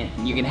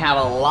 And you can have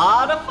a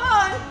lot of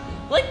fun,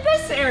 like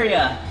this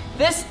area.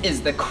 This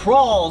is the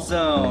crawl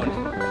zone.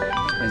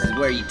 This is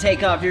where you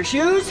take off your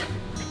shoes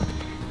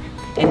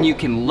and you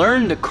can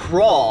learn to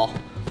crawl.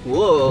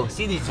 Whoa,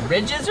 see these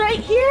ridges right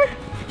here?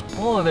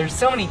 Oh, there's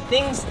so many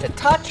things to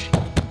touch.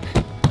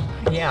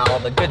 Yeah, all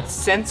the good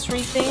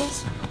sensory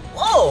things.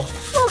 Whoa,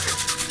 look.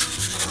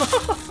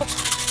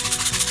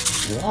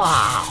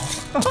 Wow.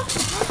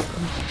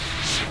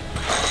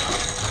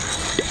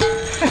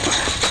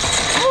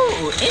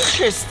 Oh,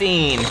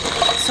 interesting.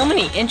 So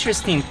many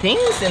interesting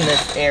things in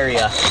this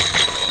area.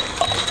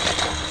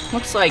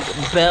 Looks like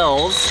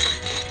bells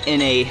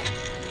in a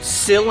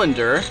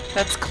cylinder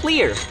that's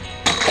clear.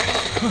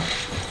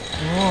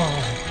 Whoa.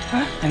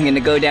 I'm gonna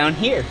go down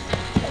here.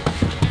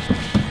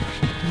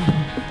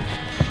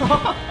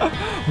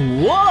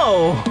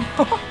 Whoa!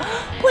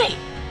 Wait,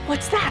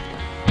 what's that?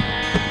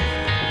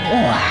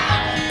 Wow.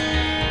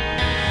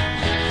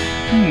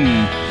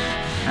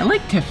 I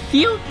like to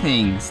feel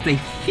things. They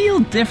feel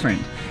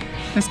different.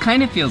 This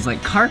kind of feels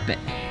like carpet.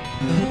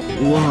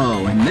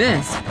 Whoa, and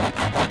this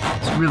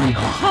is really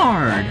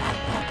hard.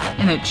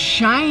 And it's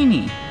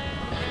shiny.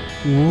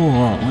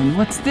 Whoa, and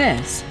what's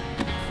this?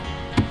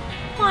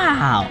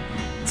 Wow,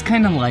 it's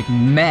kind of like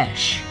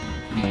mesh.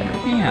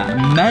 Yeah,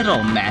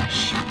 metal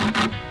mesh.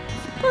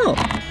 Oh,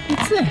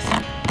 what's this?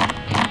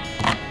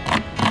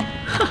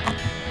 Huh.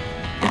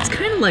 It's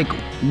kind of like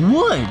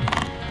wood.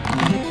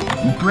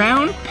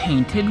 Brown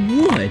painted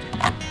wood.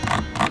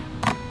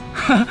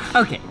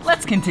 Okay,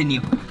 let's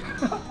continue.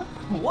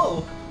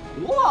 Whoa,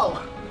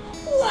 whoa,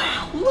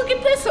 wow, look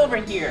at this over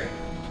here.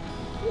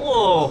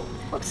 Whoa,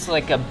 looks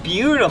like a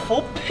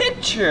beautiful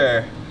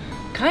picture.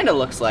 Kind of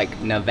looks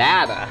like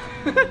Nevada.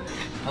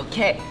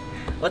 Okay,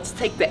 let's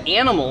take the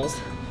animals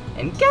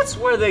and guess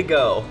where they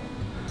go.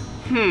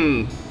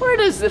 Where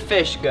does the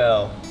fish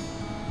go?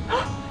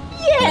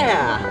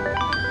 Yeah,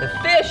 the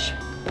fish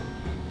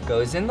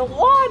goes in the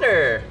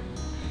water.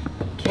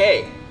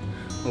 Okay,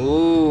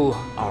 ooh,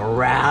 a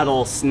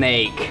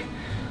rattlesnake.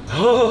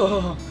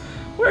 Oh,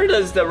 where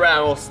does the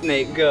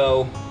rattlesnake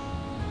go?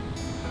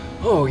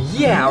 Oh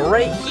yeah,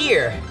 right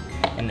here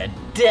in the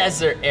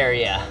desert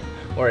area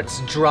where it's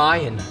dry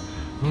and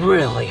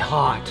really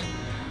hot.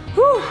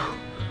 Whew.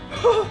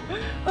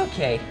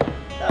 Okay,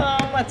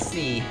 let's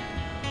see.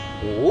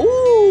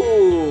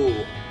 Ooh,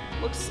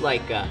 looks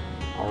like a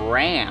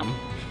ram.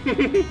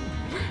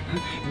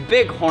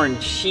 Bighorn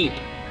sheep.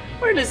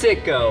 Where does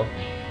it go?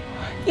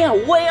 Yeah,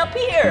 way up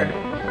here.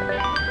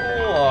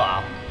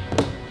 Whoa.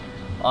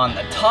 On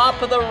the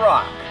top of the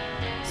rock.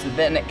 So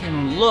then it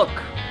can look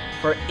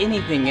for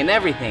anything and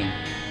everything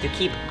to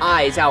keep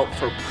eyes out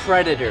for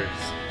predators.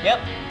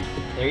 Yep,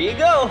 there you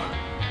go.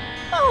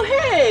 Oh,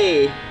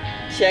 hey,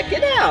 check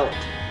it out.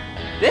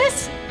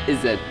 This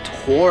is a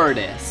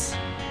tortoise.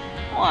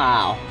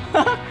 Wow,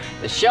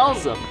 the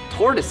shells of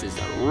tortoises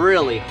are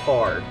really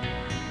hard.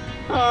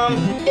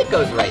 It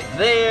goes right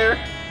there.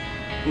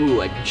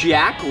 Ooh, a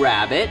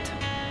jackrabbit.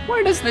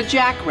 Where does the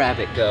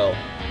jackrabbit go?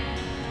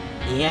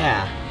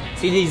 Yeah,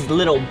 see these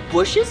little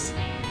bushes?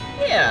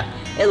 Yeah,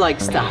 it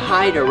likes to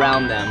hide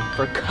around them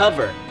for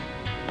cover.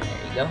 There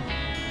you go,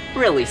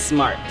 really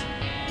smart.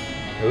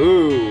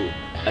 Ooh,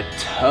 a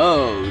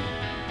toad.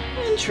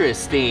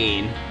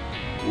 Interesting.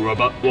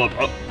 Rubba,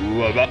 rubba,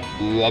 rubba,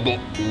 rubba,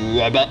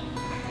 rubba.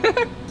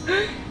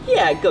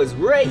 Yeah, it goes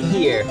right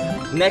here,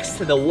 next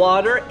to the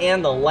water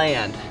and the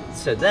land.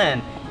 So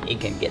then it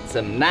can get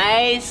some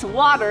nice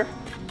water.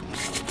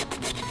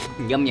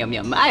 Yum, yum,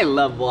 yum, I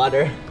love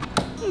water.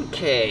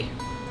 Okay,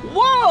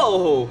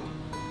 whoa,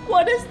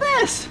 what is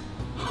this?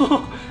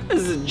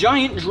 This is a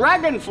giant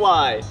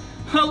dragonfly.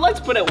 Let's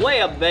put it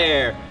way up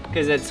there,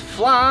 because it's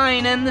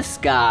flying in the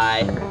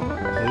sky.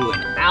 Ooh,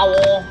 an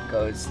owl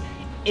goes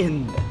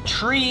in the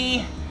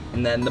tree,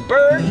 and then the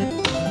bird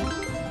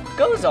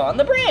goes on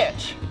the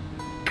branch.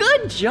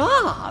 Good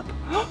job.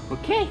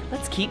 Okay,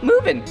 let's keep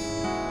moving.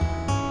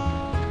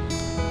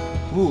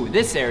 Ooh,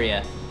 this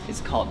area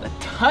is called the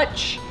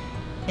touch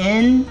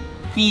and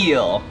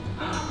feel.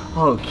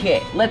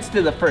 Okay, let's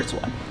do the first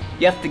one.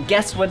 You have to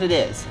guess what it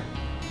is.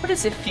 What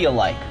does it feel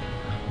like?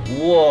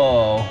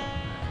 Whoa.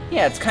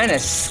 Yeah, it's kind of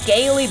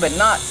scaly, but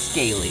not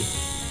scaly.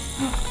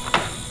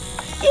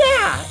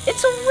 Yeah,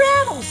 it's a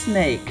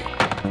rattlesnake.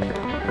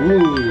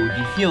 Ooh, do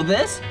you feel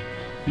this?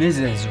 This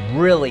is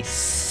really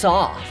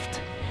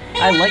soft.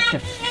 I like to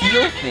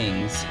feel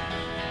things.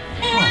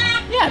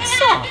 Oh, yeah, it's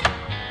soft.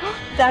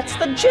 That's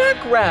the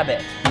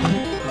jackrabbit.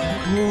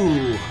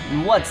 Ooh,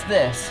 and what's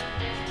this?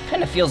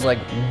 Kind of feels like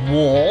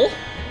wool.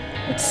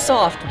 It's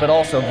soft, but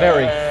also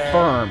very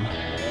firm.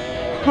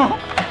 Huh,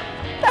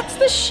 that's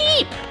the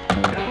sheep.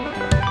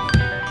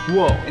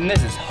 Whoa, and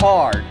this is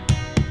hard.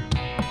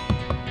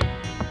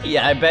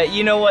 Yeah, I bet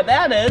you know what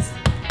that is.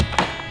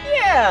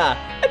 Yeah,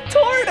 a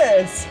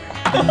tortoise.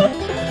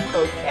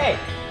 Okay,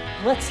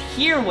 let's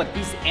hear what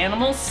these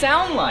animals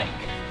sound like.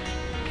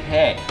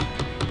 Okay,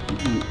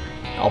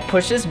 I'll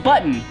push this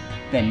button,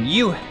 then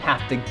you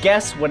have to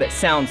guess what it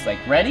sounds like.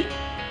 Ready?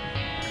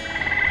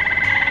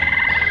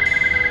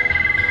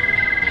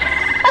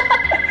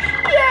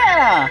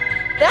 Yeah,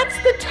 that's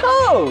the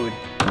toad.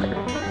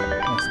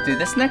 Let's do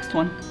this next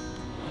one.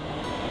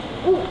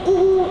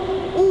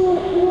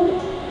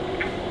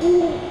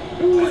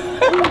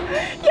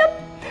 Yep,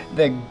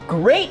 the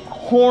great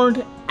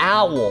horned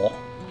owl.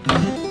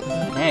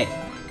 Hey,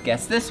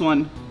 guess this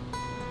one.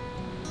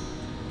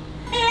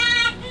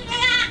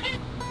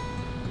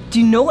 Do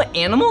you know what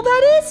animal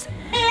that is?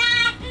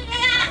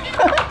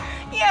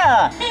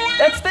 Yeah,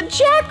 that's the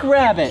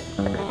jackrabbit.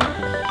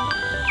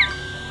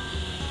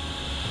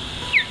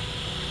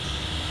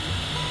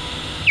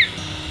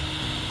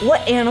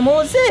 What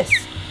animal is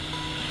this?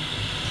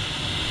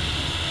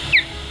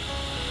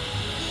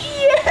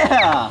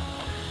 Yeah,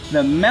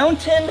 the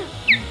mountain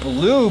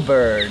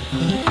bluebird.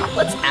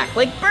 Let's act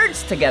like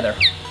birds together.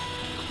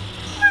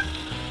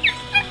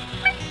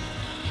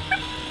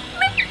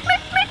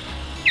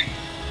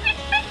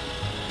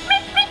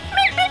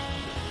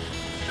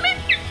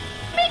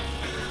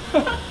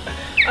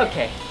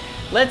 Okay,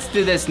 let's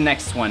do this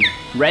next one.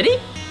 Ready?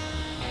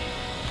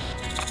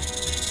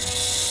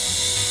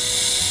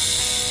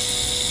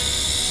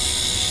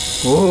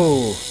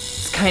 Ooh,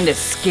 it's kind of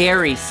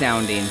scary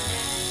sounding.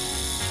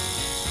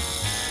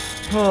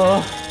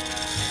 Oh,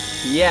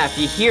 yeah, if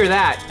you hear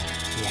that,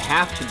 you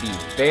have to be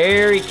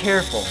very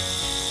careful.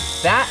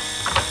 That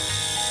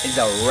is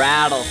a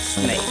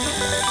rattlesnake.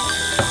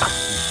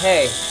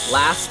 Okay,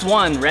 last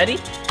one, ready?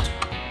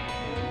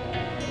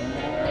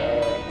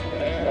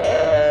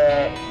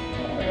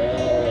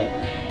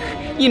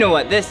 You know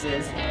what this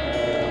is.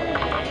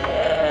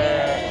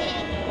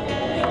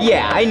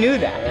 Yeah, I knew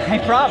that, I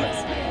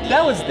promise.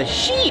 That was the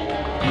sheep.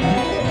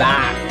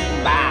 Bah,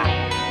 bah,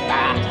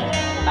 bah,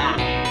 bah,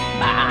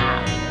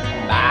 bah,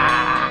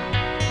 bah.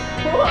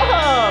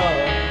 Whoa!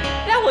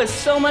 That was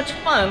so much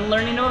fun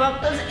learning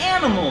about those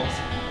animals.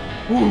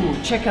 Ooh,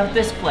 check out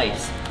this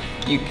place.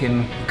 You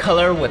can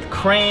color with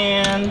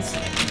crayons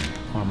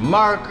or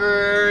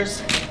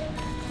markers.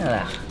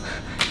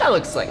 That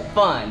looks like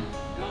fun.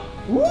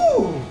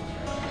 Ooh,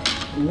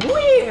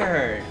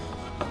 weird.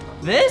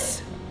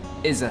 This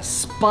is a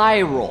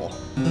spiral.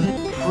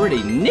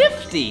 Pretty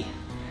nifty.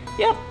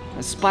 Yep,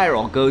 a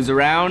spiral goes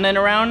around and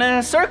around in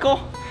a circle.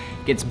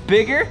 gets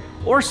bigger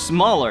or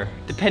smaller,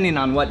 depending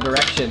on what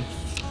direction.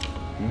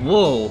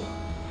 Whoa,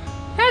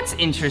 that's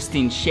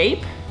interesting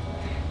shape.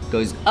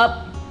 Goes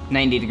up,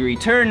 90-degree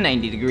turn,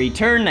 90-degree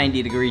turn,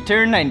 90-degree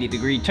turn,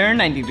 90-degree turn,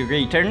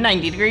 90-degree turn,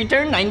 90-degree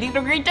turn,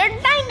 90-degree turn,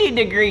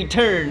 90-degree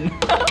turn.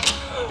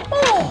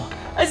 Oh,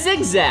 a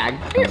zigzag.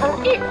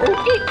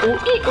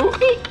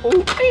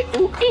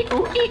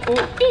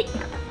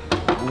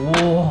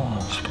 Whoa,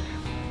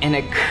 and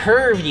a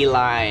curvy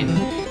line.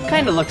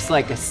 Kind of looks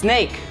like a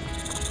snake.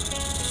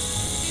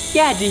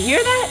 Yeah, do you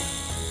hear that?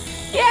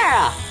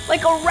 Yeah,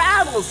 like a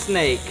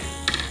rattlesnake.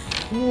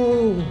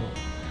 Whoa,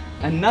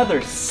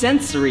 another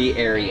sensory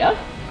area.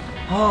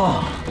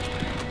 Oh,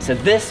 so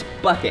this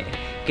bucket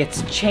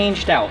gets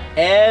changed out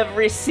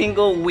every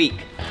single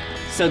week.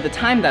 So the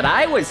time that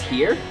I was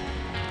here,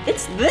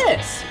 it's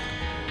this.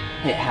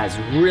 It has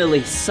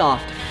really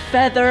soft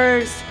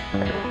feathers.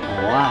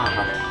 Wow.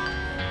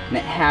 And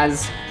it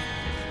has,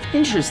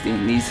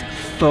 interesting, these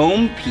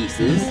foam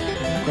pieces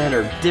that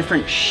are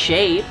different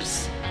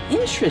shapes.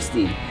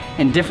 Interesting,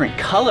 and different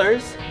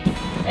colors.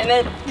 And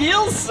it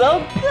feels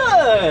so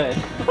good.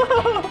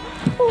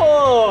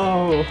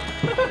 Whoa.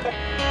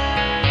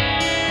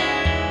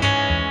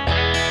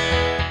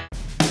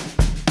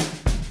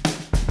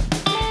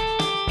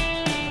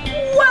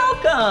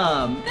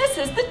 Welcome. This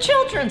is the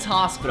Children's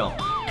Hospital.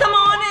 Come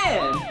on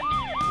in.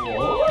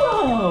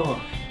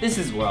 Whoa. This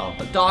is where all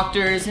the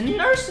doctors and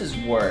nurses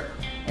work.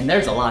 And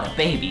there's a lot of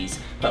babies.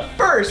 But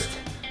first,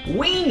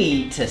 we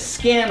need to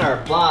scan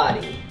our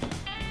body.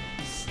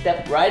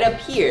 Step right up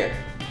here.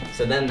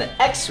 So then the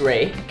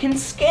X-ray can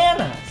scan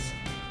us.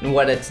 And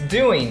what it's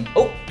doing,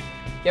 oh,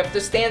 you have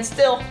to stand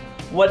still.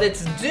 What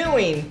it's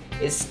doing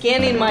is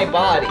scanning my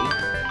body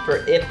for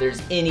if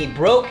there's any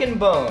broken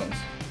bones.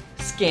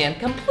 Scan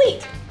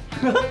complete.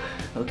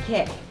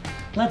 Okay,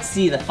 let's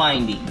see the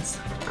findings.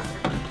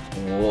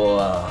 Whoa.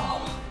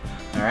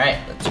 All right,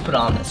 let's put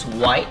on this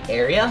white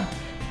area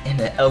and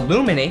it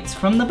illuminates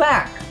from the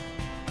back.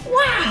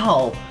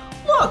 Wow,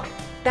 look,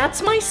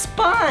 that's my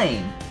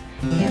spine.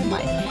 And my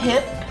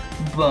hip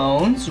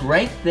bones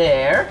right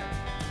there.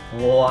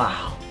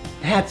 Wow,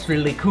 that's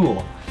really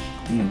cool.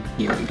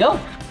 Here we go.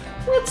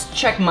 Let's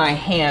check my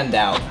hand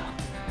out.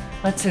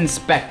 Let's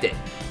inspect it.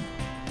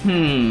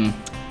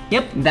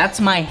 Yep, that's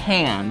my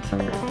hand.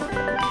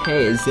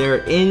 Okay, is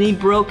there any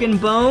broken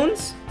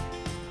bones?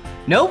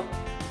 Nope,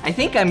 I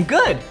think I'm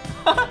good.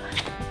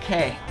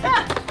 Okay,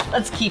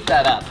 let's keep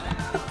that up.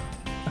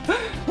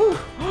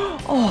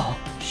 Oh,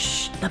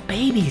 shh, the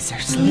babies are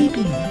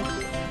sleeping.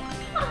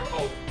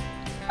 Hi.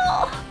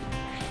 Oh,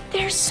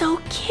 they're so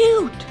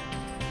cute.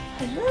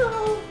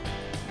 Hello.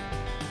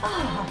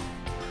 Ah,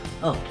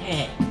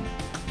 okay,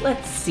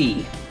 let's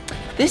see.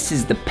 This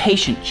is the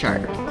patient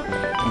chart,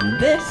 and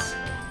this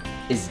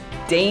is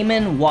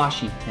Damon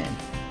Washington.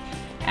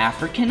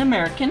 African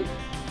American,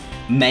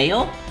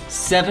 male,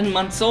 7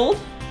 months old,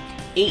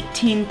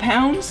 18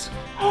 pounds.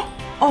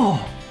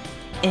 Oh,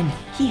 and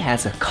he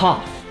has a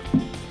cough.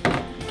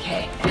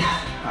 Okay,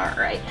 all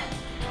right.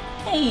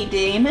 Hey,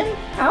 Damon,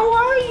 how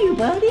are you,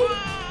 buddy?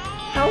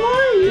 How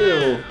are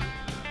you?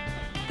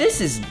 This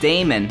is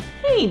Damon.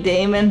 Hey,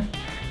 Damon.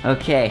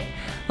 Okay,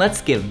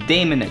 let's give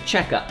Damon a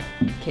checkup.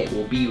 Okay,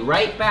 we'll be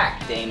right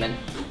back, Damon.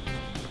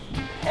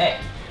 Okay,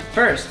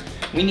 first,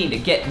 we need to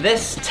get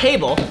this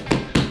table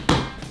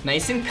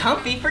nice and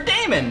comfy for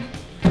Damon.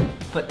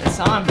 Put this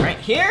on right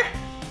here.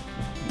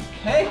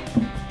 Okay,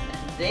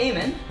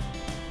 Damon,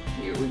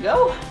 here we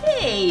go.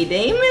 Hey,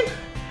 Damon.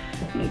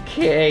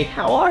 Okay,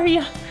 how are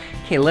you?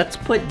 Okay, let's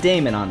put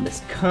Damon on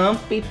this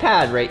comfy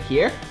pad right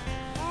here.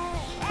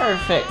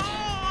 Perfect.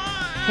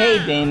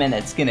 Okay, Damon,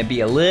 it's gonna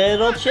be a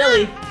little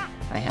chilly.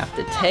 I have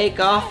to take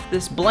off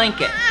this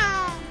blanket.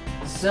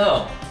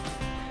 So,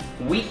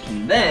 we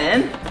can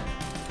then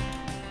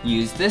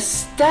use this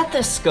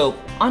stethoscope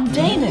on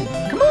Damon.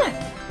 Come on.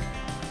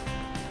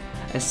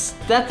 A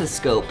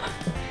stethoscope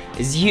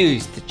is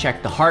used to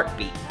check the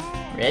heartbeat.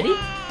 Ready?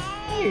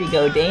 Here you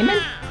go,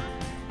 Damon.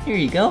 Here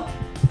you go.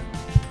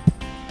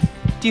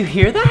 Do you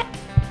hear that?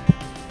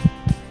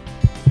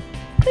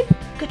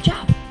 Good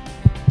job.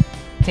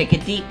 Take a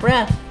deep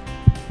breath.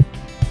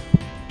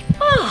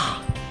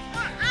 Ah.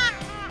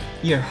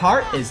 Your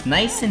heart is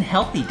nice and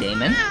healthy,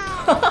 Damon.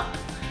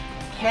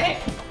 Okay.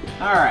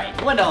 All right,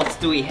 what else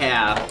do we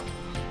have?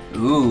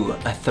 Ooh,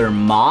 a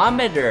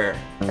thermometer.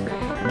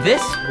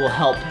 This will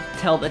help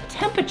tell the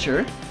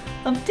temperature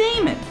of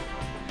Damon.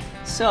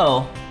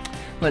 So,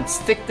 let's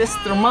stick this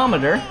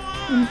thermometer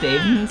in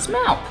Damon's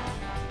mouth.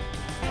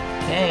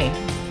 Okay,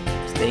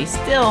 stay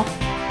still.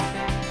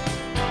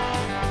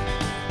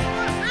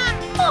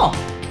 Oh,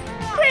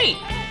 great.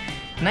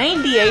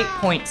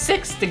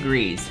 98.6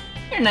 degrees.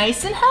 You're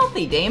nice and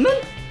healthy, Damon.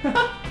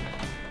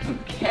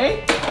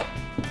 Okay.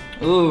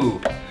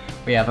 Ooh,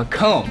 we have a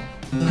comb.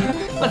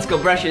 Let's go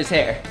brush his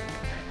hair.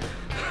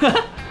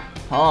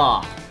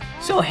 Aw,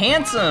 so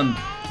handsome.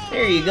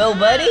 There you go,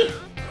 buddy.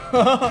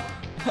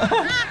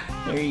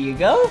 There you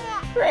go.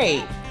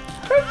 Great.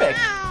 Perfect.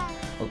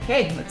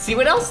 Okay, let's see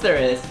what else there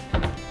is.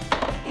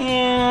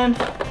 And,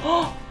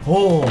 oh,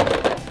 Oh,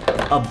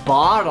 a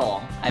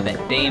bottle. I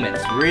bet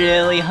Damon's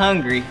really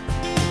hungry.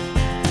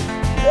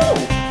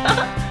 Woo!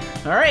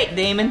 All right,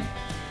 Damon,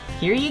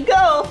 here you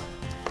go.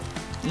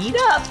 Eat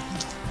up.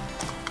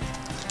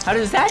 How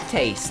does that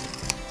taste?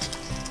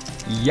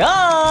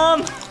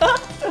 Yum!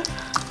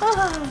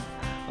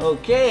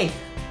 Okay,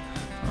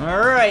 all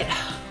right.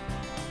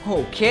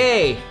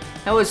 Okay,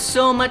 that was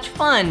so much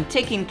fun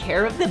taking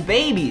care of the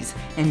babies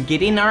and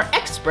getting our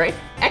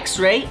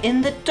X-ray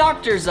in the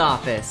doctor's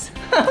office.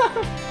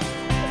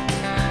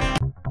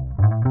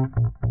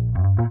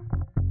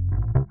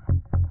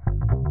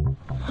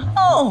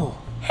 Oh,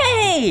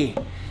 hey!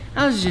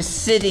 I was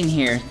just sitting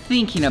here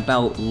thinking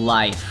about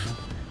life.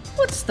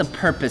 What's the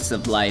purpose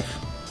of life?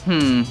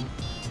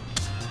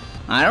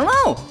 I don't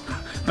know,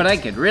 but I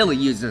could really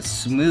use a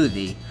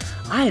smoothie.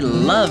 I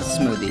love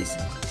smoothies.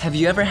 Have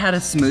you ever had a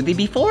smoothie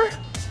before?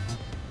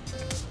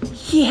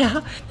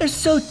 Yeah, they're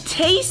so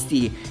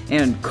tasty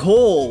and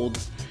cold.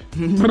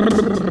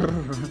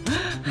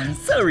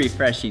 So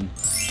refreshing.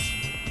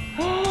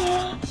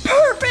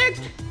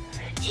 Perfect!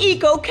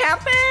 Eco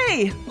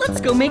Cafe! Let's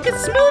go make a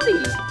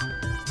smoothie.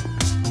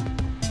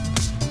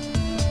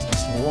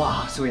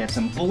 Wow, so we have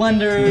some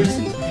blenders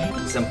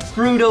and some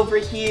fruit over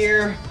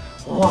here.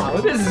 Wow,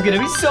 this is gonna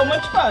be so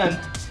much fun.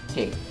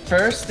 Okay,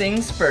 first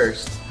things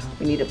first,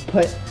 we need to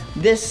put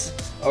this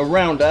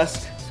around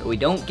us so we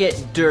don't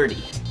get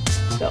dirty.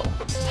 So,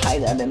 let's tie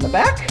that in the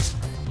back.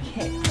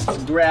 Okay,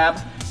 let's grab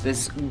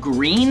this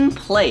green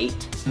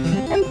plate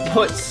and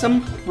put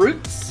some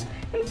fruits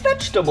and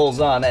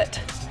vegetables on it.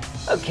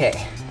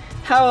 Okay,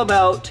 how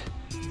about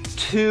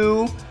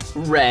 2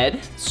 red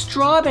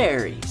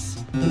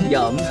strawberries?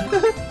 Yum.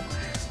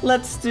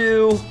 Let's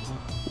do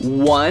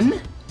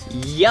 1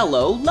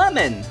 yellow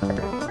lemon.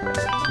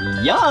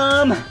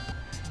 Yum.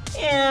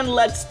 And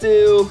let's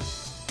do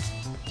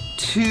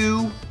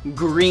 2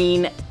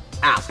 green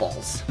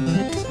apples.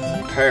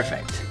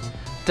 Perfect.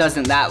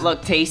 Doesn't that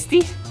look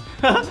tasty?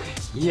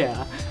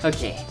 Yeah.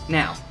 Okay,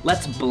 now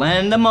let's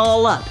blend them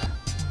all up.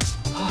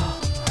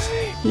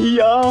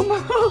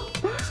 Yum.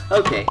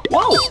 Okay.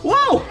 Whoa,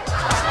 whoa.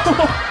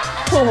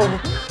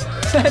 Oh,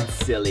 that's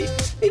silly.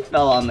 They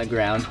fell on the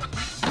ground.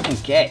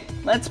 Okay,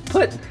 let's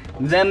put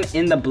them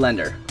in the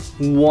blender.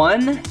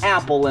 1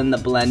 apple in the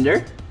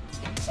blender.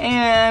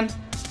 And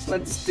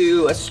let's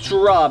do a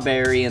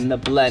strawberry in the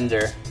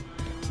blender.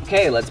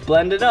 Okay, let's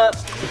blend it up.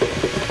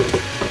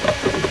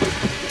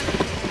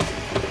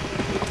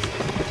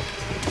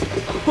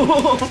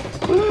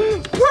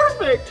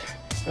 Perfect!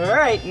 All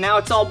right, now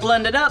it's all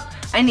blended up.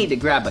 I need to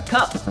grab a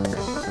cup.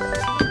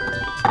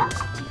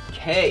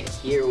 Okay,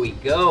 here we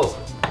go.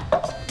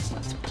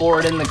 Let's pour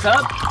it in the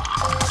cup.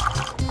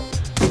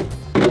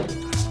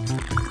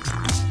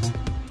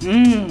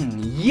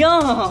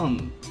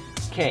 Yum!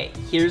 Okay,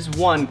 here's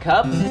 1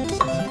 cup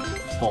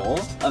full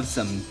of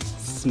some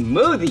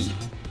smoothie.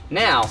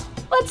 Now,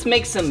 let's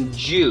make some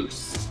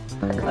juice.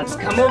 Let's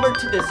come over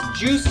to this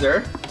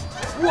juicer.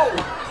 Whoa!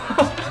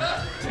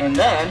 And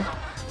then,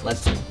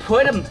 let's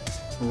put them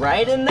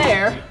right in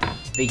there.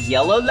 The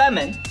yellow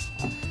lemon,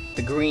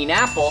 the green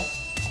apple,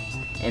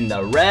 and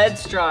the red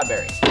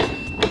strawberry.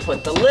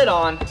 Put the lid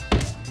on,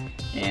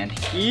 and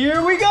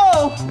here we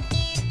go.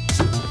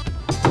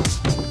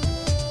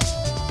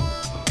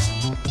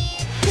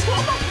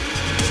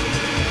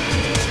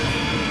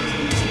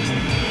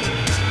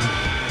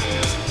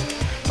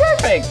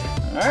 Perfect.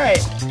 All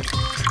right.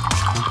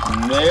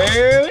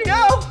 There we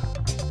go.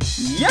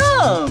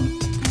 Yum.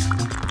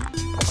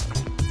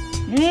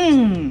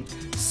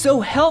 So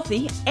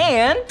healthy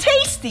and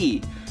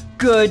tasty.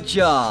 Good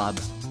job.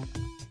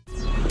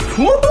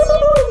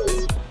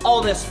 Woo-hoo!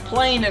 All this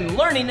playing and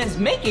learning is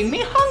making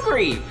me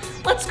hungry.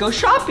 Let's go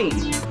shopping.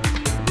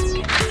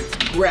 Okay,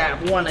 let's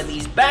grab one of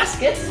these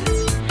baskets.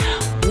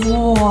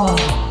 Whoa.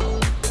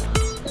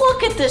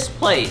 Look at this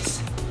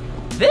place.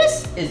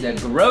 This is a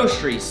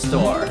grocery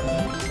store,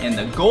 and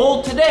the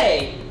goal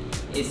today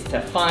is to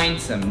find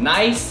some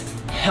nice,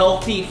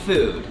 healthy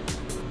food.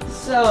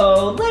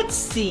 So let's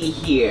see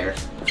here.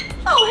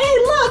 Oh, hey,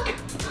 look!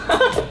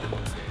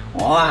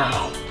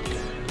 Wow,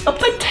 a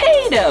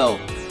potato.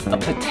 A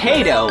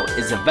potato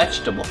is a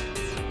vegetable.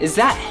 Is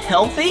that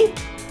healthy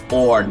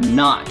or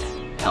not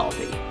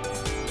healthy?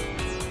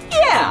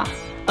 Yeah,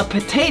 a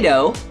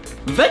potato,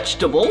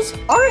 vegetables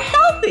are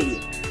healthy.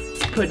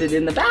 Let's put it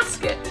in the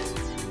basket.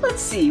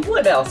 Let's see,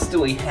 what else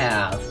do we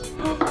have?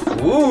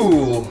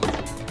 Ooh,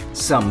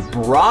 some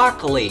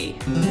broccoli.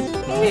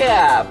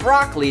 Yeah,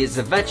 broccoli is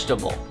a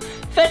vegetable.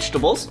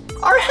 Vegetables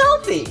are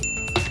healthy.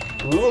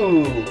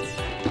 Ooh,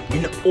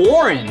 an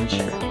orange.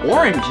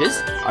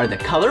 Oranges are the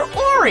color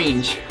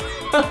orange.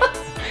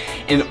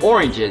 And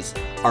oranges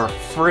are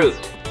fruit.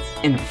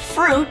 And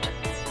fruit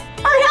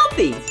are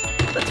healthy.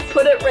 Let's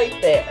put it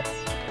right there.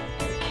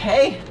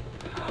 Okay.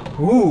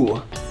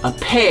 Ooh, a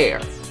pear.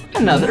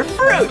 Another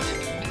fruit.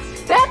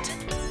 That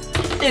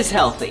is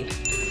healthy.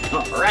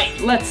 All right,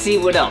 let's see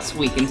what else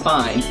we can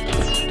find.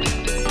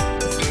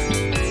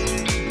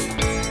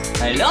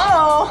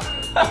 Hello?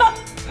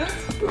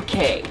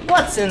 Okay,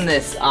 what's in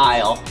this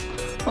aisle?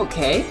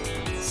 Okay,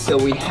 so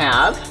we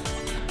have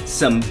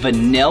some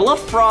vanilla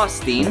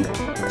frosting,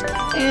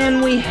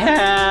 and we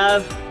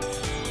have,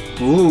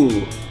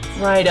 ooh,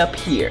 right up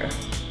here,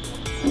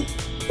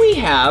 we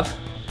have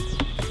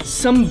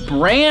some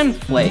bran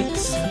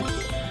flakes.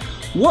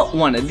 What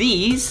one of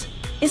these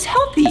is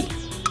healthy?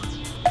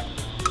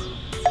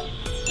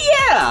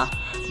 Yeah,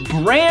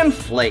 bran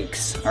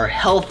flakes are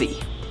healthy.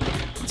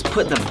 Let's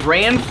put the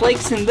bran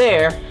flakes in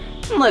there,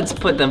 and let's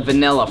put the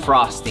vanilla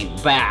frosting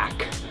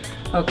back.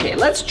 Okay,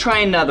 let's try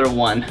another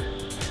one.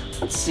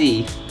 Let's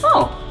see.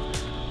 Oh,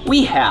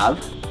 we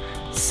have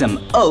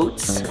some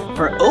oats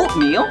for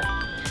oatmeal,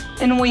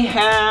 and we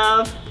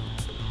have,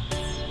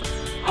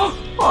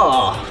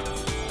 oh,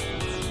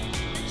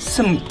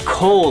 some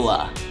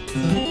cola.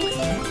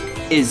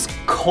 Is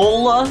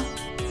cola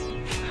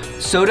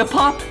soda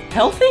pop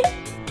healthy?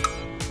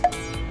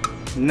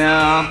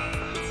 No,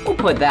 we'll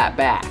put that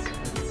back.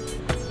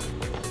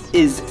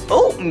 Is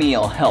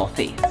oatmeal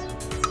healthy?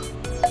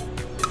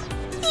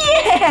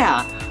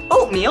 Yeah,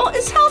 oatmeal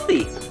is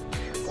healthy.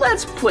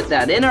 Let's put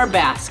that in our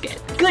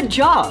basket. Good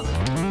job.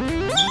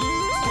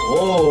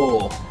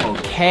 Oh,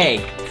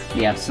 okay.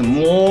 We have some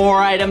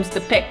more items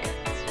to pick.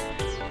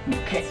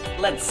 Okay,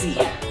 let's see.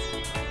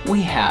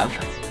 We have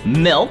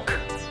milk.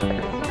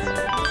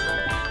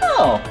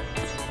 Oh,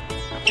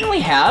 and we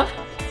have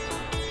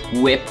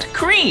whipped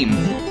cream.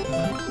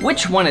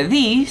 Which one of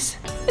these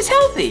is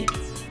healthy?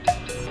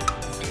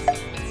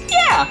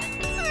 Yeah,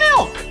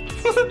 milk.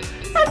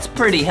 That's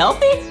pretty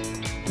healthy.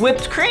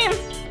 Whipped cream,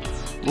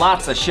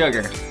 lots of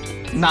sugar.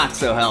 Not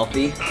so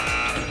healthy.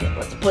 Okay,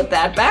 let's put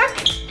that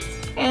back,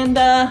 and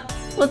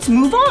let's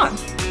move on.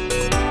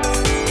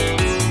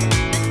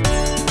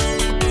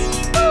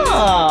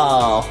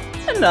 Oh,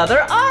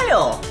 another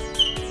aisle.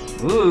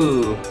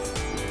 Ooh,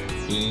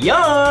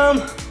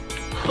 yum.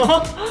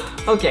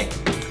 Okay,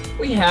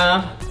 we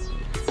have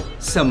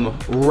some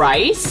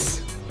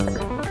rice,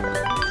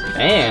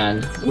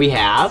 and we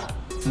have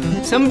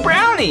some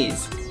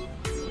brownies.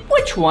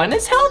 Which one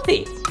is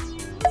healthy?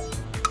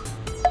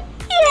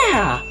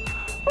 Yeah,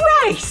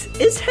 rice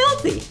is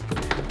healthy.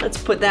 Let's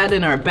put that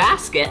in our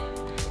basket.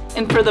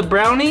 And for the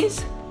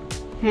brownies,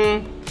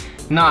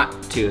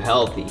 not too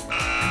healthy.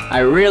 I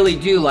really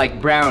do like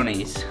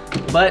brownies,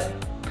 but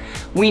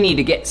we need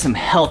to get some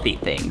healthy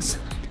things.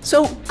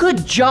 So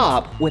good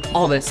job with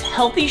all this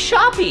healthy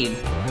shopping.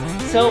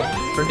 So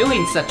for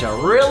doing such a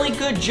really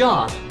good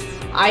job,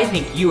 I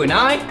think you and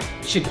I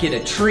should get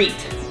a treat.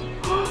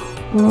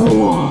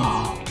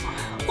 Whoa,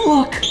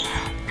 look,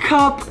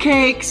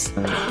 cupcakes.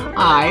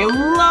 I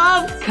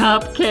love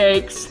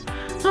cupcakes.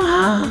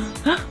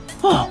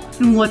 Oh,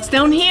 and what's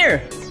down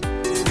here?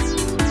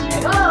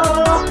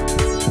 Hello.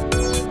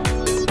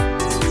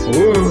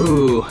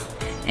 Ooh,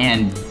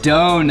 and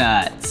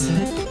donuts.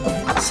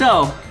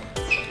 So,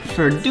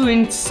 for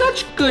doing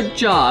such good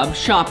job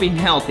shopping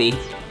healthy,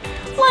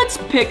 let's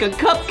pick a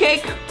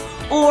cupcake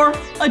or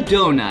a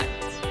donut.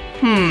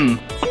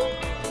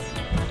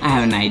 I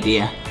have an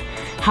idea.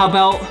 How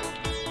about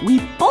we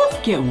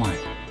both get one?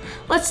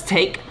 Let's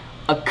take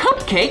a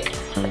cupcake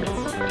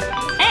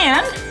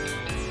and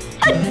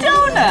a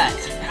donut.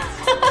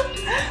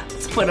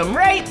 Let's put them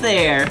right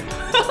there.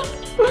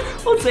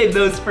 We'll save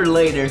those for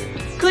later.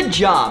 Good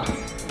job.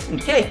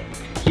 Okay,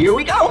 here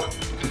we go.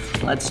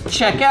 Let's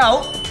check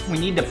out. We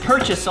need to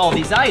purchase all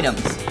these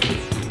items.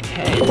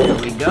 Okay, there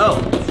we go.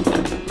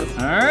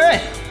 All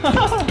right.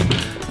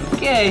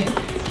 Okay,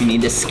 you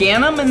need to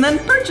scan them and then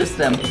purchase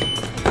them.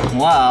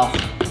 Wow,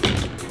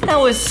 that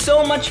was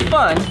so much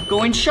fun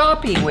going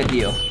shopping with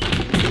you.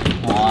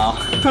 Wow,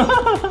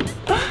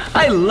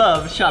 I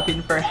love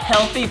shopping for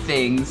healthy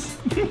things.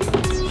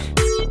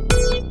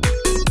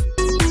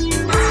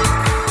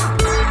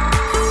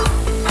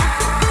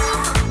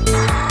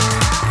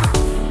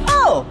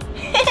 Oh,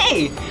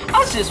 hey, I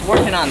was just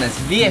working on this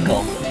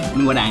vehicle,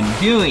 and what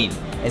I'm doing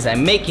is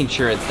I'm making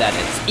sure that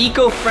it's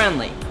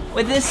eco-friendly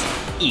with this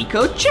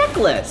eco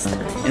checklist.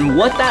 And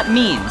what that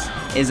means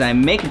is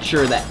I'm making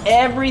sure that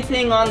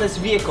everything on this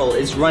vehicle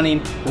is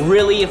running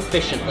really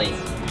efficiently.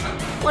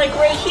 Like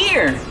right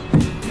here,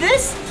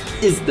 this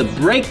is the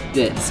brake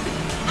disc,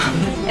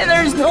 and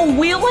there's no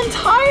wheel and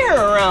tire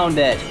around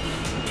it.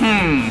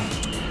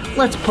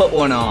 Let's put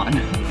one on.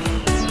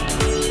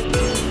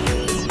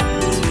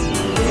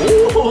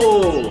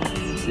 Ooh,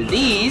 so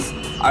these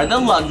are the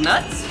lug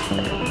nuts.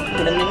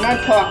 Put them in my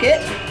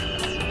pocket,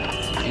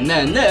 and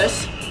then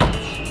this.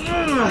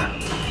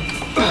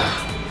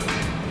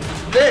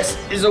 This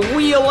is a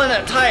wheel and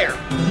a tire.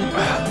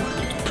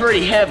 It's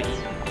pretty heavy.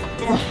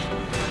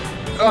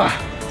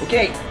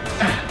 Okay.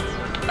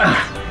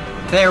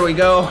 There we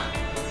go.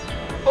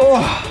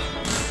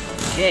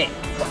 Okay,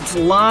 let's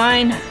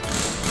line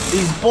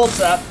these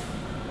bolts up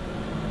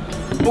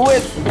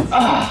with,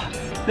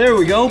 there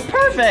we go,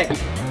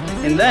 perfect.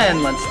 And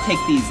then let's take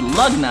these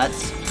lug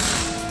nuts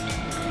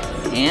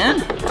and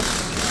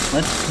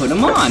let's put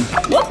them on.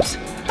 Whoops,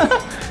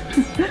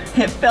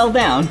 it fell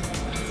down.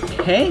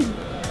 Okay,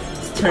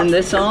 let's turn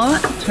this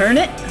on, turn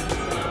it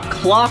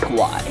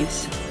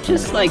clockwise,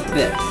 just like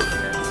this.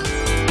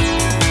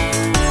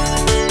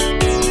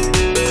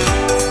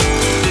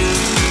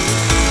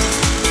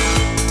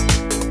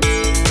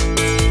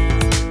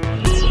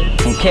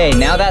 Okay,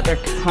 now that they're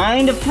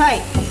kind of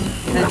tight,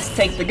 let's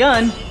take the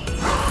gun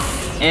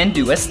and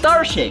do a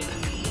star shape.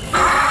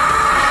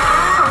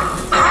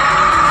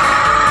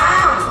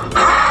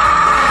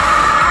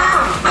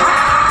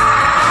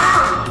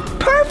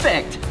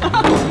 Perfect!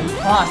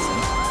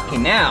 Awesome. Okay,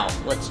 now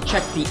let's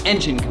check the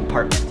engine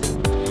compartment.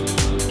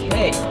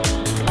 Okay,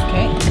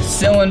 the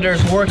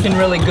cylinder's working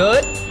really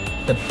good.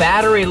 The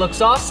battery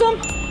looks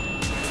awesome.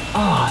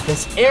 Oh,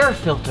 this air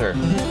filter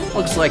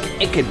looks like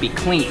it could be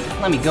cleaned.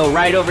 Let me go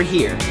right over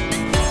here.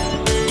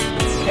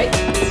 Okay,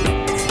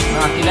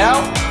 knock it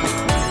out.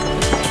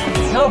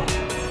 There we go.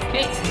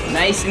 Okay,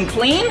 nice and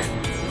clean.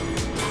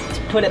 Let's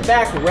put it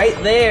back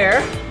right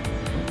there.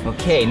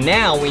 Okay,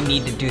 now we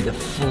need to do the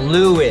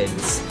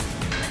fluids.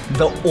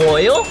 The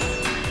oil,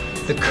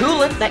 the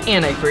coolant, the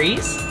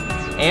antifreeze,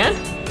 and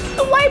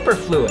the wiper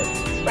fluid.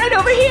 Right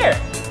over here.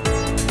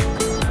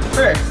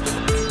 First,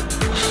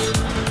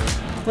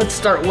 let's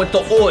start with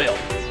the oil.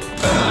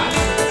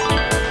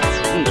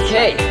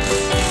 Okay,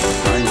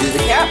 undo the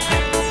cap,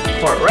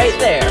 pour it right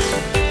there.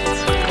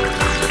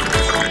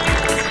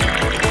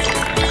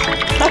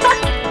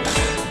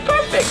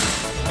 Perfect.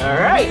 All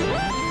right,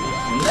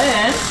 and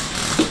then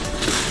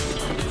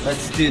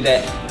let's do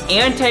the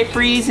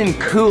antifreeze and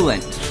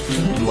coolant.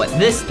 And what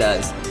this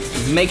does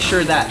is make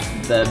sure that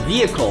the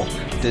vehicle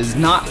does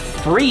not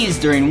freeze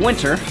during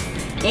winter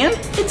and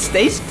it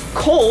stays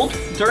cold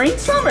during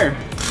summer.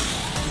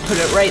 Put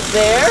it right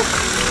there.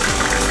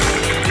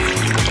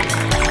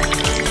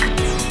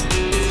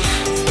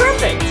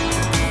 Perfect.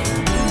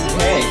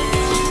 Okay.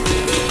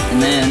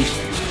 And then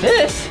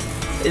this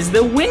is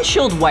the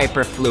windshield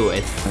wiper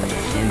fluid.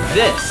 And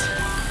this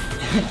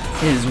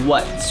is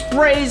what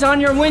sprays on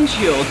your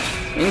windshield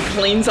and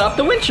cleans off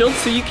the windshield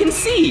so you can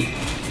see.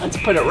 Let's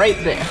put it right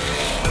there.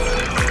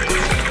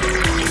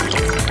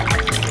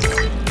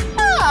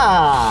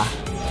 Ah,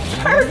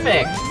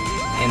 perfect.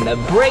 And the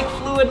brake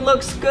fluid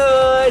looks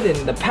good,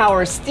 and the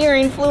power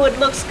steering fluid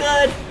looks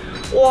good.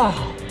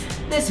 Wow,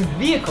 this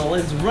vehicle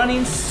is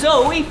running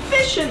so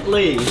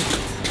efficiently.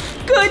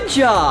 Good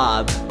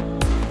job.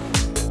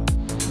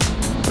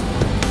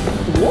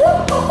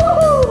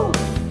 Woo-hoo-hoo!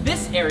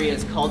 This area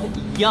is called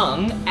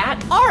Young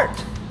at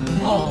Art.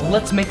 Oh,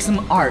 let's make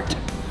some art.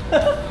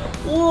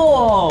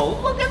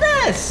 Whoa, look at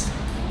this.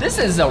 This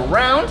is a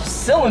round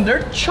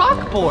cylinder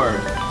chalkboard.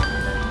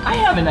 I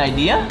have an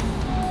idea.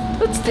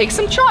 Let's take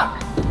some chalk.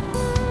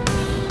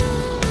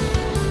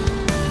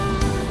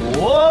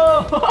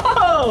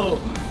 Whoa!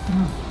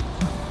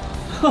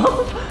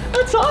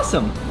 That's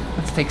awesome.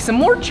 Let's take some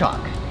more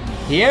chalk.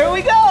 Here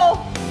we go.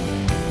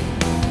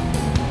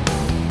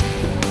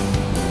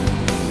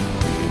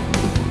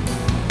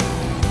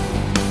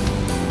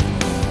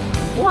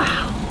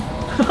 Wow.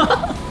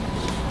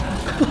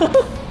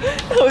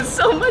 That was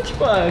so much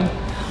fun.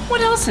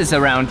 What else is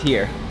around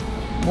here?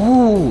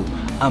 Ooh,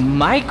 a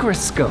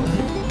microscope.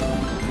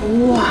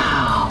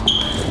 Wow,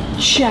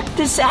 check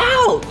this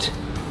out.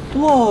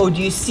 Whoa, do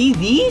you see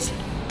these?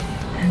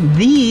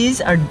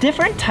 These are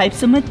different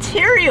types of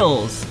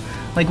materials.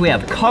 Like we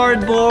have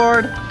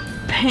cardboard,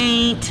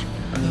 paint.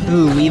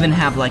 Ooh, we even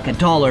have like a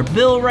dollar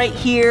bill right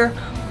here,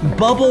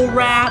 bubble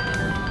wrap.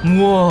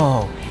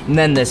 Whoa, and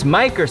then this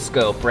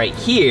microscope right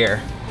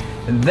here,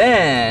 and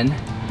then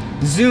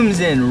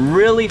zooms in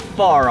really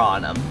far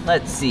on them.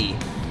 Let's see.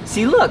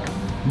 See, look,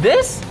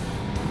 this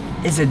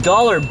is a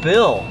dollar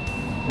bill,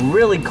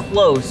 really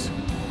close.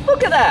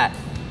 Look at that.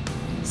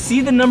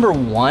 See the number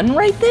 1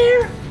 right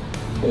there?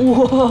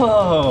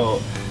 Whoa,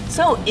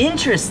 so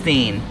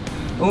interesting.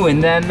 Ooh,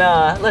 and then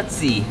let's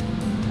see.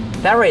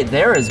 That right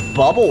there is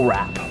bubble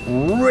wrap,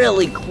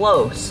 really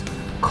close.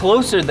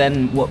 Closer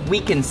than what we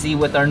can see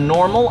with our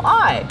normal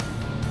eye.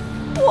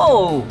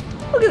 Whoa,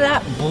 look at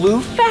that blue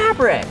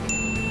fabric.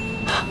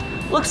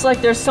 Looks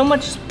like there's so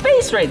much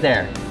space right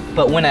there.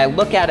 But when I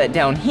look at it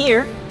down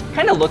here,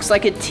 kind of looks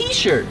like a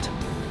t-shirt.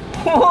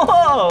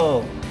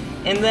 Whoa,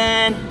 and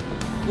then,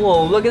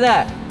 whoa, look at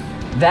that.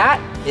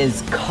 That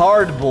is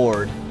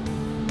cardboard.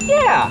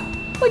 Yeah,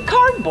 like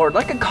cardboard,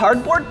 like a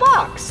cardboard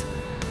box.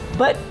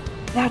 But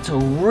that's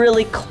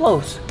really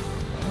close.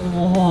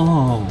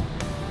 Whoa,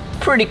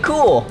 pretty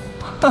cool.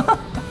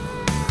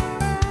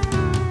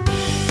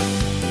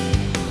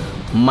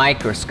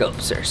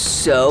 Microscopes are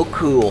so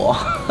cool.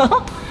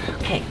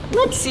 Okay,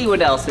 let's see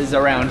what else is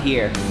around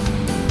here.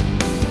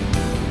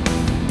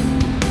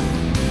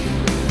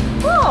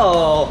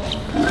 Oh,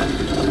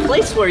 a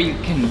place where you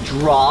can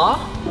draw,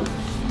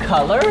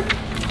 color,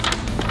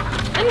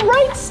 and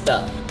write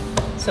stuff.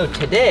 So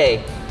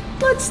today,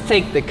 let's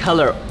take the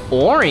color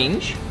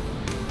orange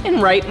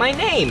and write my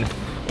name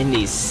in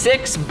these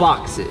 6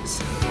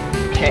 boxes.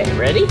 Okay,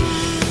 ready?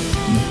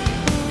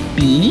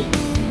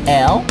 B-L-I-P-P-I.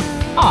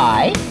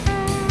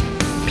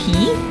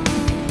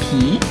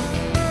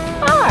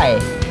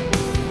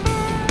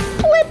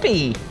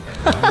 Blippi.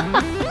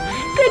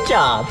 Good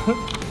job.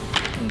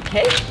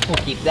 Okay,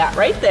 we'll keep that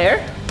right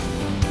there.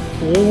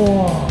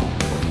 Whoa,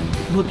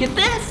 look at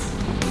this.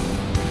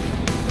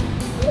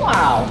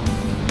 Wow,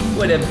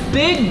 what a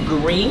big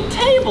green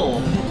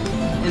table.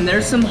 and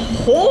there's some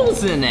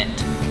holes in it.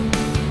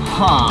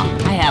 Huh,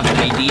 I have an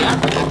idea.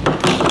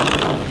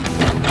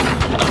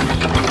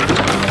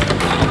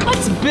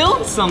 Let's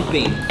build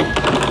something.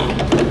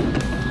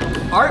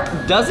 Art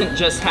doesn't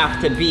just have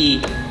to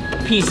be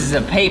pieces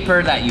of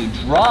paper that you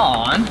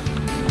draw on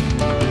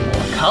or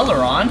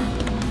color on.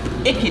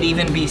 It could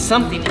even be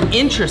something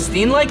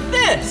interesting like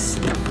this.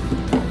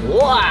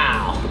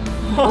 Wow.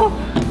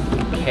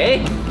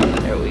 Okay,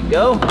 there we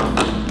go.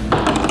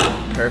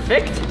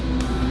 Perfect.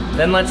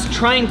 Then let's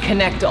try and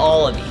connect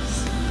all of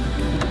these.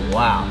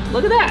 Wow,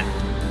 look at that.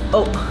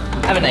 Oh,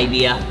 I have an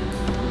idea.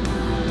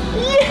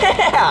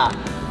 Yeah,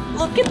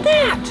 look at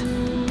that.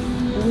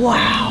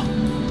 Wow.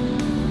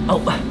 Oh,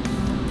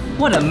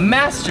 what a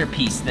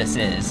masterpiece this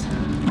is.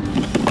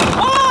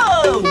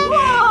 Whoa,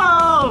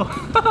 whoa.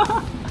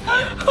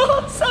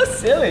 So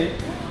silly.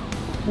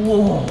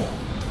 Whoa,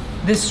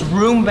 this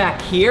room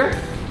back here,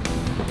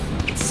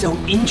 it's so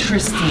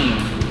interesting.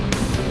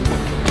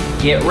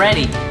 Get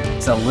ready,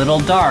 it's a little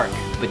dark,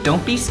 but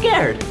don't be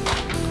scared.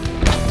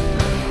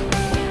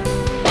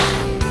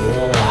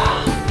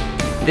 Wow,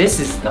 this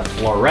is the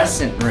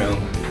fluorescent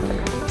room.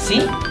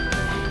 See,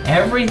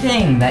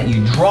 everything that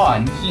you draw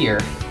in here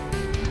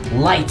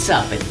lights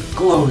up and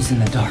glows in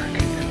the dark.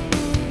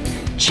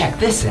 Check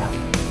this out.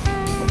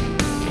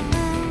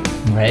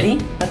 Ready?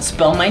 Let's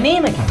spell my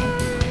name again.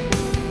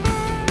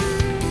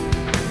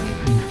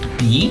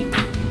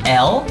 B-L-I-P-P-I.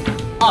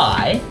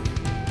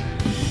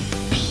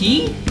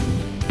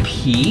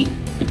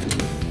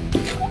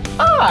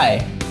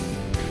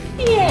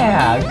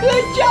 Yeah,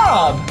 good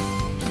job.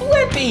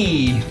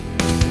 Blippi.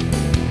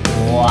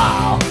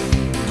 Wow.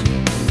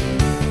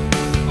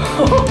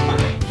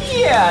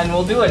 Yeah, and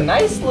we'll do a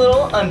nice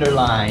little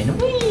underline.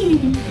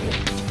 Whee!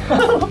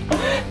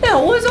 That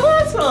was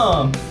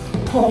awesome!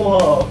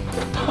 Whoa!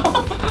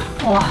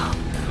 Wow!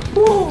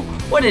 Whoa!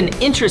 What an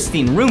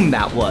interesting room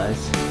that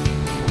was!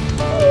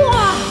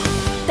 Wow!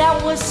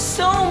 That was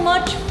so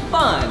much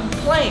fun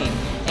playing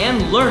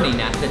and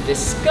learning at the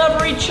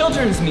Discovery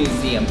Children's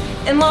Museum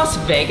in Las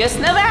Vegas,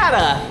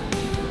 Nevada.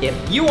 If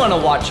you want to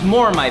watch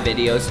more of my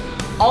videos,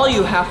 all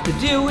you have to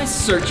do is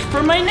search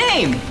for my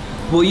name.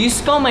 Will you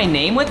spell my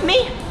name with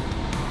me?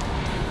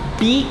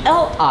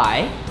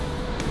 B-L-I-P-P-I.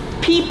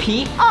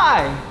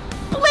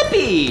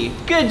 Blippi!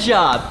 Good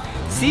job.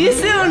 See you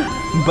soon.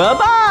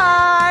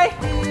 Bye-bye.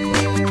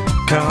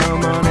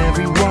 Come on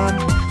everyone,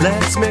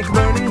 let's make